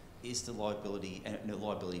 is the liability, and the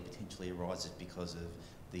liability potentially arises because of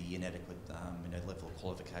the inadequate level of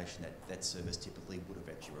qualification that service typically would have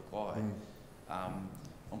actually required.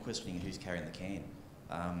 I'm questioning who's carrying the can.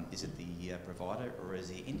 Is it the provider, or is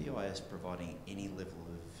the NDIS providing any level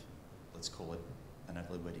of, let's call it an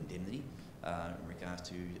ugly word, indemnity, in regards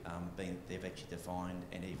to being they've actually defined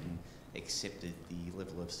and even accepted the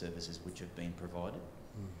level of services which have been provided?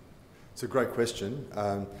 It's a great question.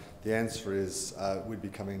 The answer is we'd be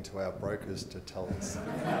coming to our brokers to tell us.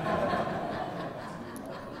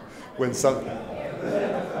 When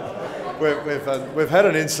we've had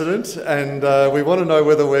an incident and we want to know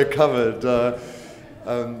whether we're covered.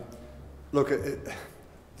 Look,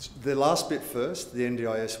 the last bit first, the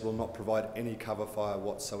NDIS will not provide any cover fire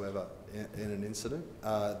whatsoever in an incident.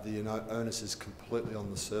 The onus is completely on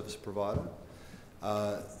the service provider.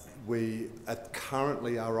 We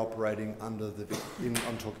currently are operating under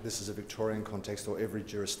this is a Victorian context, or every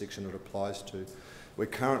jurisdiction it applies to. We're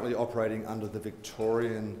currently operating under the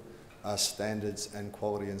Victorian standards and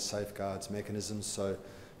quality and safeguards mechanisms. So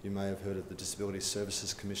you may have heard of the Disability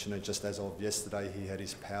Services Commissioner. Just as of yesterday, he had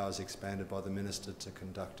his powers expanded by the Minister to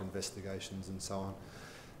conduct investigations and so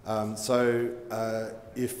on.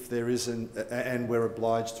 If there isn't, and we're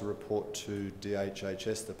obliged to report to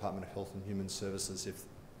DHHS, Department of Health and Human Services, if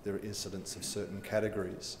there are incidents of certain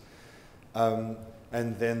categories. And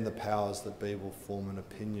then the powers that be will form an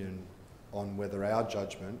opinion on whether our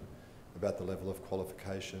judgment about the level of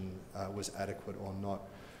qualification was adequate or not.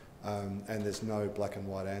 And there's no black and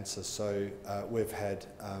white answer. So we've had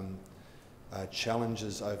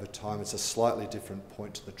challenges over time. It's a slightly different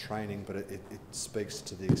point to the training, but it speaks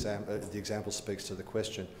to the example speaks to the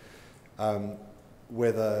question.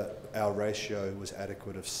 Whether our ratio was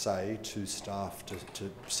adequate of, say, 2 staff to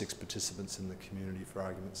 6 participants in the community, for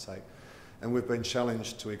argument's sake. And we've been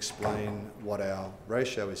challenged to explain what our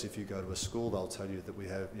ratio is. If you go to a school, they'll tell you that we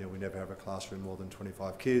have, we never have a classroom more than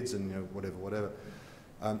 25 kids, and whatever.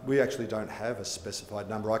 We actually don't have a specified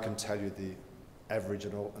number. I can tell you the average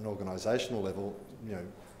at an organisational level,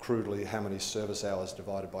 crudely, how many service hours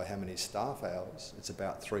divided by how many staff hours. It's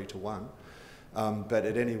about 3 to 1. But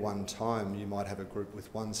at any one time, you might have a group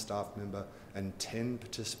with 1 staff member and 10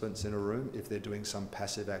 participants in a room if they're doing some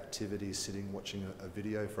passive activity, sitting watching a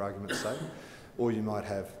video, for argument's sake. Or you might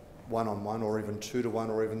have 1-on-1, or even 2 to 1,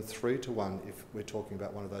 or even 3 to 1 if we're talking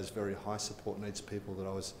about one of those very high support needs people that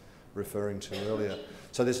I was referring to earlier.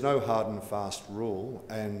 So there's no hard and fast rule,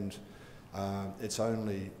 and it's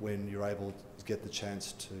only when you're able to get the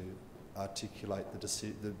chance to articulate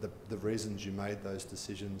the reasons you made those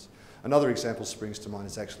decisions. Another example springs to mind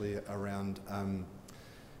is actually around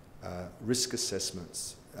risk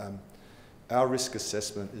assessments. Our risk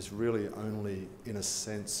assessment is really only, in a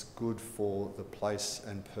sense, good for the place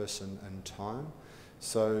and person and time.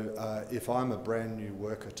 So if I'm a brand new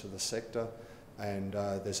worker to the sector and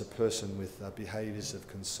there's a person with behaviours of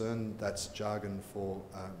concern, that's jargon for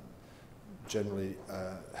generally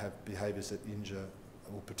have behaviours that injure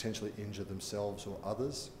or potentially injure themselves or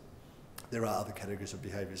others. There are other categories of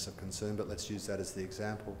behaviours of concern, but let's use that as the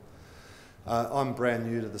example. I'm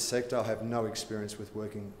brand new to the sector. I have no experience with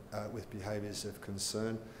working with behaviours of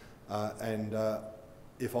concern, and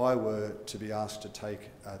if I were to be asked to take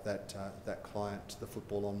that client to the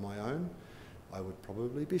football on my own, I would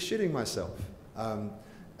probably be shitting myself.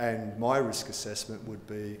 And my risk assessment would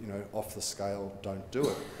be, off the scale, don't do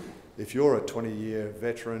it. If you're a 20-year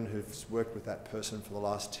veteran who's worked with that person for the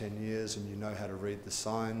last 10 years and you know how to read the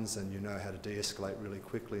signs and you know how to de-escalate really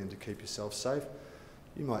quickly and to keep yourself safe,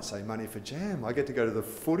 you might say, money for jam. I get to go to the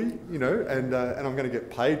footy, and I'm going to get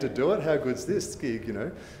paid to do it. How good's this gig,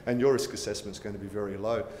 And your risk assessment's going to be very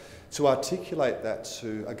low. To articulate that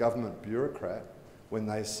to a government bureaucrat when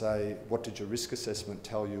they say, what did your risk assessment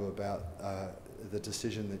tell you about the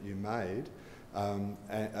decision that you made,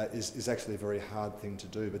 is actually a very hard thing to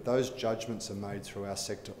do. But those judgments are made through our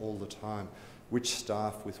sector all the time. Which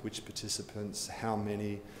staff with which participants, how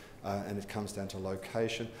many, and it comes down to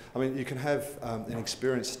location. I mean, you can have an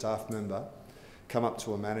experienced staff member come up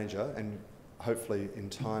to a manager and hopefully in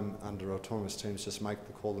time under autonomous teams just make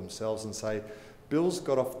the call themselves and say, Bill's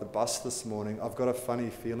got off the bus this morning, I've got a funny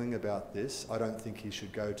feeling about this, I don't think he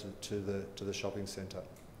should go to the shopping centre.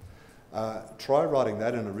 Try writing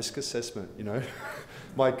that in a risk assessment,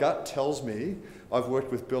 My gut tells me, I've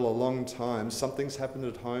worked with Bill a long time, something's happened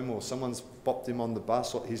at home or someone's bopped him on the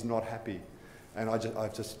bus or he's not happy. And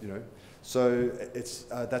I've just, so it's,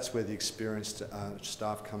 that's where the experienced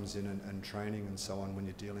staff comes in and training and so on when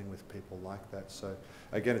you're dealing with people like that. So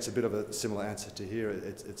again, it's a bit of a similar answer to here.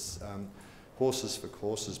 It's horses for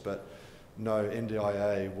courses, but no,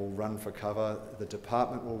 NDIA will run for cover, the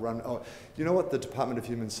department will run. Oh, you know what the Department of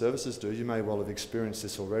Human Services do? You may well have experienced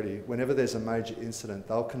this already. Whenever there's a major incident,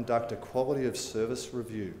 they'll conduct a quality of service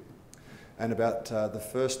review. And about the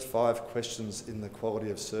first 5 questions in the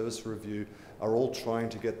quality of service review are all trying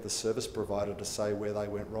to get the service provider to say where they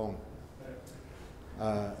went wrong.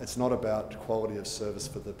 It's not about quality of service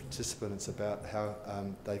for the participant, it's about how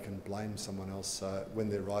they can blame someone else when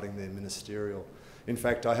they're writing their ministerial. In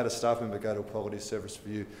fact, I had a staff member go to a quality service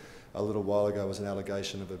review a little while ago. It was an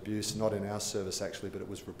allegation of abuse, not in our service actually, but it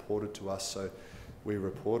was reported to us, so we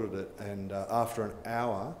reported it. And after an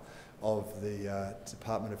hour of the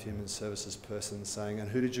Department of Human Services person saying, and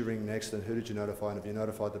who did you ring next, and who did you notify, and have you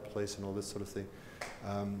notified the police, and all this sort of thing,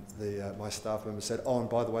 my staff member said, oh, and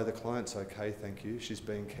by the way, the client's okay, thank you, she's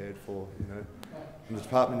being cared for, And the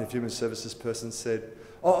Department of Human Services person said,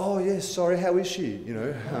 oh yes, sorry, how is she,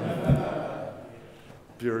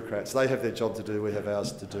 Bureaucrats, they have their job to do, we have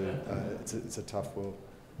ours to do. It's a tough world.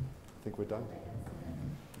 I think we're done.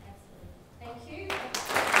 Thank you.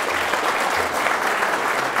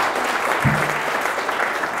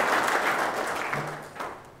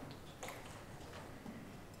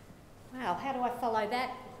 Wow, how do I follow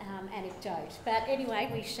that anecdote? But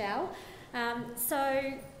anyway, we shall.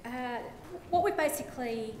 What we've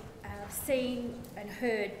basically seen and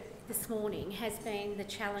heard this morning has been the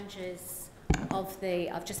challenges of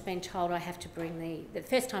I've just been told I have to bring the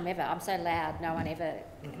first time ever, I'm so loud, no one ever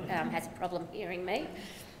has a problem hearing me.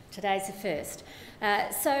 Today's the first.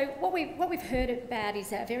 So what we've heard about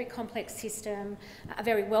is a very complex system, a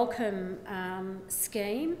very welcome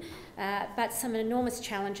scheme, but some enormous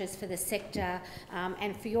challenges for the sector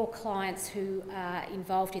and for your clients who are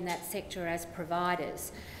involved in that sector as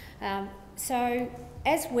providers. So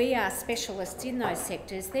as we are specialists in those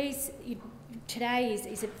sectors, today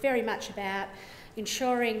is very much about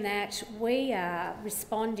ensuring that we are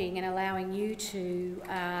responding and allowing you to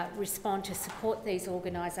respond to support these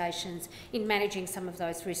organisations in managing some of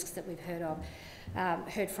those risks that we've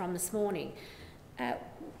heard from this morning.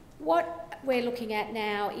 What we're looking at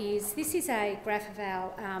now is, this is a graph of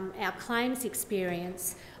our claims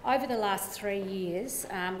experience over the last 3 years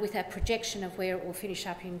with a projection of where it will finish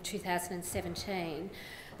up in 2017.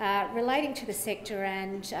 Relating to the sector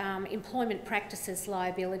and employment practices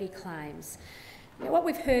liability claims. Now, what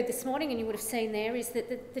we've heard this morning, and you would have seen there, is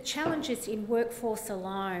that the challenges in workforce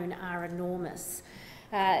alone are enormous.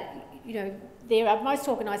 Most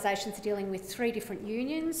organisations are dealing with 3 different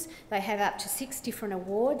unions. They have up to 6 different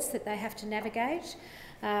awards that they have to navigate.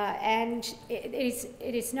 And it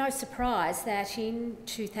is no surprise that in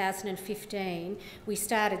 2015 we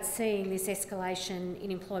started seeing this escalation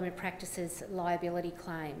in employment practices liability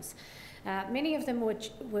claims. Many of them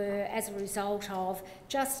were as a result of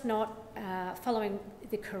just not following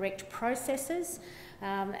the correct processes,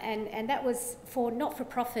 and that was for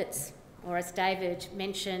not-for-profits, or as David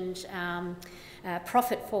mentioned,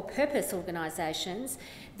 profit-for-purpose organisations.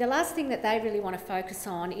 The last thing that they really want to focus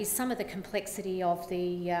on is some of the complexity of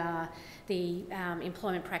the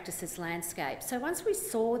employment practices landscape. So once we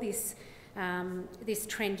saw this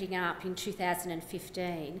trending up in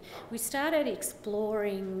 2015, we started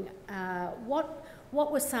exploring what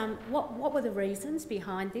were the reasons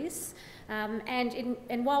behind this,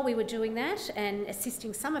 and while we were doing that and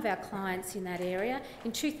assisting some of our clients in that area,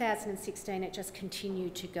 in 2016 it just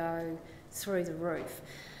continued to go through the roof.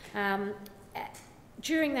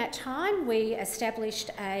 During that time, we established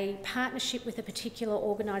a partnership with a particular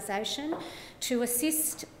organisation to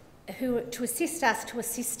assist us to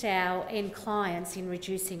assist our end clients in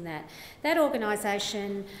reducing that. That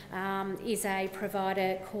organisation is a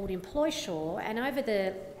provider called Employsure, and over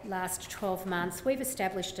the last 12 months we've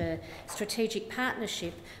established a strategic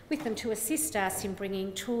partnership with them to assist us in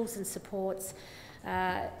bringing tools and supports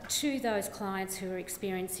to those clients who are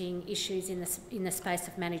experiencing issues in the space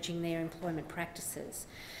of managing their employment practices.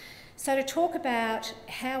 So to talk about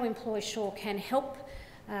how Employsure can help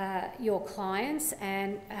your clients,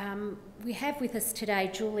 and we have with us today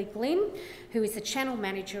Julie Glynn, who is the Channel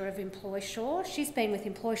Manager of Employsure. She's been with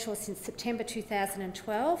Employsure since September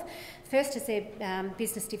 2012, first as their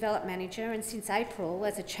Business Development Manager, and since April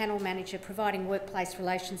as a Channel Manager providing workplace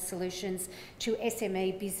relations solutions to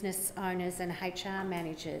SME business owners and HR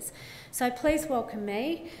managers. So please welcome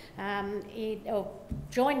me, or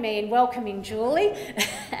join me in welcoming Julie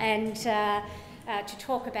and to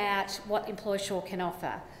talk about what Employsure can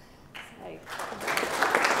offer. So, yes, I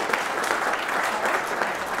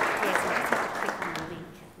just have to click on the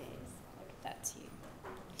link there. So that's you.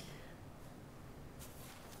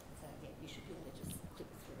 So yeah, you should be able to just click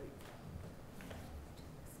through.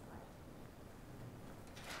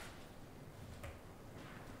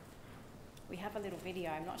 We have a little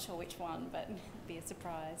video, I'm not sure which one, but it'll be a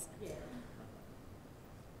surprise. Yeah.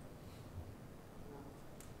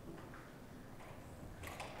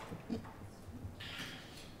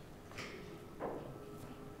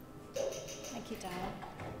 Thank you, Dana.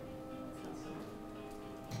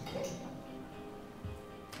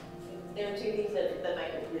 There are 2 things that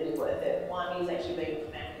make it really worth it. One is actually being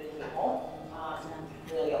with family a little bit more,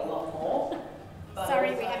 really a lot more. But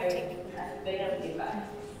Sorry, we have a technical being able to give back,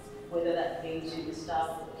 whether that be to the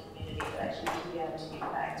staff or the community, but actually to be able to give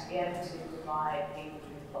back, to be able to provide people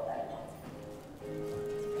with what they want.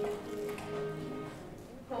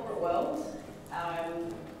 Corporate world,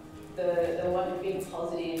 the one big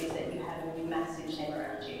positive is that you have a massive team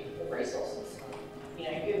around you of resources. You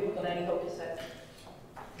know, Google can only help you so.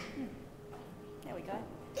 There we go.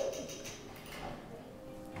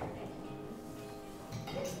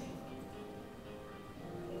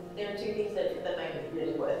 There are 2 things that make it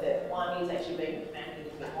really worth it. One is actually being with family a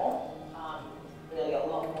little bit more, really a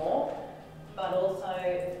lot more, but also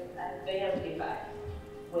being able to give back,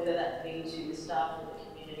 whether that be to the staff or the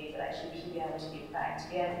community, but actually to be able to give back, to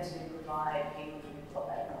be able to provide people with what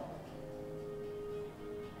they want.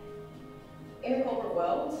 In the corporate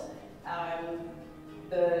world,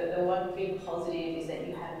 the one big positive is that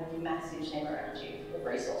you have a massive team around you of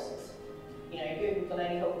resources. You know, Google can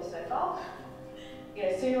only help you so far. You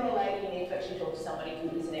know, sooner or later you need to actually talk to somebody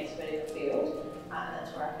who is an expert in the field, and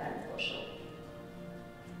that's where I found Employsure.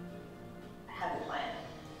 have a plan.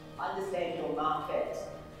 Understand your market,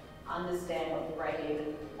 understand what the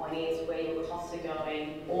break-even point is, where your costs are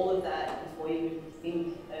going, all of that before you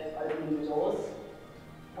think of opening the doors.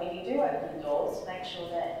 When you do open the doors, make sure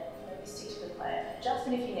that you stick to the plan. Adjust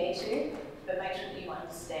it if you need to, but make sure that you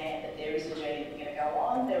understand that there is a journey that you're going to go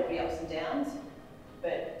on. There will be ups and downs,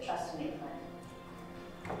 but trust in your plan.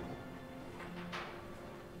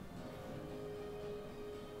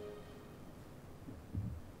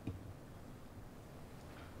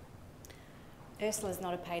 Ursula's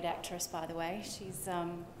not a paid actress, by the way. She's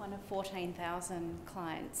one of 14,000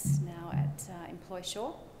 clients now at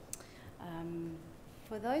Employsure.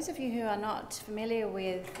 For those of you who are not familiar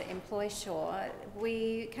with Employsure,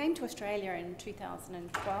 we came to Australia in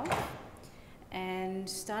 2012 and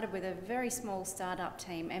started with a very small startup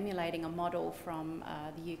team emulating a model from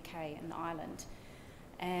the UK and Ireland.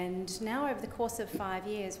 And now over the course of 5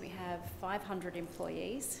 years, we have 500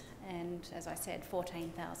 employees and, as I said,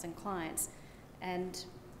 14,000 clients. And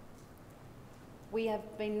we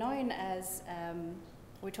have been known as,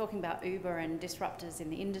 we're talking about Uber and disruptors in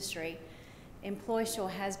the industry. Employsure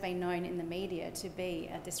has been known in the media to be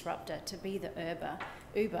a disruptor, to be the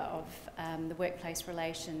Uber of the workplace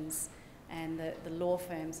relations and the law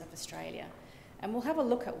firms of Australia. And we'll have a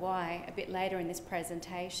look at why a bit later in this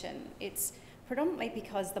presentation. It's predominantly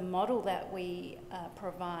because the model that we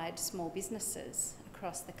provide small businesses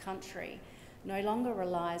across the country no longer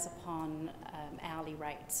relies upon hourly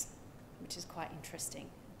rates, which is quite interesting.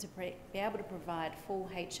 To be able to provide full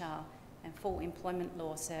HR and full employment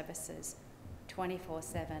law services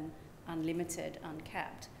 24/7, unlimited,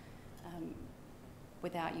 uncapped,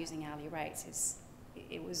 without using hourly rates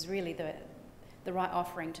it was really the right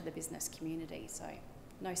offering to the business community, so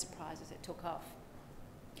no surprises, it took off.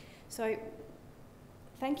 So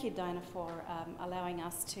thank you, Dinah, for allowing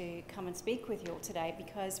us to come and speak with you all today,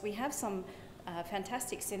 because we have some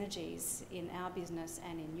fantastic synergies in our business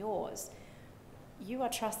and in yours. You are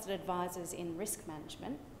trusted advisors in risk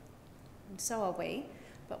management, and so are we,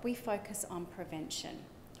 but we focus on prevention.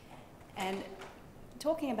 And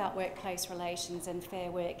talking about workplace relations and fair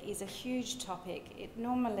work is a huge topic. It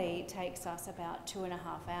normally takes us about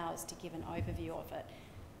 2.5 hours to give an overview of it.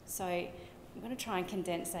 So I'm going to try and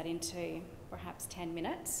condense that into perhaps 10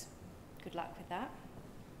 minutes. Good luck with that.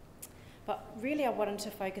 But really I wanted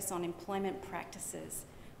to focus on employment practices,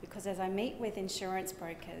 because as I meet with insurance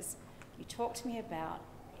brokers, you talk to me about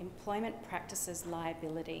employment practices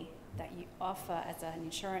liability that you offer as an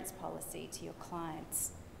insurance policy to your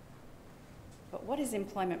clients. But what is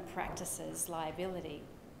employment practices liability?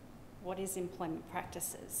 What is employment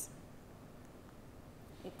practices?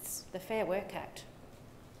 It's the Fair Work Act.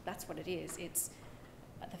 That's what it is. It's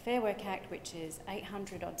the Fair Work Act, which is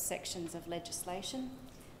 800 odd sections of legislation.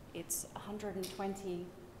 It's 120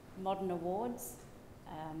 modern awards.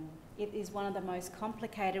 It is one of the most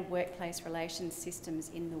complicated workplace relations systems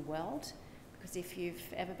in the world, because if you've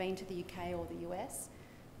ever been to the UK or the US,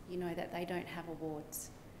 you know that they don't have awards.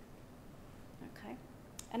 Okay?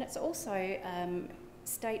 And it's also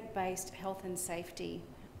state-based health and safety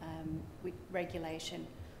regulation,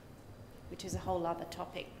 which is a whole other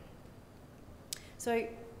topic. So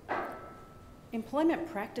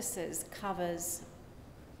employment practices covers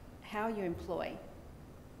how you employ,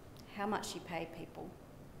 how much you pay people,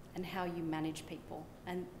 and how you manage people.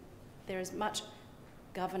 And there is much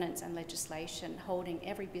governance and legislation holding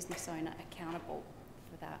every business owner accountable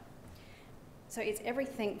for that. So it's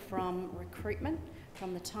everything from recruitment,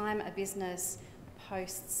 from the time a business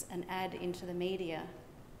posts an ad into the media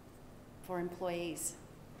for employees.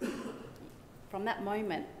 From that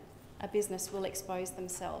moment, a business will expose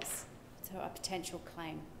themselves to a potential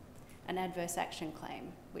claim, an adverse action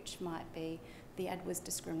claim, which might be the ad was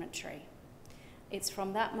discriminatory. It's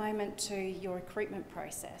from that moment to your recruitment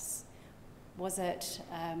process. Was it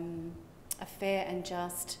a fair and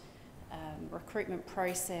just recruitment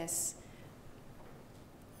process?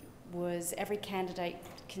 Was every candidate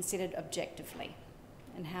considered objectively?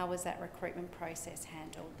 And how was that recruitment process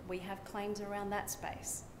handled? We have claims around that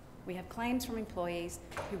space. We have claims from employees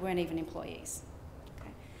who weren't even employees.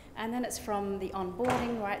 Okay? And then it's from the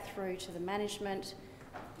onboarding right through to the management,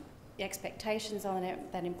 the expectations on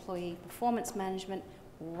that employee, performance management,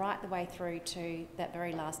 right the way through to that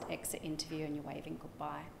very last exit interview and you're waving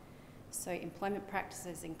goodbye. So employment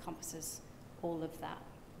practices encompasses all of that.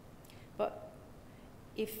 But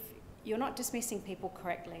if you're not dismissing people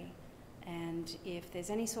correctly, and if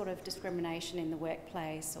there's any sort of discrimination in the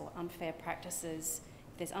workplace or unfair practices,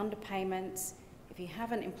 if there's underpayments, if you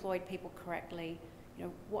haven't employed people correctly, you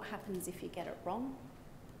know, what happens if you get it wrong?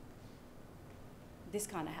 This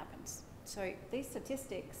kind of happens. So these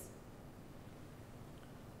statistics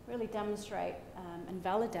really demonstrate and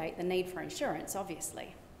validate the need for insurance,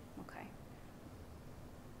 obviously. Okay.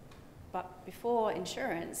 But before that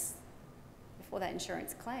insurance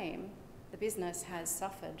claim, the business has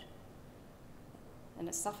suffered, and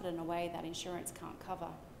it's suffered in a way that insurance can't cover.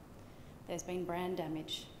 There's been brand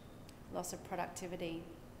damage, loss of productivity.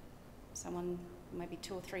 Maybe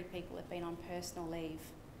 2 or 3 people have been on personal leave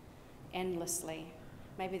endlessly.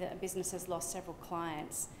 Maybe the business has lost several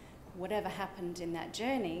clients. Whatever happened in that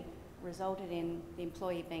journey resulted in the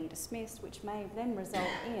employee being dismissed, which may then result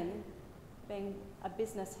in being a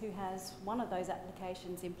business who has one of those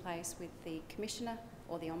applications in place with the Commissioner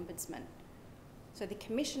or the Ombudsman. So the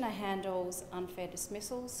Commissioner handles unfair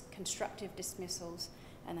dismissals, constructive dismissals,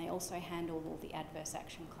 and they also handle all the adverse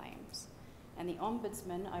action claims. And the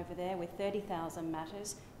Ombudsman over there with 30,000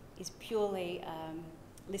 matters is purely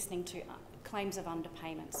listening to claims of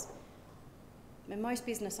underpayments. And most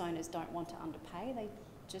business owners don't want to underpay, they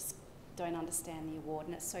just don't understand the award,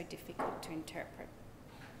 and it's so difficult to interpret.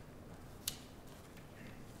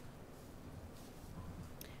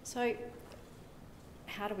 So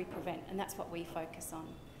how do we prevent? And that's what we focus on.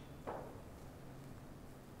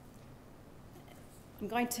 I'm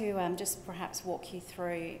going to just perhaps walk you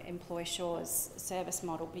through Employsure's service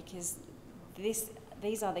model, because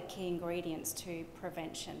these are the key ingredients to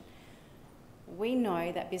prevention. We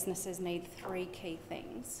know that businesses need 3 key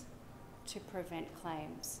things to prevent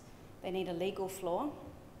claims. They need a legal floor.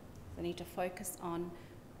 They need to focus on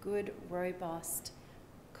good, robust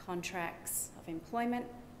contracts of employment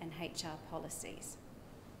and HR policies.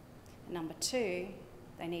 And number 2,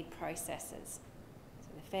 they need processes. So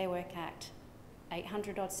the Fair Work Act,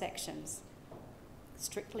 800 odd sections,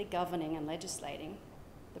 strictly governing and legislating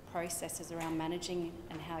the processes around managing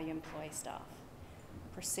and how you employ staff.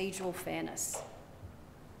 Procedural fairness.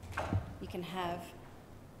 You can have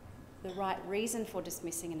the right reason for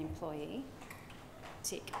dismissing an employee,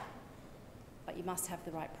 tick, but you must have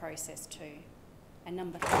the right process too. And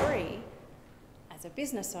number 3, as a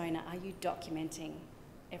business owner, are you documenting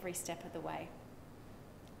every step of the way?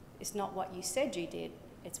 It's not what you said you did,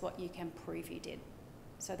 it's what you can prove you did.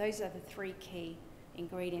 So those are the 3 key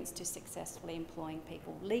ingredients to successfully employing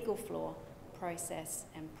people: legal floor, process,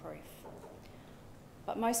 and proof.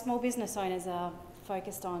 But most small business owners are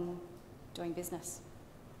focused on doing business.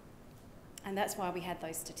 And that's why we had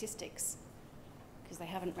those statistics, because they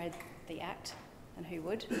haven't read the Act, and who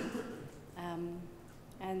would?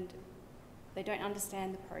 And they don't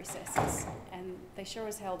understand the processes, and they sure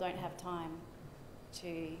as hell don't have time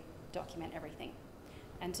to document everything.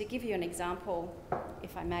 And to give you an example,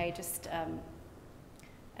 if I may, just an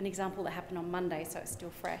example that happened on Monday, so it's still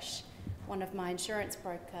fresh. One of my insurance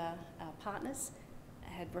broker partners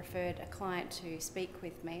had referred a client to speak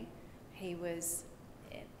with me. He was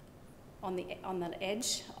on the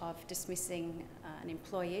edge of dismissing an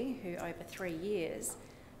employee who over 3 years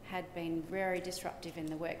had been very disruptive in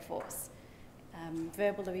the workforce.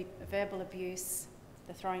 Verbal abuse,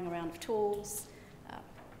 the throwing around of tools,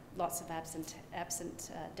 lots of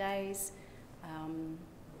absent days,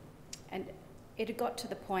 and it had got to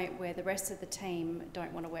the point where the rest of the team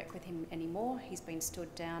don't want to work with him anymore. He's been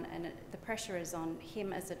stood down, and the pressure is on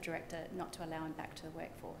him as a director not to allow him back to the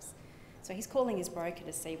workforce. So he's calling his broker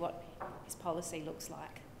to see what his policy looks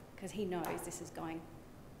like, because he knows this is going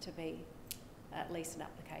to be at least an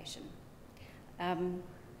application.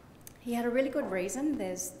 He had a really good reason.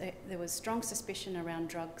 There was strong suspicion around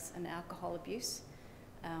drugs and alcohol abuse.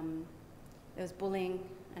 There was bullying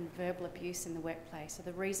and verbal abuse in the workplace. So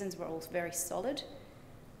the reasons were all very solid.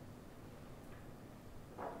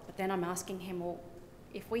 But then I'm asking him, well,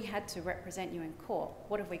 if we had to represent you in court,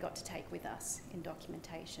 what have we got to take with us in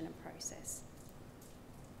documentation and process?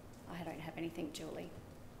 I don't have anything, Julie.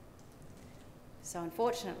 So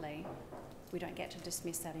unfortunately, we don't get to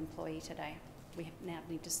dismiss that employee today. We now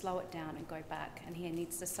need to slow it down and go back, and he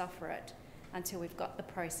needs to suffer it until we've got the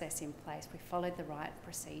process in place, we followed the right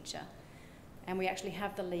procedure, and we actually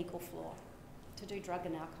have the legal floor to do drug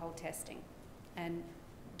and alcohol testing and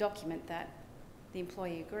document that the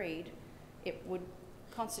employee agreed it would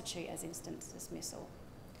constitute as instant dismissal.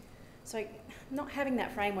 So not having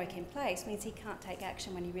that framework in place means he can't take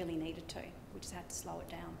action when he really needed to. We just had to slow it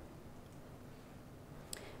down.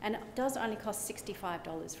 And it does only cost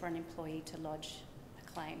 $65 for an employee to lodge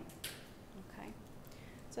a claim. Okay,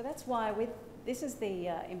 so that's why this is the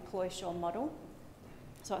Employsure model.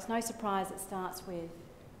 So it's no surprise it starts with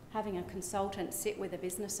having a consultant sit with a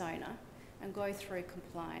business owner and go through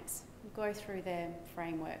compliance, go through their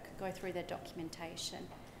framework, go through their documentation,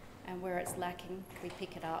 and where it's lacking, we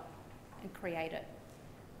pick it up and create it.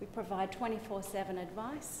 We provide 24/7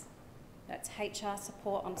 advice That's HR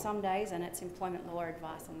support on some days and it's employment law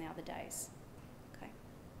advice on the other days. Okay.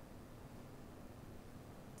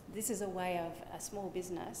 This is a way of a small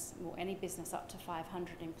business, or any business up to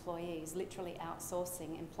 500 employees, literally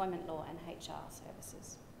outsourcing employment law and HR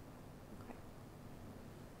services. Okay.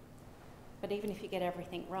 But even if you get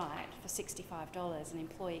everything right, for $65, an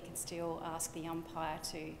employee can still ask the umpire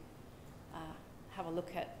to have a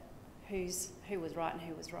look at who was right and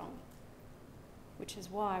who was wrong, which is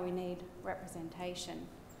why we need representation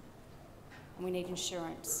and we need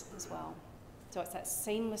insurance as well. So it's that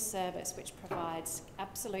seamless service which provides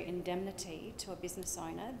absolute indemnity to a business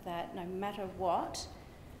owner that no matter what,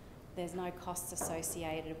 there's no costs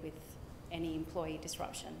associated with any employee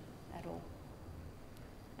disruption at all.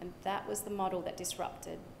 And that was the model that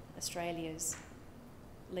disrupted Australia's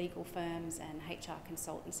legal firms and HR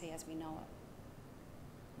consultancy as we know it.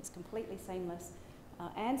 It's completely seamless.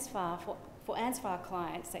 Ansvar, for Ansvar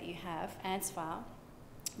clients that you have, Ansvar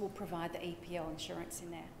will provide the EPL insurance in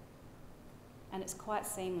there. And it's quite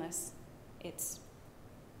seamless. It's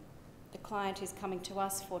the client is coming to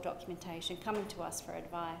us for documentation, coming to us for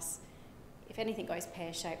advice. If anything goes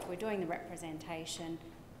pear-shaped, we're doing the representation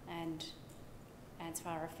and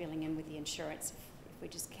Ansvar are filling in with the insurance if we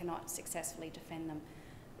just cannot successfully defend them.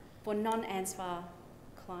 For non-Ansvar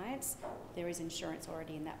clients, there is insurance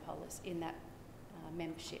already in that policy, in that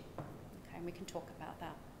membership. Okay, and we can talk about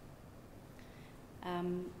that.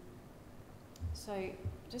 So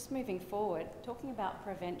just moving forward, talking about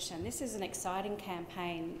prevention, this is an exciting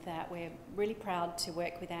campaign that we're really proud to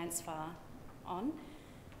work with Ansvar on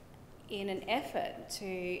in an effort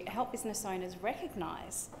to help business owners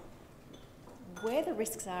recognise where the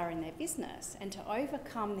risks are in their business and to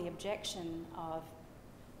overcome the objection of,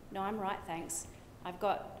 no, I'm right, thanks. I've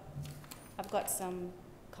got some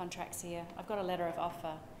contracts here, I've got a letter of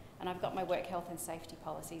offer, and I've got my work health and safety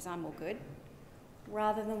policies, I'm all good.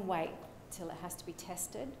 Rather than wait till it has to be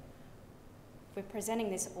tested, we're presenting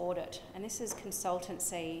this audit, and this is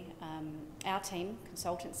consultancy, our team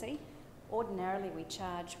consultancy. Ordinarily we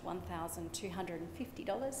charge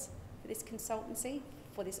 $1,250 for this consultancy,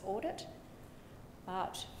 for this audit,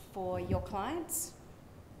 but for your clients,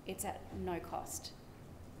 it's at no cost.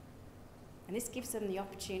 And this gives them the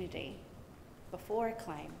opportunity, before a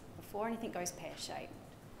claim, before anything goes pear-shaped,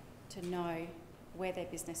 to know where their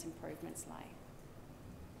business improvements lay.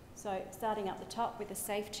 So starting up the top with a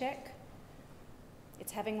safe check,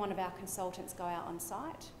 it's having one of our consultants go out on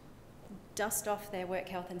site, dust off their work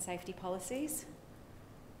health and safety policies,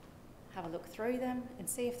 have a look through them and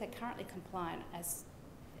see if they're currently compliant as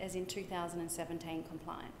in 2017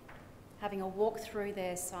 compliant. Having a walk through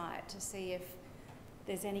their site to see if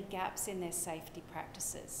there's any gaps in their safety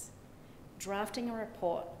practices. Drafting a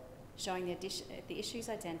report showing the issues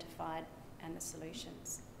identified and the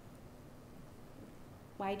solutions.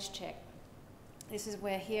 Wage check. This is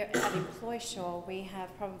where here at Employsure we have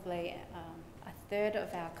probably a third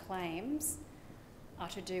of our claims are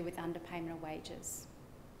to do with underpayment of wages.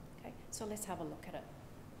 Okay, so let's have a look at it.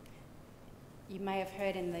 You may have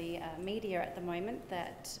heard in the media at the moment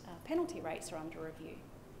that penalty rates are under review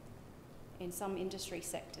in some industry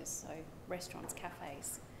sectors, so restaurants,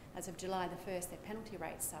 cafes. As of July the 1st, their penalty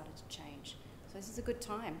rates started to change. So this is a good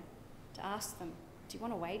time to ask them, do you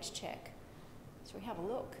want a wage check? So we have a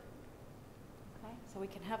look. Okay? So we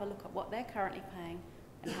can have a look at what they're currently paying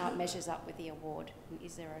and how it measures up with the award, and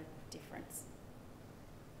is there a difference?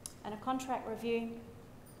 And a contract review,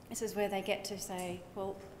 this is where they get to say,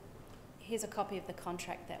 well, here's a copy of the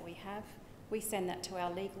contract that we have. We send that to our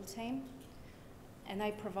legal team, and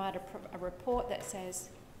they provide a report that says,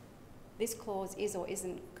 this clause is or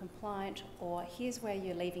isn't compliant, or here's where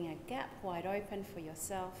you're leaving a gap wide open for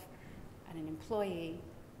yourself, and an employee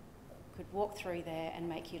could walk through there and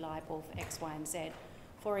make you liable for X, Y, and Z.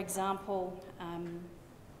 For example,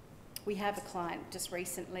 we have a client just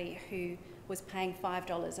recently who was paying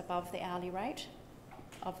 $5 above the hourly rate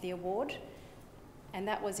of the award, and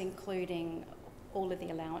that was including all of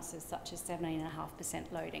the allowances such as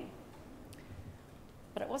 17.5% loading.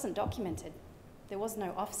 But it wasn't documented. There was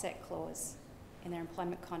no offset clause in their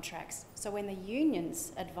employment contracts. So when the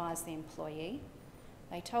unions advised the employee,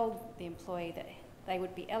 they told the employee that they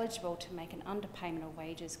would be eligible to make an underpayment of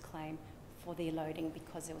wages claim for the loading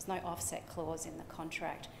because there was no offset clause in the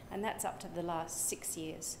contract, and that's up to the last 6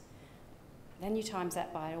 years. Then you times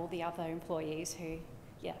that by all the other employees who,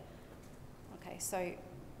 yeah. Okay, so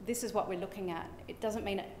this is what we're looking at. It doesn't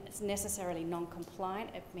mean it's necessarily non-compliant,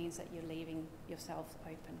 it means that you're leaving yourself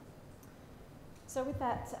open. So with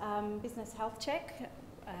that business health check,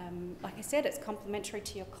 like I said, it's complementary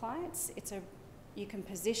to your clients. You can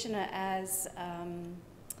position it as,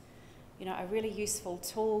 a really useful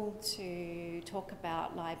tool to talk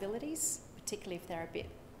about liabilities, particularly if they're a bit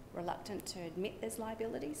reluctant to admit there's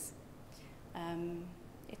liabilities.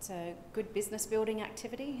 It's a good business building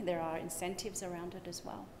activity. There are incentives around it as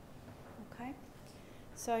well. Okay,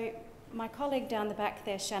 so my colleague down the back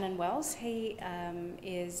there, Shannon Wells, he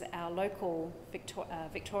is our local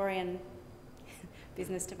Victorian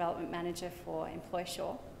Business Development Manager for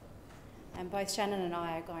Employsure. And both Shannon and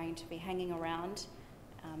I are going to be hanging around,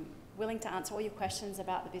 willing to answer all your questions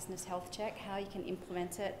about the business health check, how you can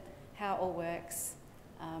implement it, how it all works,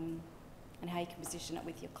 and how you can position it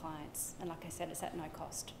with your clients. And like I said, it's at no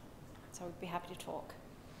cost. So we'd be happy to talk.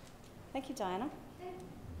 Thank you, Diana.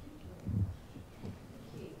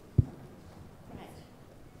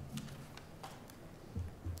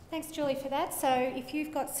 Thanks, Julie, for that. So if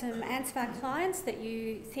you've got some Ansvar clients that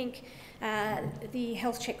you think the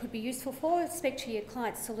health check could be useful for, speak to your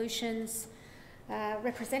client solutions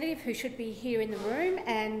representative who should be here in the room,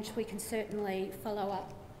 and we can certainly follow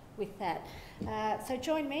up with that. So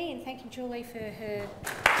join me in thanking Julie for her...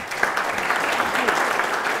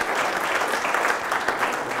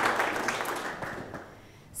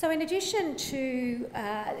 So in addition to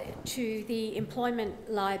the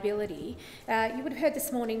employment liability, you would have heard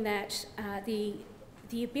this morning that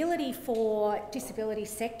the ability for disability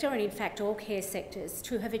sector, and in fact all care sectors,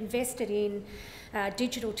 to have invested in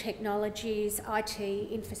digital technologies, IT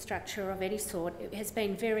infrastructure of any sort, it has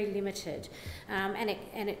been very limited, and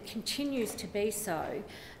it continues to be so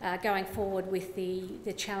going forward with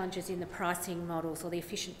the challenges in the pricing models, or the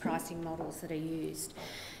efficient pricing models that are used.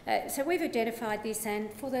 So we've identified this,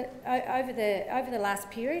 and for over the last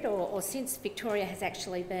period, or since Victoria has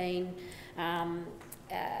actually been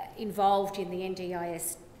involved in the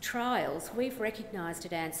NDIS trials, we've recognised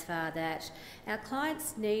at Ansvar that our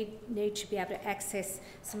clients need to be able to access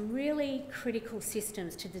some really critical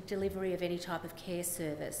systems to the delivery of any type of care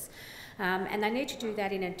service. And they need to do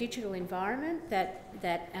that in a digital environment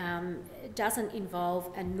that doesn't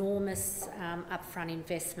involve enormous upfront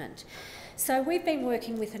investment. So we've been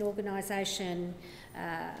working with an organisation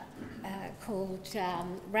called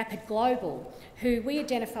Rapid Global, who we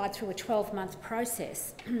identified through a 12-month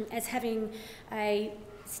process as having a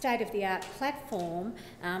state-of-the-art platform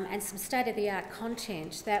and some state-of-the-art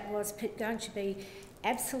content that was going to be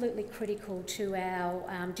absolutely critical to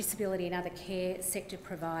our disability and other care sector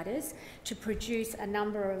providers to produce a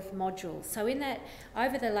number of modules. So in that,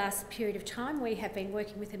 over the last period of time, we have been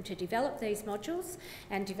working with them to develop these modules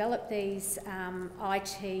and develop these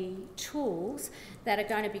IT tools that are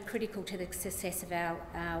going to be critical to the success of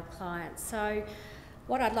our clients. So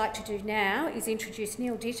what I'd like to do now is introduce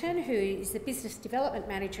Neil Ditton, who is the Business Development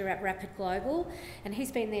Manager at Rapid Global, and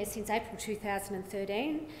he's been there since April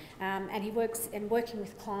 2013, and he works working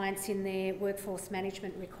with clients in their workforce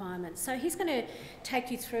management requirements. So he's going to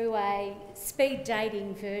take you through a speed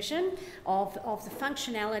dating version of the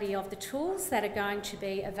functionality of the tools that are going to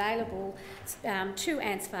be available to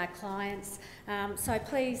Ansvar clients. So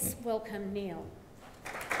please welcome Neil.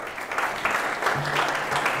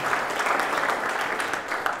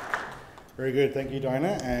 Very good, thank you,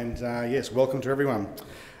 Diana, and yes, welcome to everyone.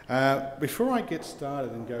 Before I get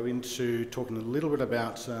started and go into talking a little bit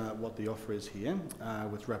about what the offer is here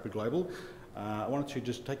with Rapid Global, I wanted to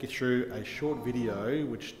just take you through a short video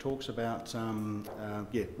which talks about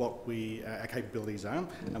what our capabilities are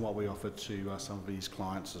and what we offer to some of these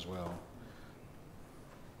clients as well.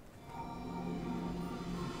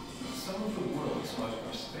 Some of the world's most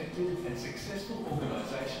respected and successful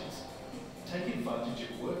organisations take advantage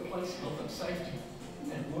of workplace health and safety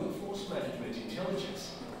and workforce management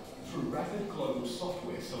intelligence through Rapid Global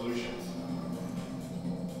software solutions.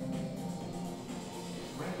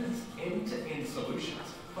 Rapid's end-to-end solutions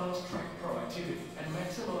fast-track productivity and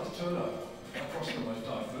maximise turnover across the most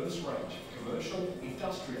diverse range of commercial,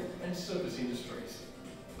 industrial and service industries.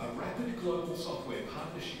 A Rapid Global software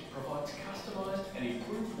partnership provides customised and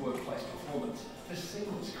improved workplace performance for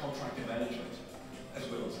seamless contractor management, as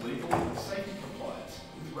well as legal and safety compliance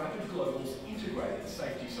with Rapid Global's integrated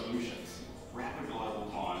safety solutions. Rapid Global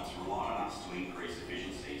clients rely on us to increase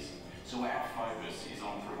efficiencies, so our focus is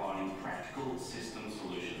on providing practical system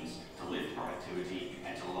solutions to lift productivity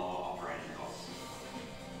and to lower operating costs.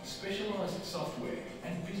 Specialised software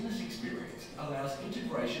and business experience allows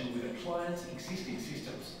integration with a client's existing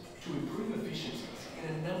systems to improve efficiencies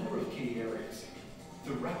in a number of key areas.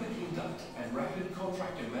 The Rapid Induct and Rapid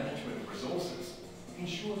Contractor Management resources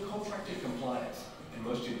ensure contractor compliance and,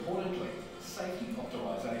 most importantly, safety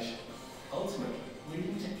optimisation, ultimately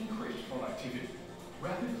leading to increased productivity.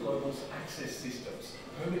 Rapid Global's access systems,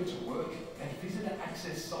 permit to work and visitor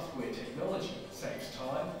access software technology saves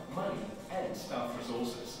time, money and staff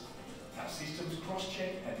resources. Our systems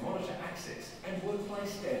cross-check and monitor access and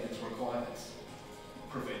workplace standards requirements.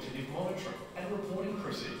 Preventative monitoring and reporting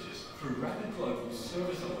procedures through Rapid Global's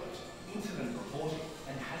service alert, incident reporting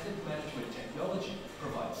and hazard management technology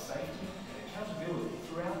provide safety and accountability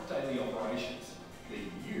throughout daily operations,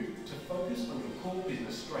 leading you to focus on your core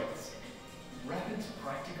business strengths. Rapid's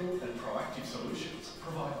practical and proactive solutions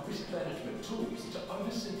provide risk management tools to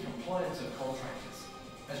oversee compliance of contractors,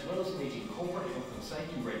 as well as meeting corporate health and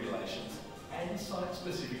safety regulations and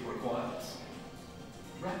site-specific requirements.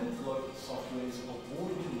 Rapid Global Software's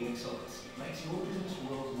award-winning excellence makes your business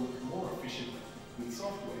world work more efficiently with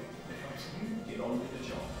software that helps you get on with the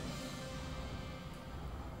job.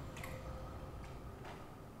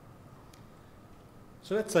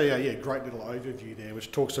 So that's a great little overview there,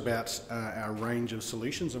 which talks about our range of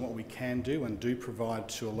solutions and what we can do and do provide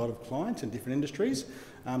to a lot of clients in different industries.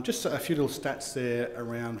 Just a few little stats there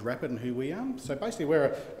around Rapid and who we are. So basically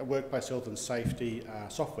we're a workplace health and safety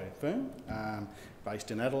software firm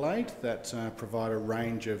based in Adelaide that provide a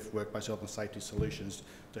range of workplace health and safety solutions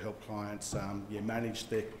to help clients manage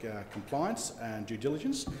their compliance and due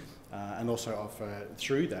diligence. And also offer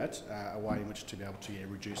through that a way in which to be able to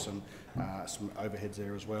reduce some overheads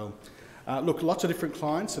there as well. Look, lots of different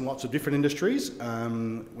clients and lots of different industries.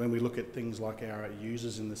 When we look at things like our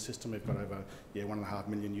users in the system, we've got over 1.5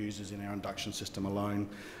 million users in our induction system alone.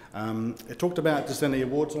 It talked about just then the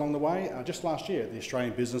awards along the way. Just last year, the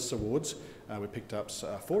Australian Business Awards, we picked up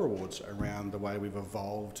 4 awards around the way we've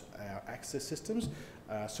evolved our access systems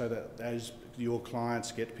so that as your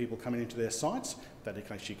clients get people coming into their sites, that they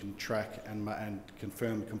actually can track and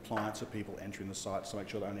confirm compliance of people entering the sites to make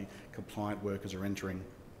sure that only compliant workers are entering.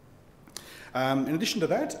 In addition to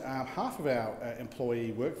that, half of our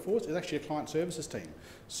employee workforce is actually a client services team.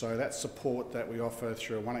 So that's support that we offer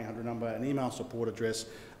through a 1-800 number, an email support address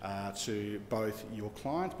to both your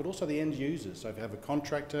clients but also the end users. So if you have a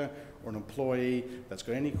contractor or an employee that's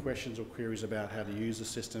got any questions or queries about how to use the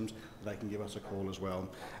systems, they can give us a call as well.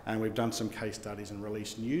 And we've done some case studies and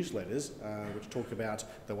released newsletters which talk about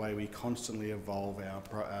the way we constantly evolve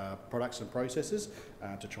our products and processes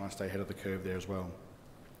to try and stay ahead of the curve there as well.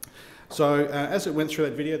 So as it went through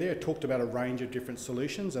that video there, it talked about a range of different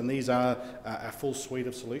solutions, and these are a full suite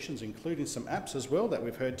of solutions, including some apps as well that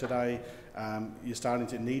we've heard today. You're starting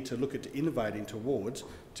to need to look at innovating towards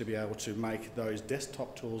to be able to make those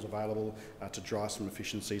desktop tools available to drive some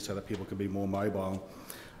efficiency so that people can be more mobile.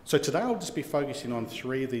 So today I'll just be focusing on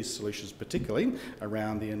 3 of these solutions, particularly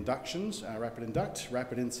around the inductions, Rapid Induct,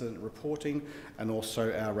 Rapid Incident Reporting, and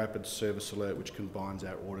also our Rapid Service Alert, which combines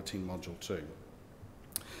our auditing module too.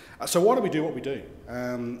 So why do we do what we do?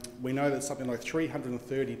 We know that something like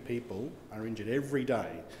 330 people are injured every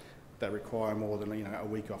day that require more than a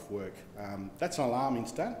week off work. That's an alarming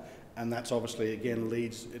stat, and that's obviously again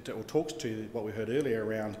leads or talks to what we heard earlier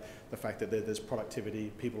around the fact that there's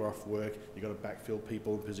productivity, people are off work, you've got to backfill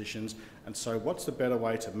people in positions, and so what's the better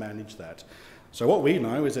way to manage that? So what we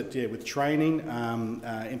know is that with training,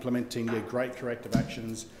 implementing great corrective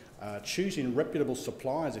actions, choosing reputable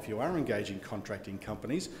suppliers if you are engaging contracting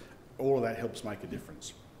companies, all of that helps make a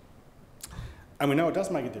difference. And we know it does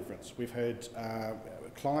make a difference. We've heard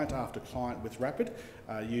client after client with Rapid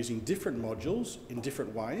using different modules in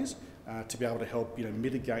different ways to be able to help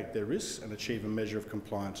mitigate their risks and achieve a measure of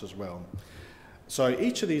compliance as well. So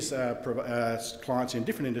each of these clients in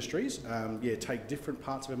different industries take different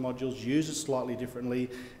parts of our modules, use it slightly differently.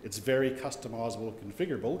 It's very customisable and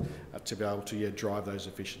configurable to be able to drive those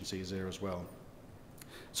efficiencies there as well.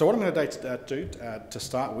 So what I'm going to do to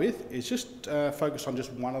start with is just focus on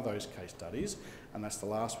just one of those case studies, and that's the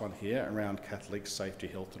last one here around Catholic safety,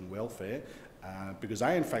 health and welfare, because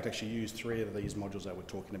they in fact actually use 3 of these modules that we're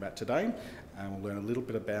talking about today, and we'll learn a little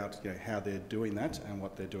bit about how they're doing that and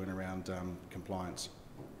what they're doing around compliance.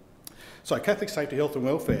 So Catholic Safety, Health and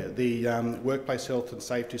Welfare, the Workplace Health and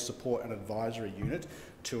Safety Support and Advisory Unit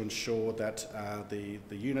to ensure that the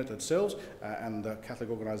unit itself and the Catholic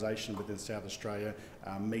organisation within South Australia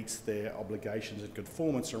meets their obligations and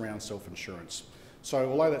conformance around self-insurance.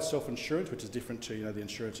 So although that's self-insurance, which is different to the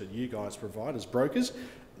insurance that you guys provide as brokers,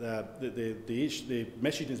 the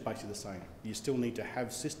message is basically the same. You still need to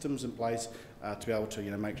have systems in place to be able to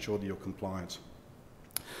make sure that you're compliant.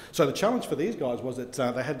 So the challenge for these guys was that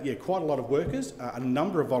they had quite a lot of workers, a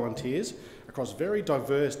number of volunteers across very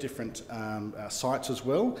diverse different sites as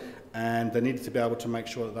well, and they needed to be able to make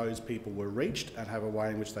sure that those people were reached and have a way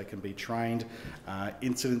in which they can be trained.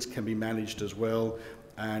 Incidents can be managed as well,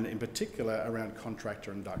 and in particular around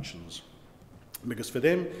contractor inductions. Because for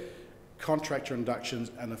them, contractor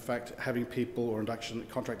inductions and the fact having people or induction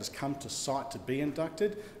contractors come to site to be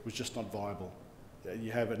inducted was just not viable.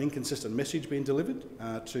 You have an inconsistent message being delivered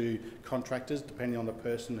to contractors depending on the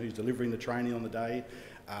person who's delivering the training on the day.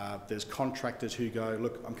 There's contractors who go,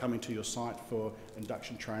 look, I'm coming to your site for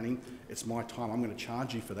induction training, it's my time, I'm going to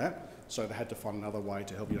charge you for that. So they had to find another way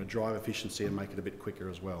to help drive efficiency and make it a bit quicker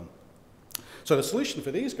as well. So the solution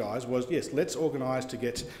for these guys was, yes, let's organise to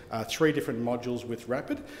get 3 different modules with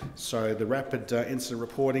Rapid. So the Rapid incident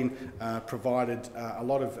reporting provided a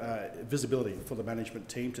lot of visibility for the management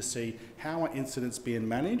team to see how are incidents being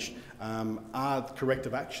managed, are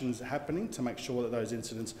corrective actions happening to make sure that those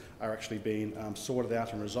incidents are actually being sorted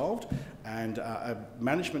out and resolved, and a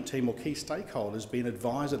management team or key stakeholders being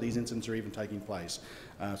advised that these incidents are even taking place.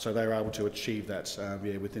 So they were able to achieve that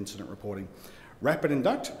with incident reporting. Rapid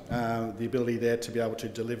Induct, the ability there to be able to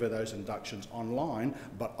deliver those inductions online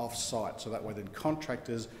but off-site, so that way then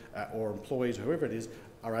contractors or employees, whoever it is,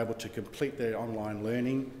 are able to complete their online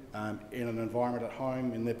learning in an environment at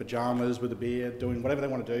home, in their pyjamas, with a beer, doing whatever they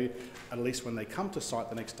want to do. At least when they come to site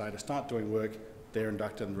the next day to start doing work, they're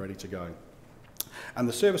inducted and ready to go. And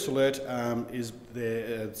the Service Alert is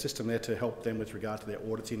their system there to help them with regard to their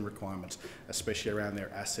auditing requirements, especially around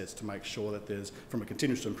their assets, to make sure that there's, from a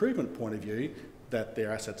continuous improvement point of view, that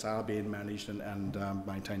their assets are being managed and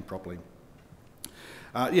maintained properly.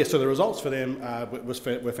 So the results for them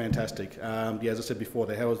were fantastic. As I said before,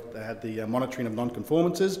 they had the monitoring of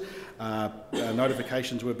non-conformances,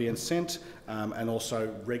 notifications were being sent, and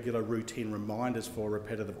also regular routine reminders for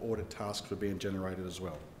repetitive audit tasks were being generated as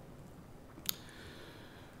well.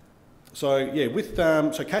 So with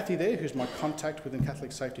so Kathy there, who's my contact within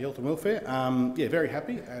Catholic Safety, Health and Welfare, very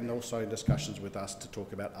happy, and also in discussions with us to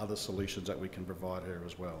talk about other solutions that we can provide her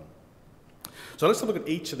as well. So let's have a look at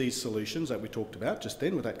each of these solutions that we talked about just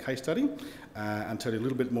then with that case study, and tell you a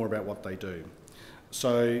little bit more about what they do.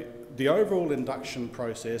 So the overall induction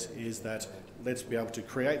process is that let's be able to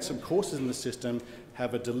create some courses in the system,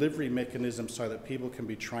 have a delivery mechanism so that people can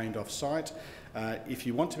be trained off-site. If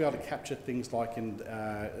you want to be able to capture things like in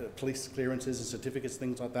police clearances and certificates,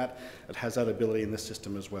 things like that, it has that ability in the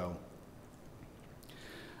system as well.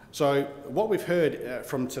 So what we've heard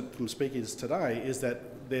from speakers today is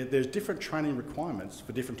that there's different training requirements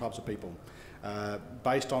for different types of people.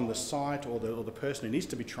 Based on the site or the person who needs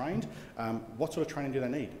to be trained, what sort of training do they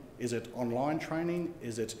need? Is it online training?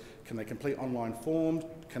 Can they complete online forms?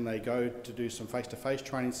 Can they go to do some face-to-face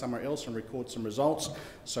training somewhere else and record some results?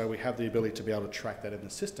 So we have the ability to be able to track that in the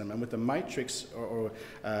system. And with the matrix or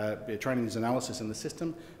trainings analysis in the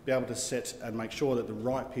system, be able to set and make sure that the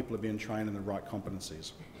right people are being trained in the right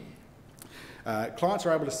competencies. Clients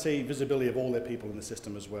are able to see visibility of all their people in the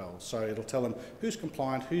system as well. So it'll tell them who's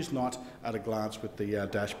compliant, who's not, at a glance with the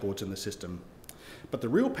dashboards in the system. But the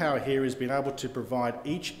real power here is being able to provide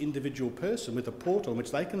each individual person with a portal in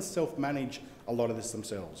which they can self-manage a lot of this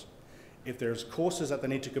themselves. If there's courses that they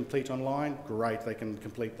need to complete online, great, they can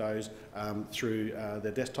complete those through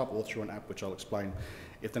their desktop or through an app, which I'll explain.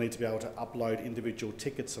 If they need to be able to upload individual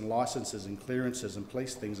tickets and licenses and clearances and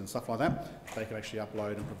police things and stuff like that, they can actually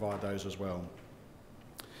upload and provide those as well.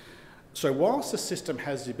 So whilst the system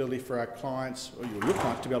has the ability for our clients, or your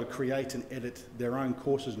clients, to be able to create and edit their own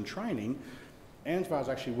courses and training, Ansvar has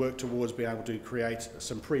actually worked towards being able to create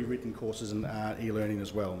some pre-written courses and e-learning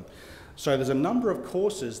as well. So there's a number of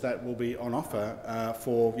courses that will be on offer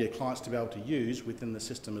for your clients to be able to use within the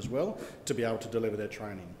system as well, to be able to deliver their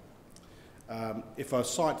training. If I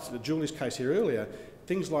cite Julie's case here earlier,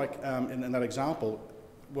 things like in that example,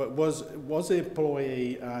 was the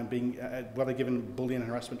employee were they given bullying and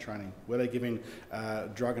harassment training? Were they given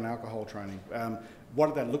drug and alcohol training? What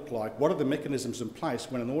did that look like? What are the mechanisms in place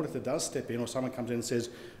when an auditor does step in, or someone comes in and says,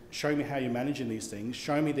 show me how you're managing these things,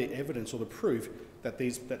 show me the evidence or the proof that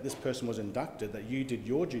this person was inducted, that you did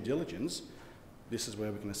your due diligence, this is where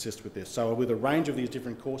we can assist with this. So with a range of these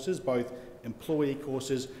different courses, both employee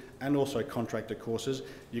courses and also contractor courses,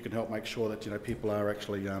 you can help make sure that people are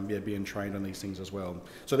actually being trained on these things as well.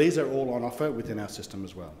 So these are all on offer within our system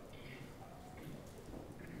as well.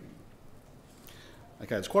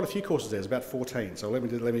 Okay, there's quite a few courses there, there's about 14, so let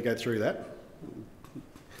me go through that.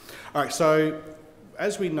 All right, so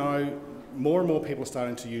as we know, more and more people are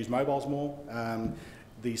starting to use mobiles more.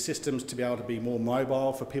 The systems to be able to be more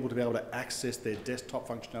mobile, for people to be able to access their desktop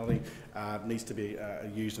functionality needs to be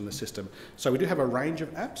used in the system. So we do have a range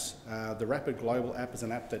of apps. The Rapid Global app is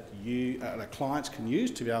an app that clients can use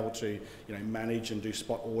to be able to manage and do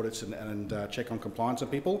spot audits and check on compliance of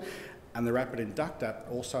people. And the Rapid Induct app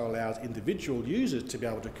also allows individual users to be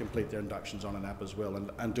able to complete their inductions on an app as well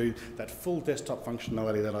and do that full desktop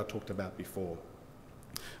functionality that I talked about before.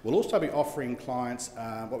 We'll also be offering clients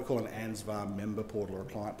what we call an Ansvar member portal or a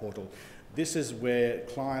client portal. This is where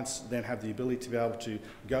clients then have the ability to be able to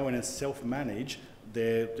go in and self-manage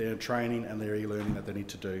their training and their e-learning that they need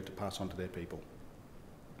to do to pass on to their people.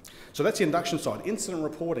 So that's the induction side. Incident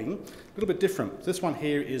reporting, a little bit different. This one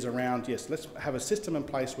here is around, yes, let's have a system in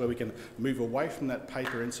place where we can move away from that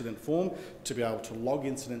paper incident form to be able to log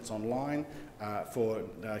incidents online, for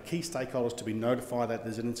key stakeholders to be notified that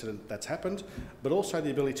there's an incident that's happened, but also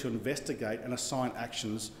the ability to investigate and assign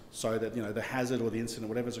actions so that the hazard or the incident,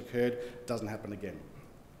 whatever's occurred, doesn't happen again.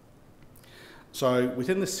 So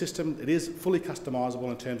within the system, it is fully customisable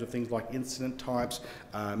in terms of things like incident types,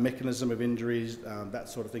 mechanism of injuries, that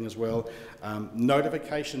sort of thing as well.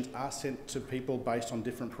 Notifications are sent to people based on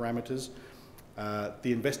different parameters.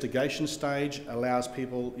 The investigation stage allows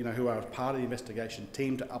people who are part of the investigation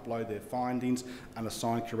team to upload their findings and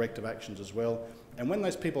assign corrective actions as well. And when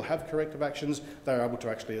those people have corrective actions, they're able to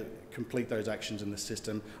actually complete those actions in the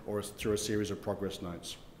system or through a series of progress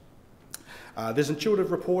notes. There's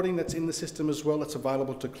intuitive reporting that's in the system as well that's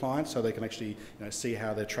available to clients so they can actually see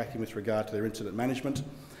how they're tracking with regard to their incident management.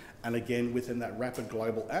 And again, within that Rapid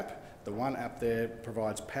Global app, the one app there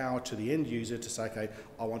provides power to the end user to say, okay,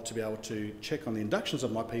 I want to be able to check on the inductions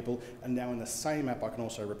of my people, and now in the same app I can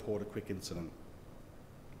also report a quick incident.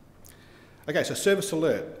 Okay, so Service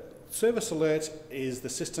Alert. Service Alert is the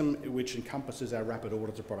system which encompasses our Rapid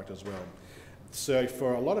Auditor product as well. So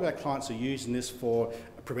for a lot of our clients are using this for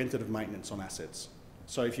preventative maintenance on assets.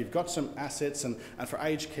 So if you've got some assets, and for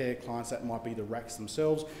aged care clients that might be the racks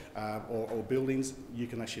themselves or buildings, you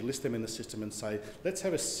can actually list them in the system and say, let's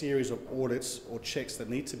have a series of audits or checks that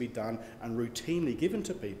need to be done and routinely given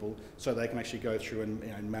to people so they can actually go through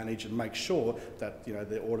and manage and make sure that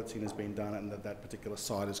the auditing has been done and that particular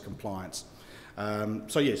site is compliant.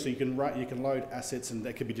 So you can load assets, and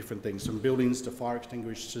that could be different things, from buildings to fire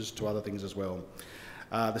extinguishers to other things as well.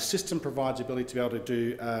 The system provides the ability to be able to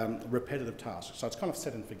do repetitive tasks, so it's kind of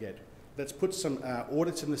set and forget. Let's put some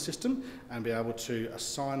audits in the system and be able to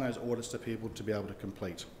assign those audits to people to be able to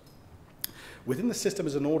complete. Within the system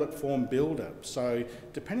is an audit form builder, so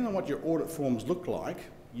depending on what your audit forms look like,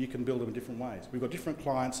 you can build them in different ways. We've got different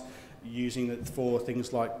clients using it for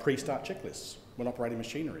things like pre-start checklists when operating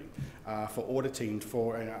machinery, for auditing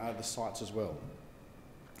for the sites as well.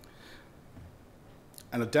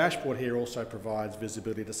 And a dashboard here also provides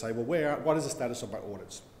visibility to say, well, what is the status of my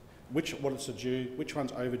audits? Which audits are due, which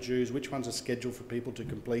ones overdue, which ones are scheduled for people to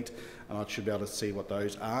complete, and I should be able to see what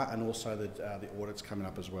those are, and also the audits coming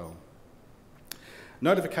up as well.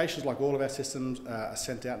 Notifications, like all of our systems, are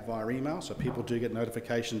sent out via email, so people do get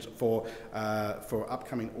notifications for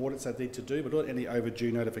upcoming audits they need to do, but any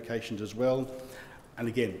overdue notifications as well. And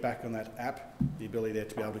again, back on that app, the ability there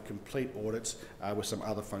to be able to complete audits with some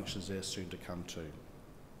other functions there soon to come too.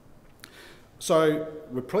 So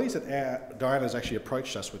we're pleased that Diana's actually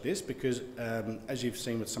approached us with this because, as you've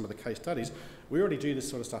seen with some of the case studies, we already do this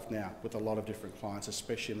sort of stuff now with a lot of different clients,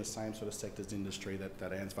 especially in the same sort of sectors industry that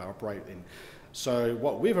Ansvar operate in. So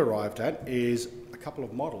what we've arrived at is a couple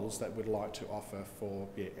of models that we'd like to offer for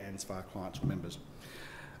Ansvar clients or members.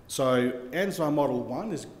 So Ansvar Model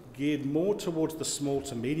 1 is geared more towards the small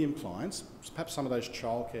to medium clients, perhaps some of those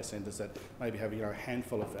childcare centres that maybe have a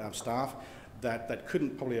handful of staff that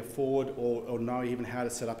couldn't probably afford or know even how to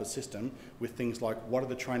set up a system with things like, what are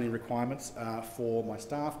the training requirements for my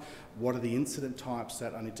staff, what are the incident types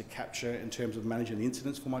that I need to capture in terms of managing the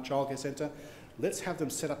incidents for my childcare centre. Let's have them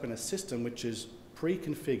set up in a system which is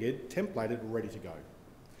pre-configured, templated, ready to go.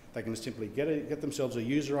 They can simply get themselves a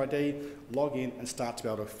user ID, log in and start to be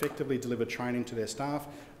able to effectively deliver training to their staff,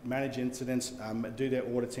 manage incidents, do their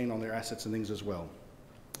auditing on their assets and things as well.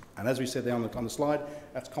 And as we said there on the slide,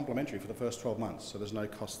 that's complimentary for the first 12 months, so there's no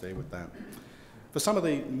cost there with that. For some of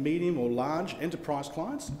the medium or large enterprise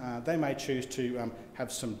clients, they may choose to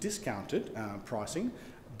have some discounted pricing,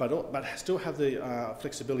 but still have the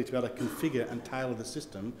flexibility to be able to configure and tailor the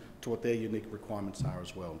system to what their unique requirements are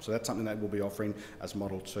as well. So that's something that we'll be offering as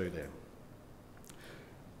Model 2 there.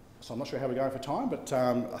 So I'm not sure how we're going for time, but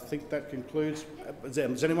I think that concludes.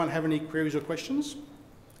 Does anyone have any queries or questions?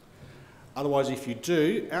 Otherwise, if you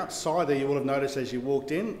do, outside there you will have noticed as you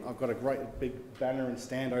walked in, I've got a great big banner and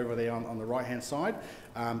stand over there on the right-hand side.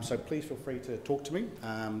 So please feel free to talk to me.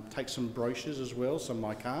 Take some brochures as well, some of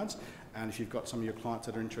my cards. And if you've got some of your clients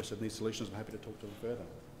that are interested in these solutions, I'm happy to talk to them further.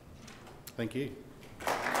 Thank you.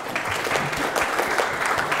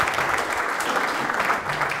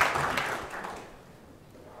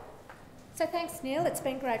 So thanks, Neil. It's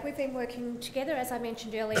been great. We've been working together, as I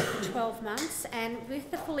mentioned earlier, for 12 months, and with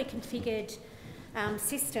the fully configured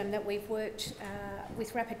system that we've worked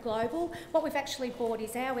with Rapid Global, what we've actually brought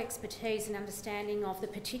is our expertise and understanding of the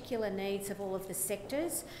particular needs of all of the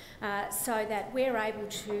sectors, so that we're able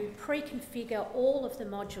to pre-configure all of the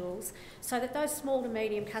modules so that those small to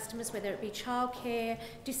medium customers, whether it be childcare,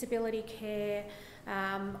 disability care,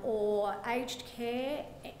 or aged care,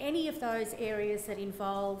 any of those areas that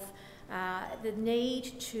involve the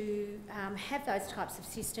need to have those types of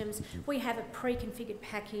systems, we have a pre-configured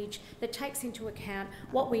package that takes into account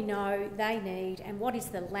what we know they need and what is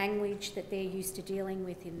the language that they're used to dealing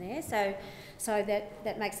with in there. So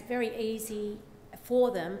that makes it very easy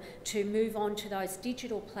for them to move on to those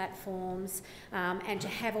digital platforms and to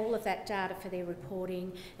have all of that data for their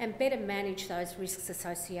reporting and better manage those risks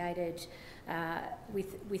associated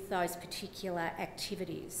with those particular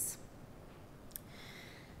activities.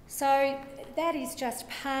 So that is just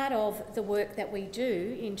part of the work that we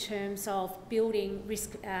do in terms of building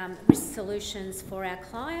risk solutions for our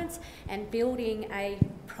clients and building a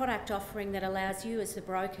product offering that allows you as the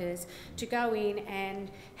brokers to go in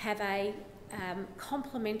and have a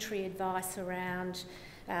complementary advice around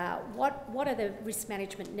what are the risk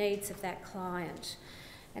management needs of that client.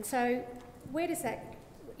 And so where does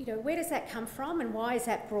that come from, and why is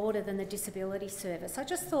that broader than the disability service? I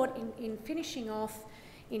just thought in finishing off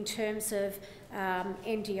in terms of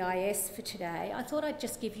NDIS for today, I thought I'd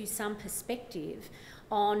just give you some perspective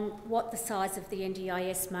on what the size of the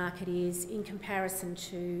NDIS market is in comparison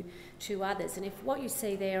to others. And if what you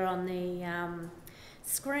see there on the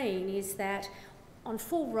screen is that on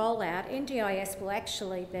full rollout, NDIS will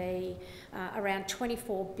actually be around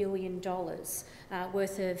 $24 billion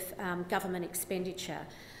worth of government expenditure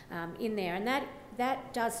in there. And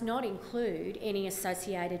that does not include any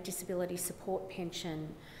associated disability support pension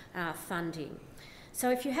funding.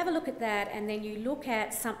 So if you have a look at that and then you look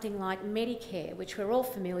at something like Medicare, which we're all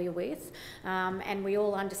familiar with, and we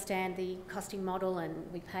all understand the costing model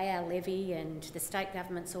and we pay our levy, and the state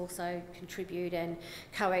governments also contribute, and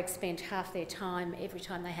COAG spend half their time every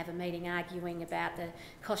time they have a meeting arguing about the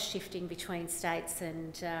cost shifting between states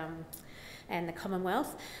and the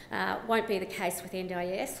Commonwealth. Won't be the case with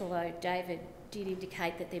NDIS, although David did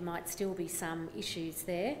indicate that there might still be some issues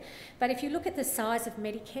there. But if you look at the size of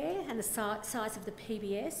Medicare and the size of the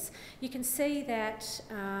PBS, you can see that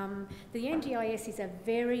the NDIS is a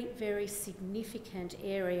very, very significant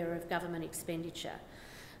area of government expenditure.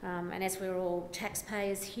 And as we're all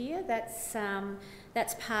taxpayers here,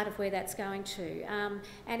 that's part of where that's going to.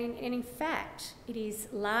 And in fact, it is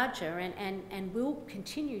larger and will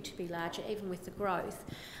continue to be larger even with the growth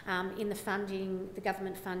in the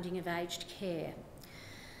government funding of aged care.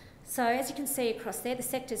 So as you can see across there, the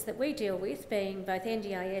sectors that we deal with being both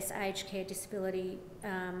NDIS, aged care, disability,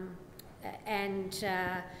 and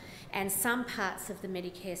some parts of the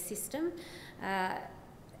Medicare system,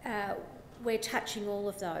 we're touching all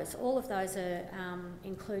of those. All of those are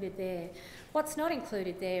included there. What's not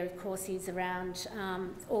included there, of course, is around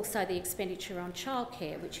also the expenditure on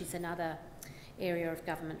childcare, which is another area of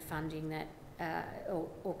government funding that,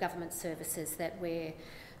 or government services that we're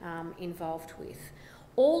involved with.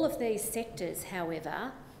 All of these sectors,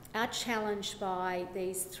 however, are challenged by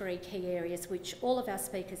these three key areas, which all of our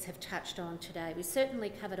speakers have touched on today. We certainly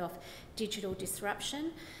covered off digital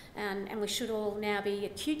disruption, and we should all now be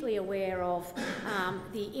acutely aware of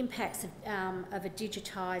the impacts of a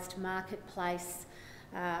digitised marketplace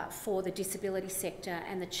for the disability sector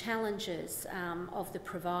and the challenges of the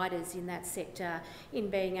providers in that sector in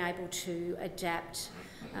being able to adapt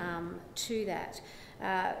to that.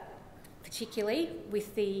 Particularly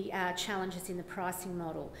with the challenges in the pricing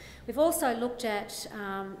model. We've also looked at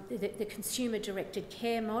the consumer-directed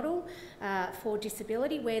care model for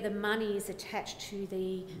disability, where the money is attached to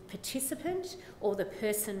the participant or the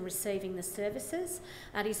person receiving the services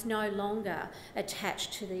and is no longer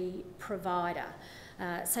attached to the provider.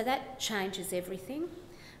 So that changes everything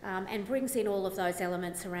and brings in all of those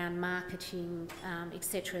elements around marketing,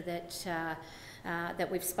 etc.,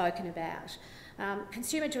 that we've spoken about.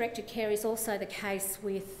 Consumer-directed care is also the case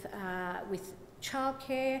with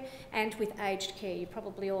childcare and with aged care. You're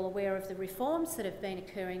probably all aware of the reforms that have been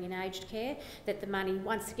occurring in aged care, that the money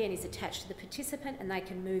once again is attached to the participant and they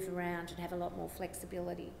can move around and have a lot more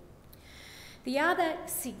flexibility. The other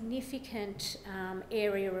significant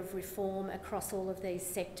area of reform across all of these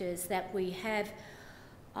sectors that we have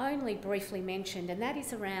only briefly mentioned, and that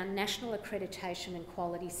is around national accreditation and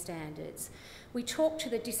quality standards. We talk to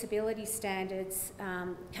the disability standards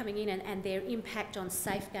coming in and their impact on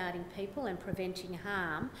safeguarding people and preventing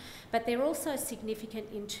harm, but they're also significant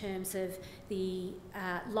in terms of the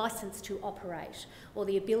licence to operate, or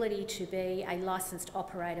the ability to be a licensed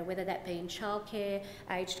operator, whether that be in childcare,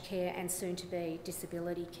 aged care and soon to be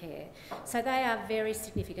disability care. So they are very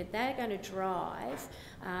significant. They're going to drive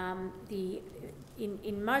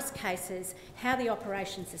in most cases, how the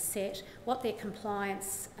operations are set, what their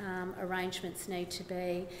compliance arrangements need to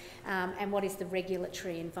be, and what is the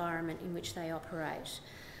regulatory environment in which they operate.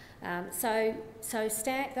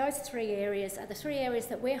 Those 3 areas are the 3 areas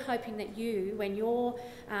that we're hoping that you, when you're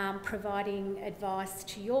providing advice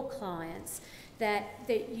to your clients,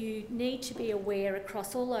 that you need to be aware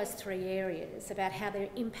across all those 3 areas about how they're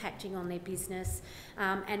impacting on their business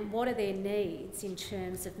and what are their needs in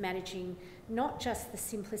terms of managing not just the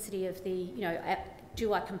simplicity of the,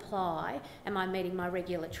 do I comply? Am I meeting my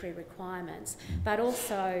regulatory requirements? But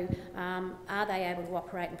also, are they able to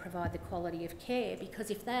operate and provide the quality of care?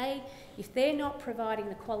 Because if they're not providing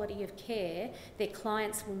the quality of care, their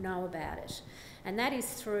clients will know about it. And that is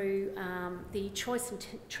through the choice and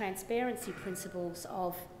transparency principles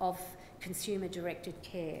of consumer-directed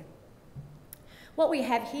care. What we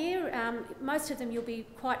have here, most of them you'll be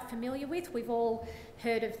quite familiar with. We've all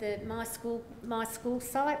heard of the My School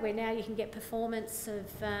site, where now you can get performance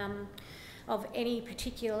of any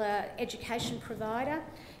particular education provider,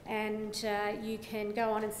 and you can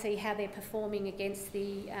go on and see how they're performing against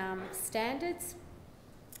the standards.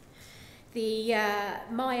 The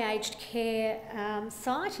My Aged Care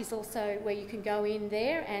site is also where you can go in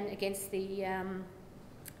there and against the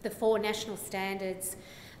 4 national standards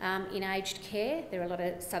in aged care. There are a lot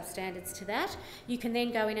of substandards to that. You can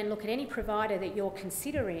then go in and look at any provider that you're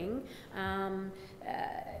considering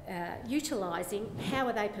utilising. How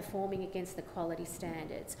are they performing against the quality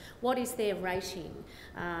standards? What is their rating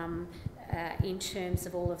in terms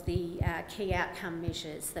of all of the key outcome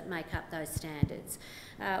measures that make up those standards?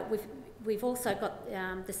 We've also got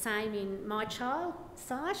the same in My Child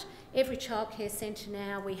site. Every childcare centre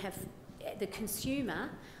now, we have the consumer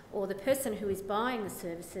or the person who is buying the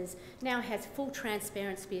services now has full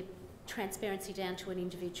transparency down to an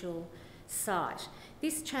individual site.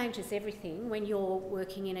 This changes everything when you're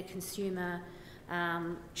working in a consumer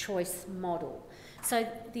choice model. So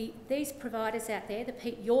these providers out there,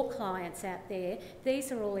 your clients out there,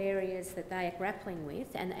 these are all areas that they are grappling with,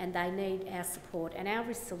 and they need our support. And our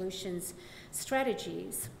risk solutions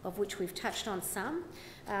strategies, of which we've touched on some,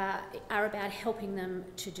 are about helping them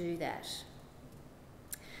to do that.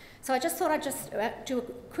 So I just thought I'd just do a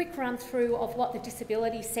quick run through of what the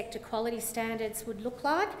disability sector quality standards would look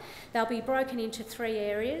like. They'll be broken into 3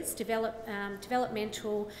 areas: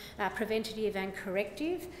 developmental, preventative and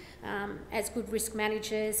corrective. As good risk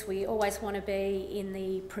managers, we always want to be in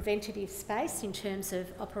the preventative space in terms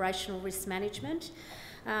of operational risk management.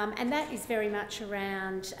 And that is very much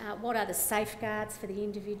around what are the safeguards for the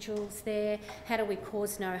individuals there, how do we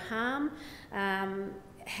cause no harm,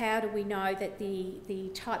 how do we know that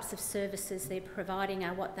the types of services they're providing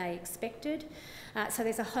are what they expected. So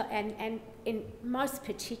there's and in most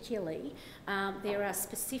particularly, there are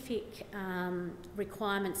specific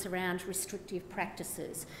requirements around restrictive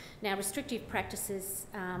practices. Now, restrictive practices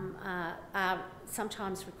are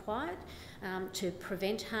sometimes required to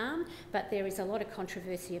prevent harm, but there is a lot of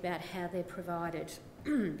controversy about how they're provided.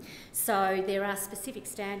 So there are specific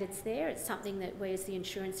standards there. It's something that we as the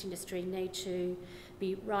insurance industry need to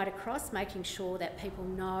be right across, making sure that people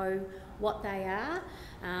know what they are,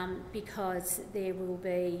 because there will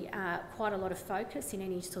be quite a lot of focus in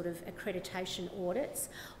any sort of accreditation audits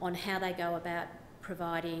on how they go about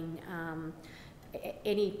providing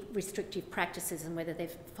any restrictive practices and whether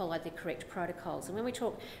they've followed the correct protocols. And when we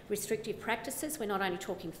talk restrictive practices, we're not only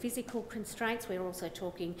talking physical constraints, we're also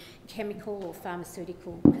talking chemical or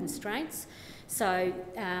pharmaceutical constraints. So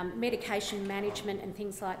medication management and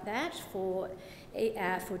things like that for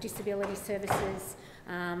disability services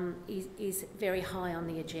is very high on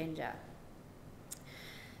the agenda.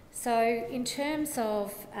 So in terms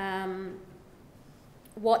of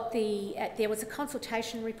there was a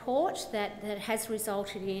consultation report that has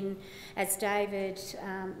resulted in, as David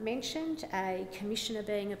mentioned, a commissioner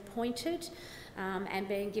being appointed and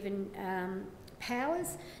being given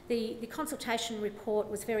powers. The consultation report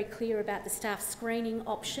was very clear about the staff screening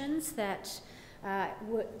options that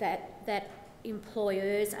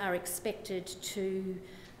employers are expected to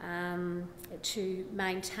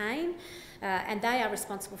maintain, and they are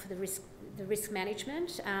responsible for the the risk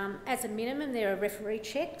management. As a minimum, there are referee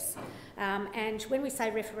checks, and when we say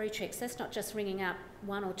referee checks, that's not just ringing up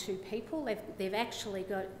one or two people. They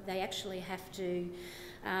actually have to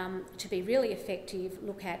be really effective,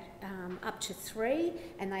 look at up to 3,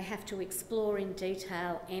 and they have to explore in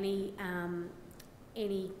detail any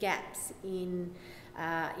gaps in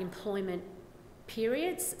employment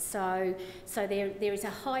periods. So there is a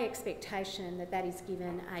high expectation that is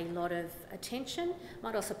given a lot of attention.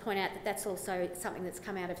 Might also point out that that's also something that's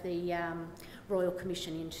come out of the Royal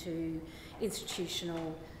Commission into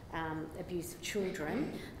Institutional Abuse of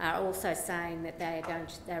Children, are also saying that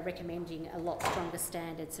they're recommending a lot stronger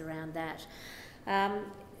standards around that.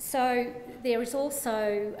 So there has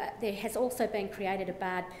also been created a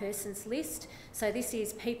barred persons list. So this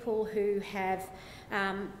is people who have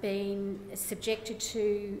been subjected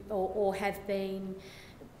to or have been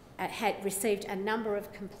had received a number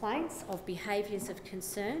of complaints of behaviours of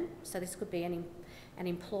concern. So this could be an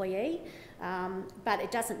employee, but it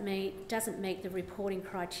doesn't meet the reporting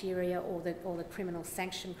criteria or the criminal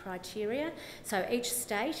sanction criteria. So each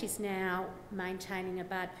state is now maintaining a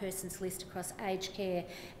barred persons list across aged care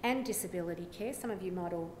and disability care. Some of you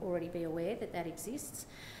might already be aware that exists,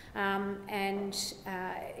 and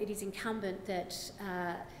it is incumbent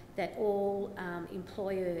that all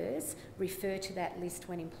employers refer to that list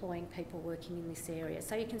when employing people working in this area.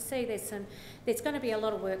 So you can see there's going to be a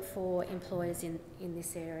lot of work for employers in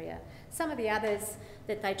this area. Some of the others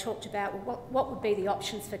that they talked about were what would be the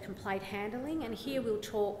options for complaint handling, and here we'll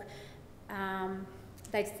talk.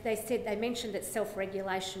 They mentioned that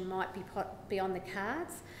self-regulation might be on the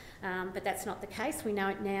cards, but that's not the case. We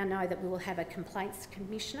now know that we will have a complaints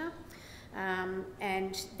commissioner.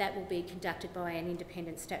 And that will be conducted by an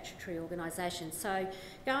independent statutory organisation. So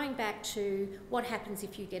going back to what happens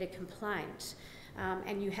if you get a complaint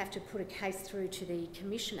and you have to put a case through to the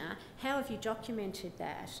commissioner, how have you documented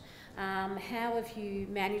that? How have you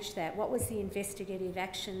managed that? What was the investigative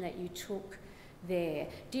action that you took there?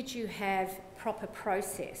 Did you have proper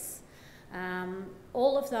process?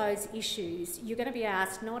 All of those issues, you're going to be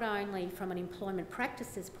asked not only from an employment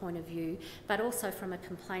practices point of view, but also from a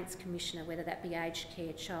complaints commissioner, whether that be aged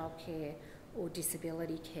care, childcare or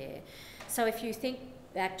disability care. So if you think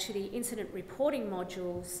back to the incident reporting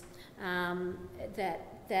modules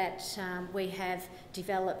that we have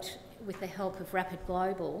developed with the help of Rapid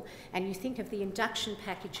Global, and you think of the induction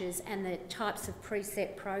packages and the types of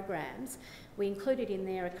preset programs, we included in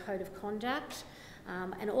there a code of conduct,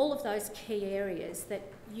 and all of those key areas that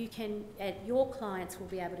your clients will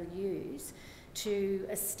be able to use to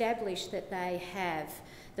establish that they have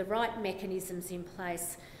the right mechanisms in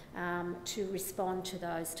place to respond to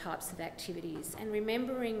those types of activities. And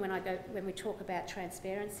remembering when we talk about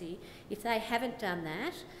transparency, if they haven't done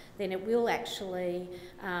that, then it will actually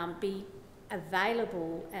be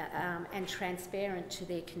available and transparent to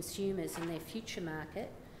their consumers and their future market,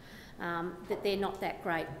 that they're not that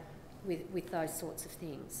great with those sorts of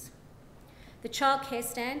things. The childcare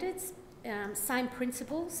standards, same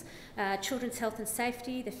principles, children's health and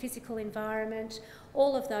safety, the physical environment,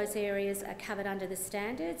 all of those areas are covered under the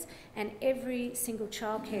standards, and every single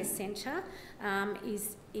childcare centre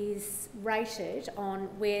is rated on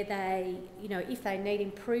where they, if they need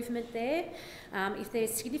improvement there. If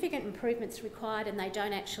there's significant improvements required and they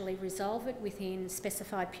don't actually resolve it within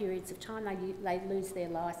specified periods of time, they lose their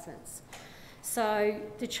licence. So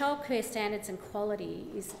the childcare standards and quality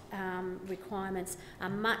requirements are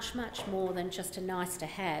much, much more than just a nice to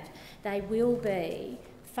have. They will be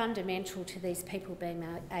fundamental to these people being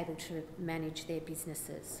able to manage their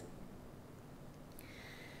businesses.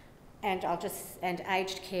 And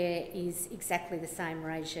aged care is exactly the same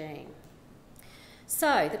regime.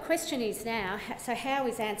 So the question is now, how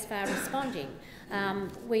is Ansvar responding?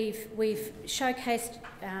 We've showcased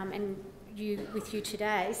with you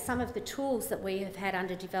today some of the tools that we have had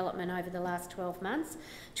under development over the last 12 months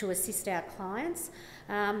to assist our clients,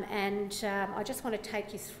 and I just want to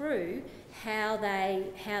take you through how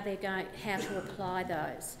to apply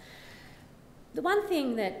those. The one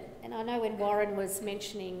thing that, and I know when Warren was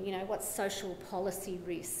mentioning, what's social policy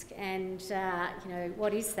risk, and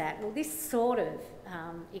what is that? Well, this sort of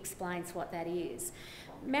explains what that is.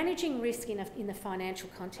 Managing risk in the financial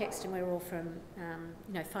context, and we're all from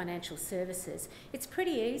financial services, it's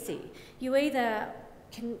pretty easy. You either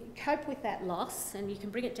can cope with that loss and you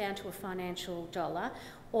can bring it down to a financial dollar,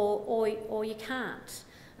 or you can't.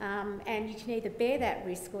 And you can either bear that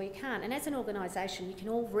risk or you can't. And as an organisation, you can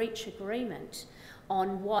all reach agreement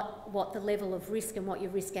on what the level of risk and what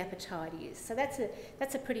your risk appetite is. So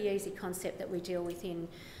that's a pretty easy concept that we deal with in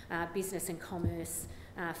business and commerce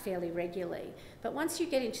fairly regularly. But once you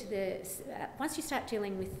get into once you start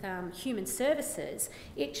dealing with human services,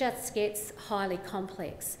 it just gets highly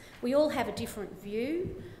complex. We all have a different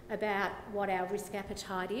view about what our risk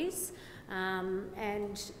appetite is,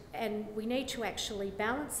 and we need to actually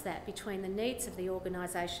balance that between the needs of the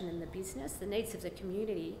organisation and the business, the needs of the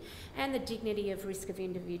community, and the dignity of risk of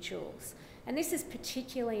individuals. And this is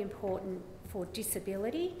particularly important for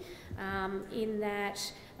disability, in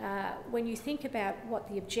that when you think about what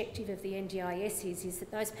the objective of the NDIS is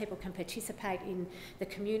that those people can participate in the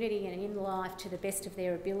community and in life to the best of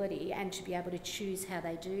their ability, and to be able to choose how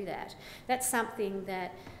they do that. That's something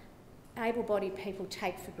that able-bodied people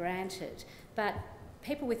take for granted, but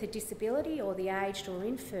people with a disability or the aged or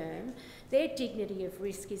infirm, their dignity of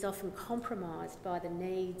risk is often compromised by the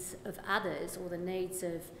needs of others or the needs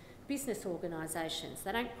of business organisations.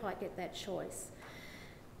 They don't quite get that choice.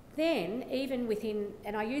 Then, even within,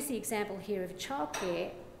 and I use the example here of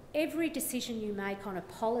childcare, every decision you make on a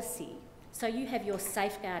policy, so you have your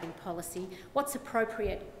safeguarding policy, what's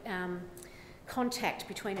appropriate contact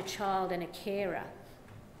between a child and a carer.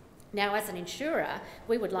 Now, as an insurer,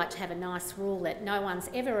 we would like to have a nice rule that no one's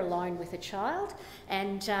ever alone with a child,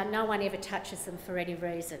 and no one ever touches them for any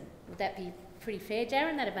reason. Would that be pretty fair,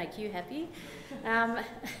 Darren? That'd make you happy.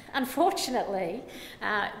 Unfortunately,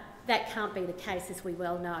 that can't be the case, as we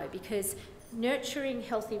well know, because nurturing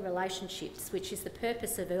healthy relationships, which is the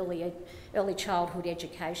purpose of early childhood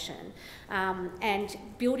education, and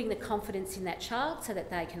building the confidence in that child so that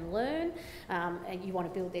they can learn, and you want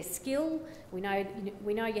to build their skill. We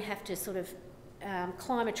know you have to sort of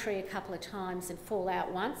climb a tree a couple of times and fall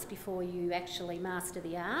out once before you actually master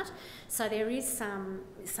the art. So there is some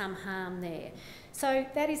harm there. So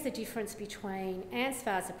that is the difference between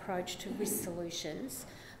Ansvar's approach to risk solutions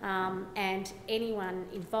and anyone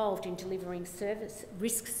involved in delivering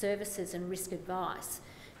risk services and risk advice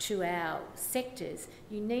to our sectors.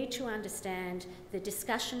 You need to understand the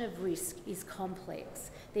discussion of risk is complex.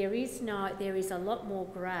 There is a lot more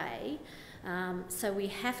grey, so we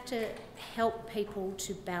have to help people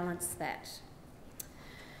to balance that.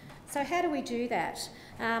 So how do we do that?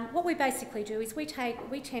 What we basically do is we take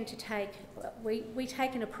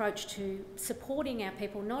an approach to supporting our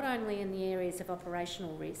people not only in the areas of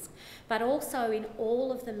operational risk, but also in all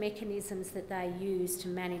of the mechanisms that they use to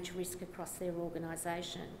manage risk across their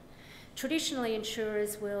organisation. Traditionally,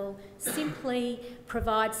 insurers will simply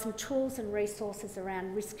provide some tools and resources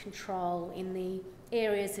around risk control in the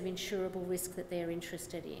areas of insurable risk that they're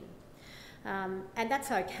interested in. And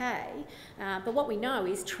that's okay, but what we know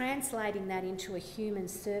is translating that into a human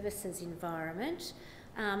services environment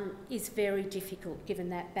is very difficult, given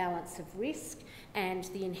that balance of risk and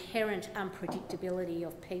the inherent unpredictability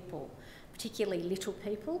of people, particularly little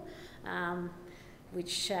people,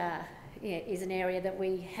 which is an area that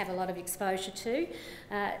we have a lot of exposure to.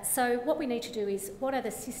 So what we need to do is, what are the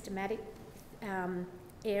systematic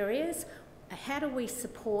areas? How do we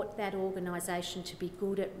support that organisation to be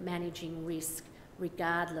good at managing risk,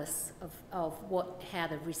 regardless of how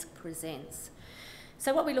the risk presents?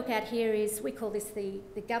 So what we look at here is, we call this the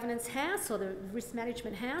governance house, or the risk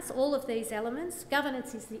management house. All of these elements,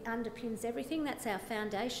 governance is the underpins everything. That's our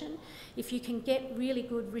foundation. If you can get really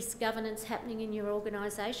good risk governance happening in your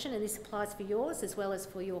organisation, and this applies for yours as well as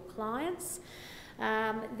for your clients,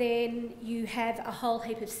 then you have a whole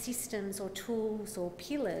heap of systems or tools or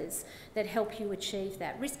pillars that help you achieve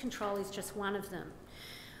that. Risk control is just one of them.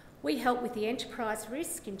 We help with the enterprise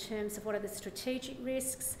risk in terms of what are the strategic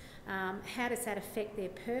risks, how does that affect their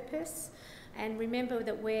purpose, and remember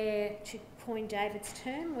that we're, to coin David's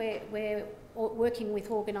term, we're working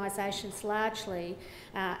with organisations largely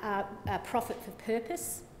profit for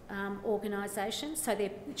purpose organisations, so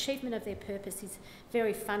their achievement of their purpose is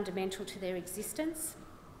very fundamental to their existence.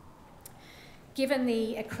 Given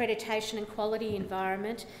the accreditation and quality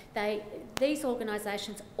environment, these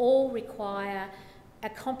organisations all require a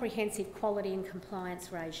comprehensive quality and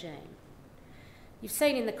compliance regime. You've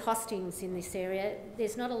seen in the costings in this area,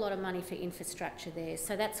 there's not a lot of money for infrastructure there,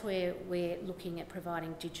 so that's where we're looking at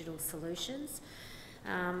providing digital solutions.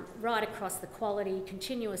 Right across the quality,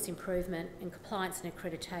 continuous improvement and compliance and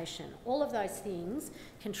accreditation. All of those things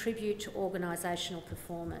contribute to organisational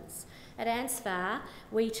performance. At Ansvar,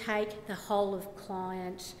 we take the whole of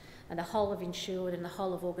client and the whole of insured and the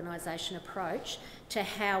whole of organisation approach to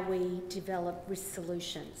how we develop risk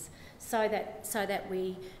solutions, so that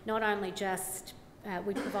we not only just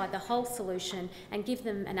we provide the whole solution and give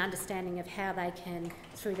them an understanding of how they can,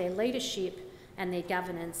 through their leadership and their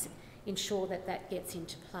governance, ensure that that gets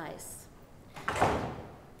into place.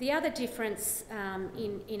 The other difference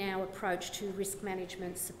in our approach to risk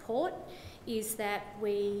management support is that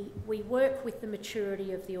we work with the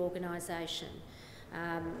maturity of the organisation.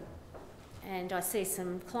 And I see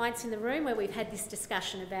some clients in the room where we've had this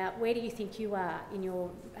discussion about where do you think you are in your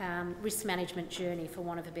risk management journey, for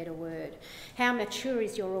want of a better word. How mature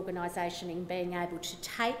is your organisation in being able to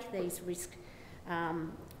take these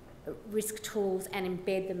risk tools and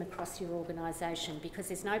embed them across your organisation, because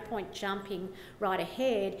there's no point jumping right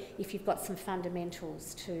ahead if you've got some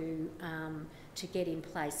fundamentals to get in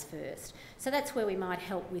place first. So that's where we might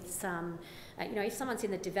help with some, if someone's in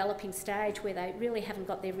the developing stage where they really haven't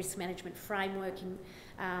got their risk management framework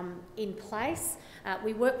in place,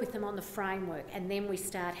 we work with them on the framework, and then we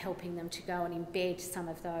start helping them to go and embed some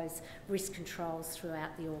of those risk controls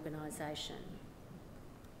throughout the organisation.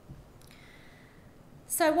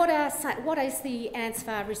 So what is the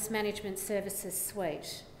Ansvar Risk Management Services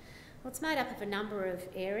Suite? Well, it's made up of a number of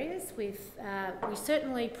areas. We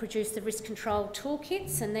certainly produce the risk control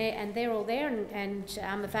toolkits, and they're all there and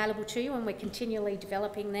available to you, and we're continually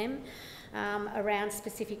developing them around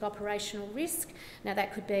specific operational risk. Now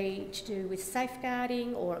that could be to do with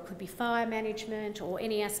safeguarding, or it could be fire management, or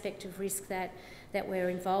any aspect of risk that we're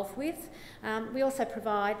involved with. We also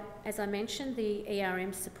provide, as I mentioned, the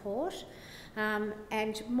ERM support.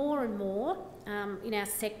 And more in our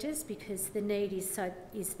sectors, because the need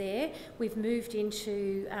is there, we've moved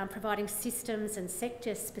into providing systems and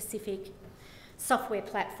sector-specific software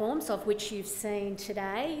platforms, of which you've seen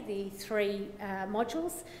today the 3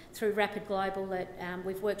 modules through Rapid Global that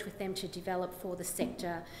we've worked with them to develop for the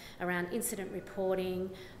sector around incident reporting,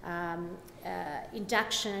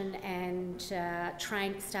 induction and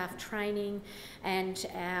staff training, and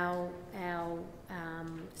our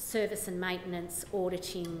service and maintenance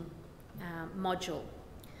auditing module.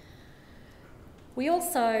 We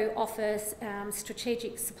also offer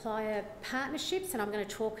strategic supplier partnerships, and I'm going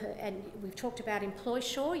to talk, and we've talked about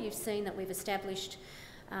Employsure. You've seen that we've established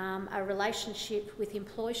a relationship with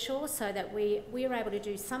Employsure so that we are able to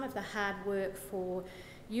do some of the hard work for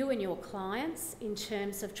you and your clients in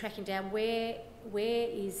terms of tracking down where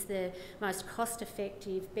is the most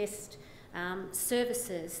cost-effective, best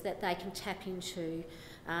services that they can tap into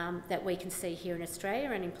that we can see here in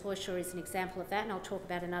Australia, and Employsure is an example of that, and I'll talk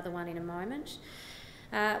about another one in a moment.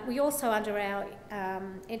 We also, under our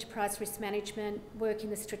enterprise risk management, work in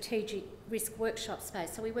the strategic risk workshop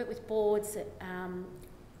space. So we work with boards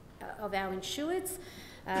of our insureds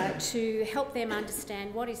to help them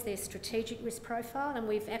understand what is their strategic risk profile, and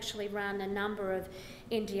we've actually run a number of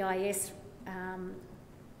NDIS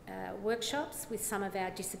workshops with some of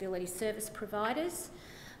our disability service providers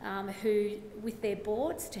who, with their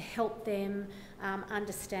boards, to help them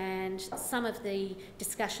understand some of the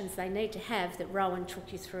discussions they need to have that Rowan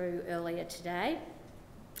took you through earlier today.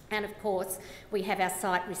 And of course, we have our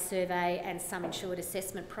site risk survey and some insured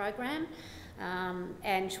assessment program.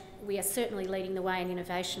 And we are certainly leading the way in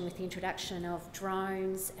innovation with the introduction of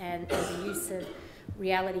drones and the use of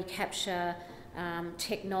reality capture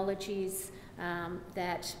technologies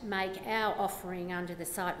that make our offering under the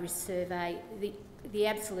site risk survey the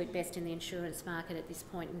absolute best in the insurance market at this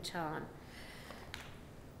point in time.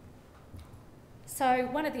 So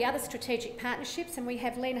one of the other strategic partnerships, and we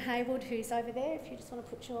have Len Haywood who's over there, if you just want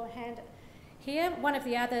to put your hand here. One of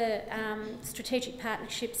the other strategic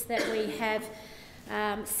partnerships that we have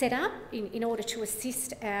set up in order to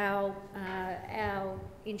assist our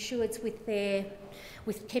insureds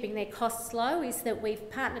with keeping their costs low is that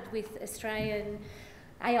we've partnered with Australian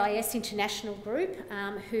AIS International Group,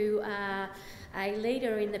 who are a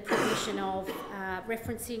leader in the provision of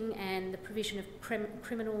referencing and the provision of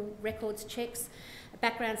criminal records checks,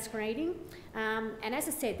 background screening. And as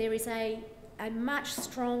I said, there is a much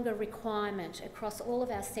stronger requirement across all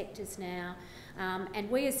of our sectors now, and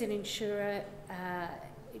we as an insurer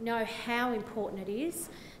know how important it is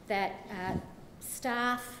that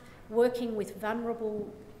staff working with vulnerable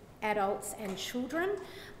adults and children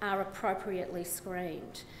are appropriately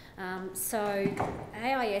screened. So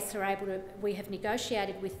AIS are able to, we have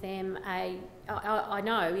negotiated with them I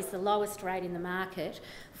know is the lowest rate in the market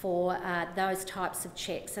for those types of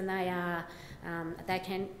checks, and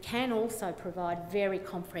they can also provide very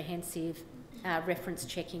comprehensive reference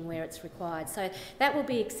checking where it's required. So that will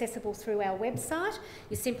be accessible through our website.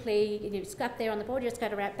 You simply, just go up there on the board, you just go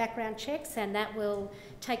to background checks, and that will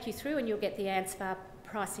take you through, and you'll get the Ansvar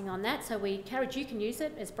pricing on that. So we encourage you can use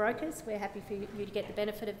it as brokers. We're happy for you to get the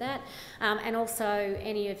benefit of that. And also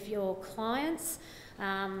any of your clients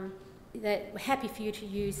that we're happy for you to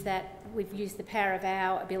use that. We've used the power of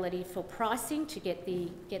our ability for pricing to get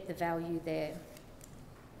the value there.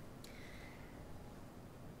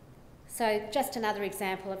 So just another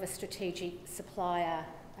example of a strategic supplier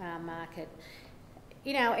market.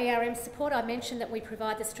 In our ERM support, I mentioned that we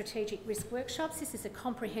provide the strategic risk workshops. This is a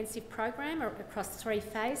comprehensive program across 3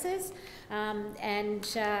 phases.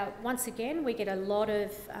 Once again, we get a lot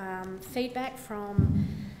of feedback from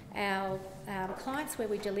our clients where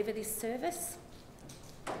we deliver this service,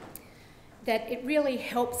 that it really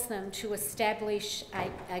helps them to establish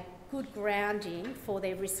a good grounding for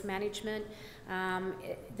their risk management.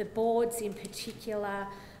 The boards in particular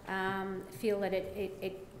feel that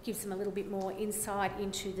it gives them a little bit more insight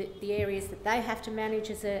into the areas that they have to manage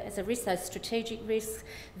as a risk, those strategic risks,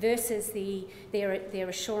 versus their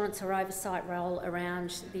assurance or oversight role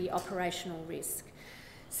around the operational risk.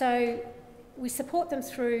 So we support them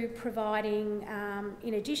through providing,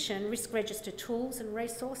 in addition, risk register tools and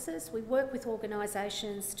resources. We work with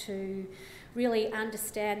organisations to really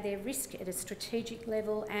understand their risk at a strategic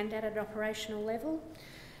level and at an operational level.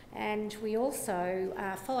 And we also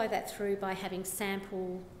follow that through by having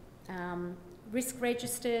sample risk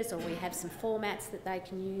registers, or we have some formats that they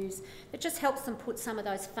can use that just helps them put some of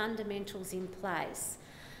those fundamentals in place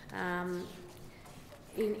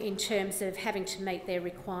in terms of having to meet their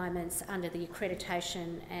requirements under the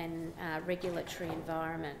accreditation and regulatory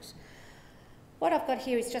environment. What I've got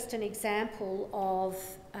here is just an example of,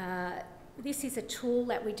 this is a tool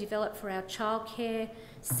that we developed for our childcare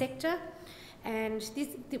sector. And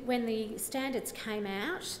when the standards came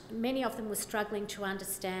out, many of them were struggling to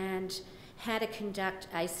understand how to conduct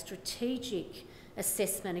a strategic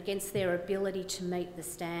assessment against their ability to meet the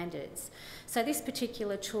standards. So this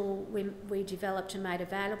particular tool we developed and made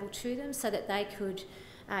available to them so that they could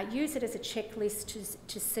use it as a checklist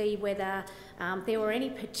to see whether there were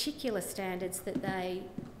any particular standards that they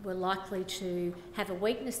were likely to have a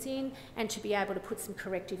weakness in, and to be able to put some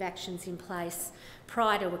corrective actions in place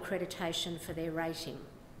prior to accreditation for their rating.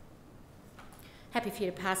 Happy for you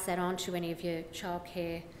to pass that on to any of your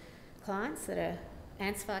childcare clients that are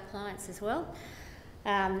Ansvar clients as well.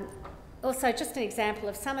 Also, just an example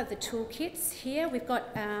of some of the toolkits here. We've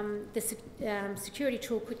got the security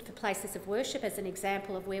toolkit for places of worship as an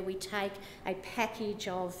example of where we take a package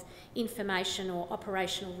of information or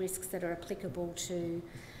operational risks that are applicable to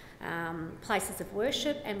places of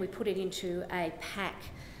worship, and we put it into a pack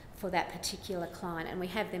for that particular client, and we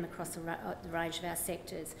have them across the range of our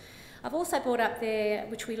sectors. I've also brought up there,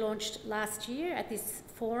 which we launched last year at this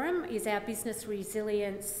forum, is our business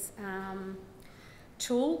resilience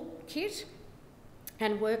toolkit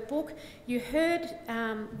and workbook. You heard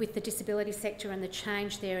with the disability sector and the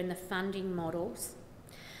change there in the funding models.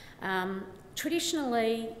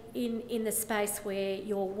 Traditionally, in the space where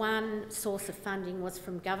your one source of funding was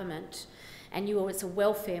from government, and you was a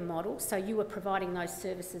welfare model, so you were providing those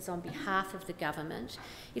services on behalf of the government.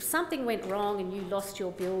 If something went wrong and you lost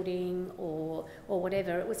your building or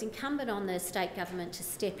whatever, it was incumbent on the state government to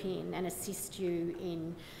step in and assist you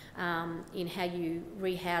in how you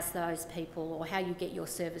rehouse those people or how you get your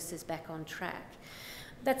services back on track.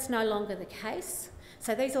 That's no longer the case.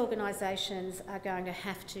 So these organisations are going to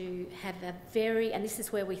have a very, and this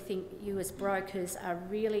is where we think you as brokers are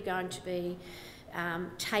really going to be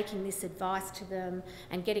taking this advice to them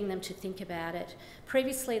and getting them to think about it.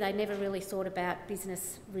 Previously, they never really thought about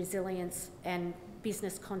business resilience and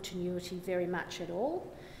business continuity very much at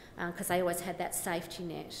all, because they always had that safety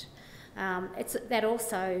net. That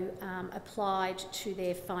also applied to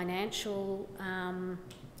their financial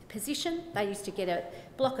position. They used to get a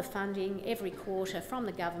block of funding every quarter from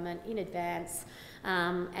the government in advance,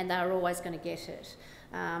 and they were always going to get it.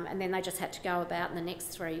 And then they just had to go about in the next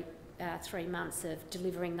three months of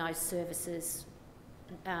delivering those services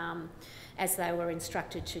as they were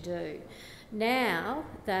instructed to do. Now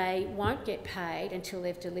they won't get paid until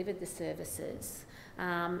they've delivered the services,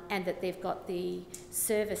 and that they've got the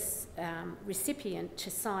service recipient to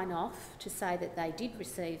sign off to say that they did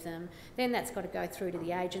receive them. Then that's got to go through to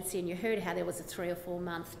the agency, and you heard how there was a 3 or 4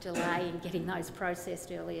 month delay in getting those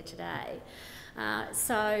processed earlier today.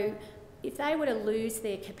 So if they were to lose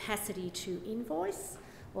their capacity to invoice,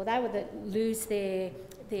 or they were to lose their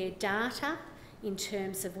data in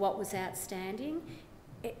terms of what was outstanding,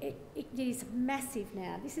 it is massive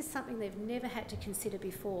now. This is something they've never had to consider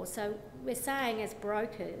before. So we're saying as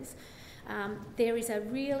brokers, there is a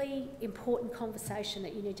really important conversation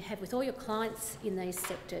that you need to have with all your clients in these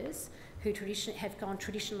sectors who have gone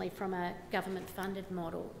traditionally from a government-funded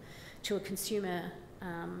model to a consumer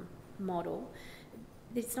model.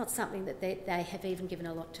 it's not something that they have even given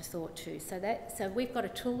a lot of thought to. So we've got a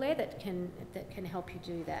tool there that can help you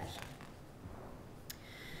do that.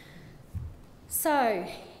 So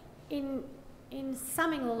in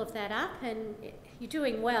summing all of that up, and you're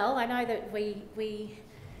doing well. I know that we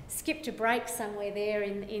skipped a break somewhere there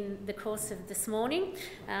in the course of this morning.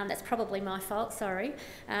 That's probably my fault, sorry.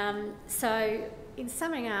 So in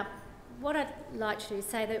summing up, what I'd like to do is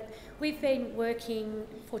say that we've been working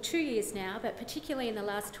for 2 years now, but particularly in the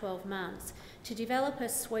last 12 months, to develop a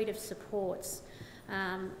suite of supports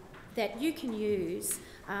that you can use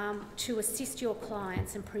to assist your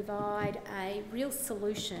clients and provide a real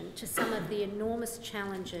solution to some of the enormous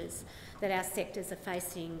challenges that our sectors are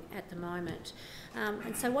facing at the moment.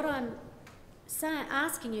 And so what I'm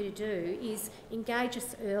asking you to do is engage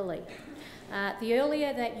us early. The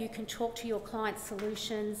earlier that you can talk to your client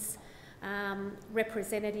solutions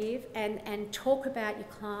representative and talk about your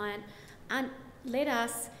client, and let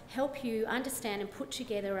us help you understand and put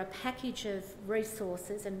together a package of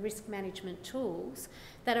resources and risk management tools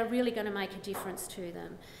that are really going to make a difference to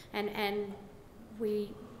them. And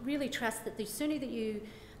we really trust that the sooner that you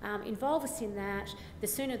involve us in that, the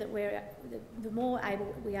sooner that the more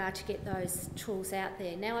able we are to get those tools out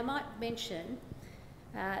there. Now, I might mention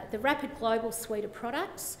the Rapid Global suite of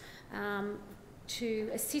products to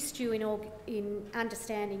assist you in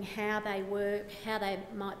understanding how they work, how they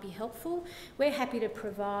might be helpful. We're happy to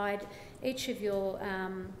provide each of your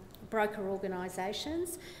broker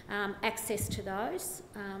organisations access to those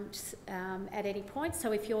at any point.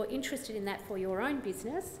 So if you're interested in that for your own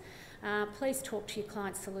business, please talk to your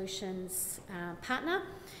Client Solutions partner,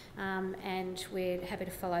 and we're happy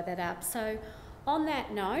to follow that up. So on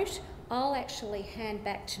that note, I'll actually hand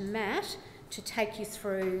back to Matt to take you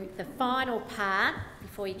through the final part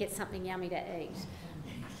before you get something yummy to eat.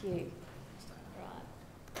 Thank you.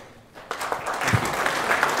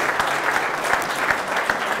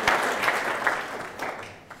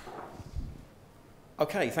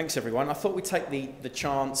 Okay, thanks everyone. I thought we'd take the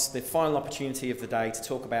chance, the final opportunity of the day, to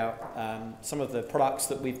talk about some of the products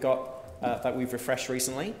that we've got, that we've refreshed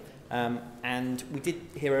recently. And we did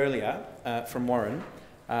hear earlier from Warren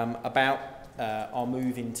about our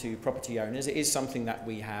move into property owners. It is something that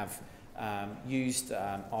we have used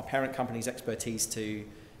our parent company's expertise to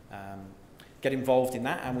get involved in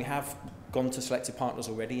that, and we have gone to selected partners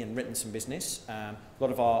already and written some business. A lot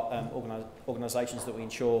of our organisations that we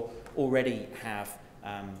insure already have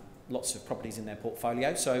lots of properties in their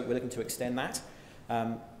portfolio, so we're looking to extend that.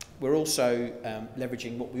 We're also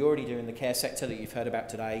leveraging what we already do in the care sector that you've heard about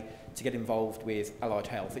today to get involved with allied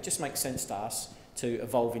health. It just makes sense to us to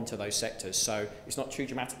evolve into those sectors. So it's not too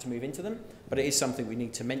dramatic to move into them, but it is something we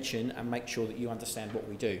need to mention and make sure that you understand what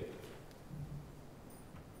we do.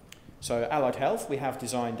 So allied health, we have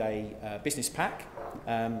designed a business pack.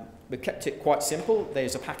 We've kept it quite simple.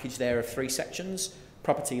 There's a package there of 3 sections: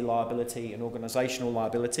 property liability and organisational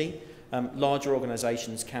liability. Larger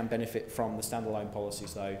organisations can benefit from the standalone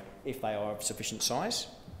policies though, if they are of sufficient size.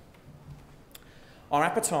 Our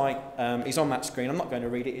appetite is on that screen. I'm not going to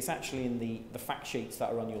read it. It's actually in the fact sheets that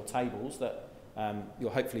are on your tables that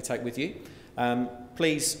you'll hopefully take with you.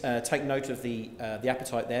 Please take note of the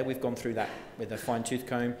appetite there. We've gone through that with a fine-tooth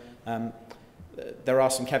comb. There are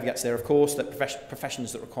some caveats there, of course, that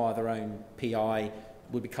professions that require their own PI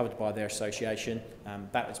will be covered by their association.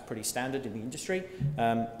 That is pretty standard in the industry,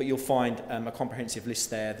 but you'll find a comprehensive list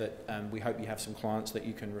there that we hope you have some clients that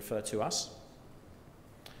you can refer to us.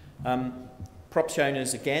 Property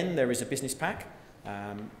owners, again, there is a business pack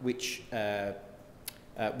which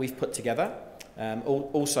we've put together.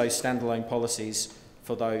 Also standalone policies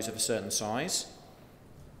for those of a certain size.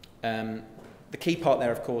 The key part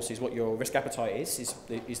there, of course, is what your risk appetite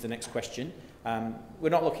is the next question. We're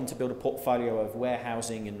not looking to build a portfolio of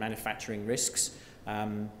warehousing and manufacturing risks.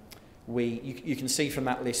 You can see from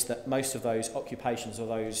that list that most of those occupations are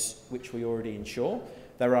those which we already insure.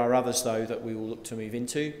 There are others, though, that we will look to move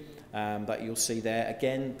into that you'll see there.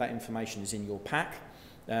 Again, that information is in your pack.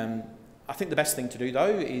 I think the best thing to do,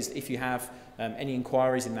 though, is if you have any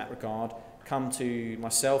inquiries in that regard, come to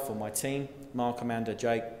myself or my team, Mark, Amanda,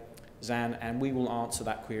 Jake, Zan, and we will answer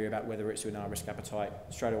that query about whether it's in our risk appetite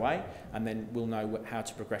straight away, and then we'll know how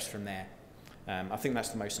to progress from there. I think that's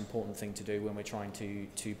the most important thing to do when we're trying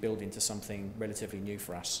to build into something relatively new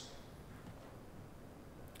for us.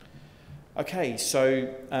 Okay,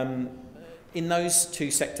 so in those 2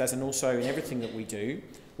 sectors and also in everything that we do,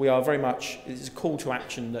 we are very much, it's a call to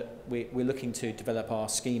action that we're looking to develop our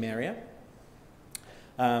scheme area.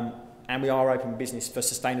 And we are open business for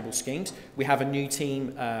sustainable schemes. We have a new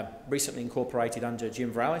team recently incorporated under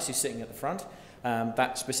Jim Vralis, who's sitting at the front,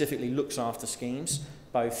 that specifically looks after schemes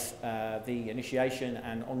both the initiation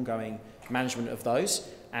and ongoing management of those,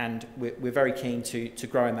 and we're very keen to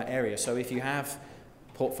grow in that area. So if you have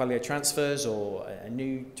portfolio transfers or a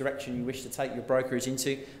new direction you wish to take your brokerage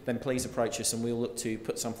into, then please approach us and we'll look to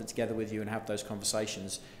put something together with you and have those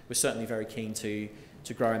conversations. We're certainly very keen to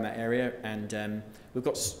grow in that area, and we've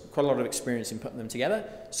got quite a lot of experience in putting them together,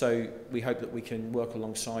 so we hope that we can work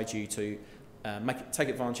alongside you to take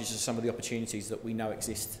advantage of some of the opportunities that we know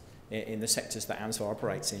exist in the sectors that Ansvar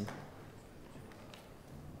operates in.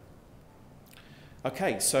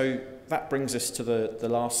 Okay, so that brings us to the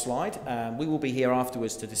last slide. We will be here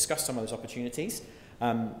afterwards to discuss some of those opportunities.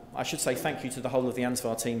 I should say thank you to the whole of the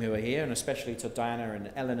Ansvar team who are here, and especially to Diana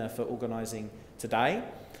and Eleanor for organising today.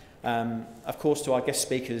 Of course, to our guest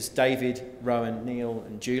speakers, David, Rowan, Neil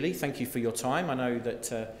and Julie, thank you for your time. I know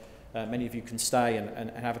that many of you can stay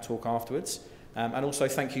and have a talk afterwards. And also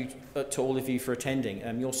thank you to all of you for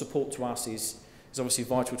attending. Your support to us is obviously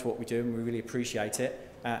vital to what we do, and we really appreciate it.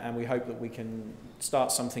 And we hope that we can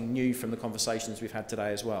start something new from the conversations we've had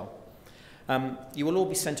today as well. You will all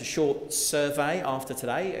be sent a short survey after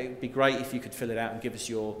today. It would be great if you could fill it out and give us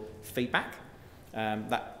your feedback.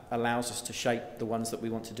 That allows us to shape the ones that we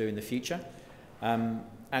want to do in the future. And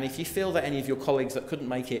if you feel that any of your colleagues that couldn't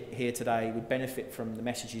make it here today would benefit from the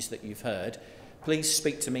messages that you've heard, please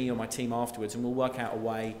speak to me or my team afterwards, and we'll work out a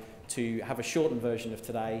way to have a shortened version of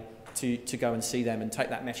today to go and see them and take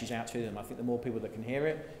that message out to them. I think the more people that can hear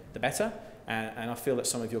it, the better, and I feel that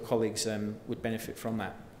some of your colleagues would benefit from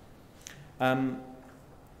that.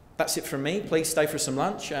 That's it from me. Please stay for some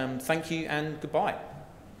lunch. Thank you and goodbye.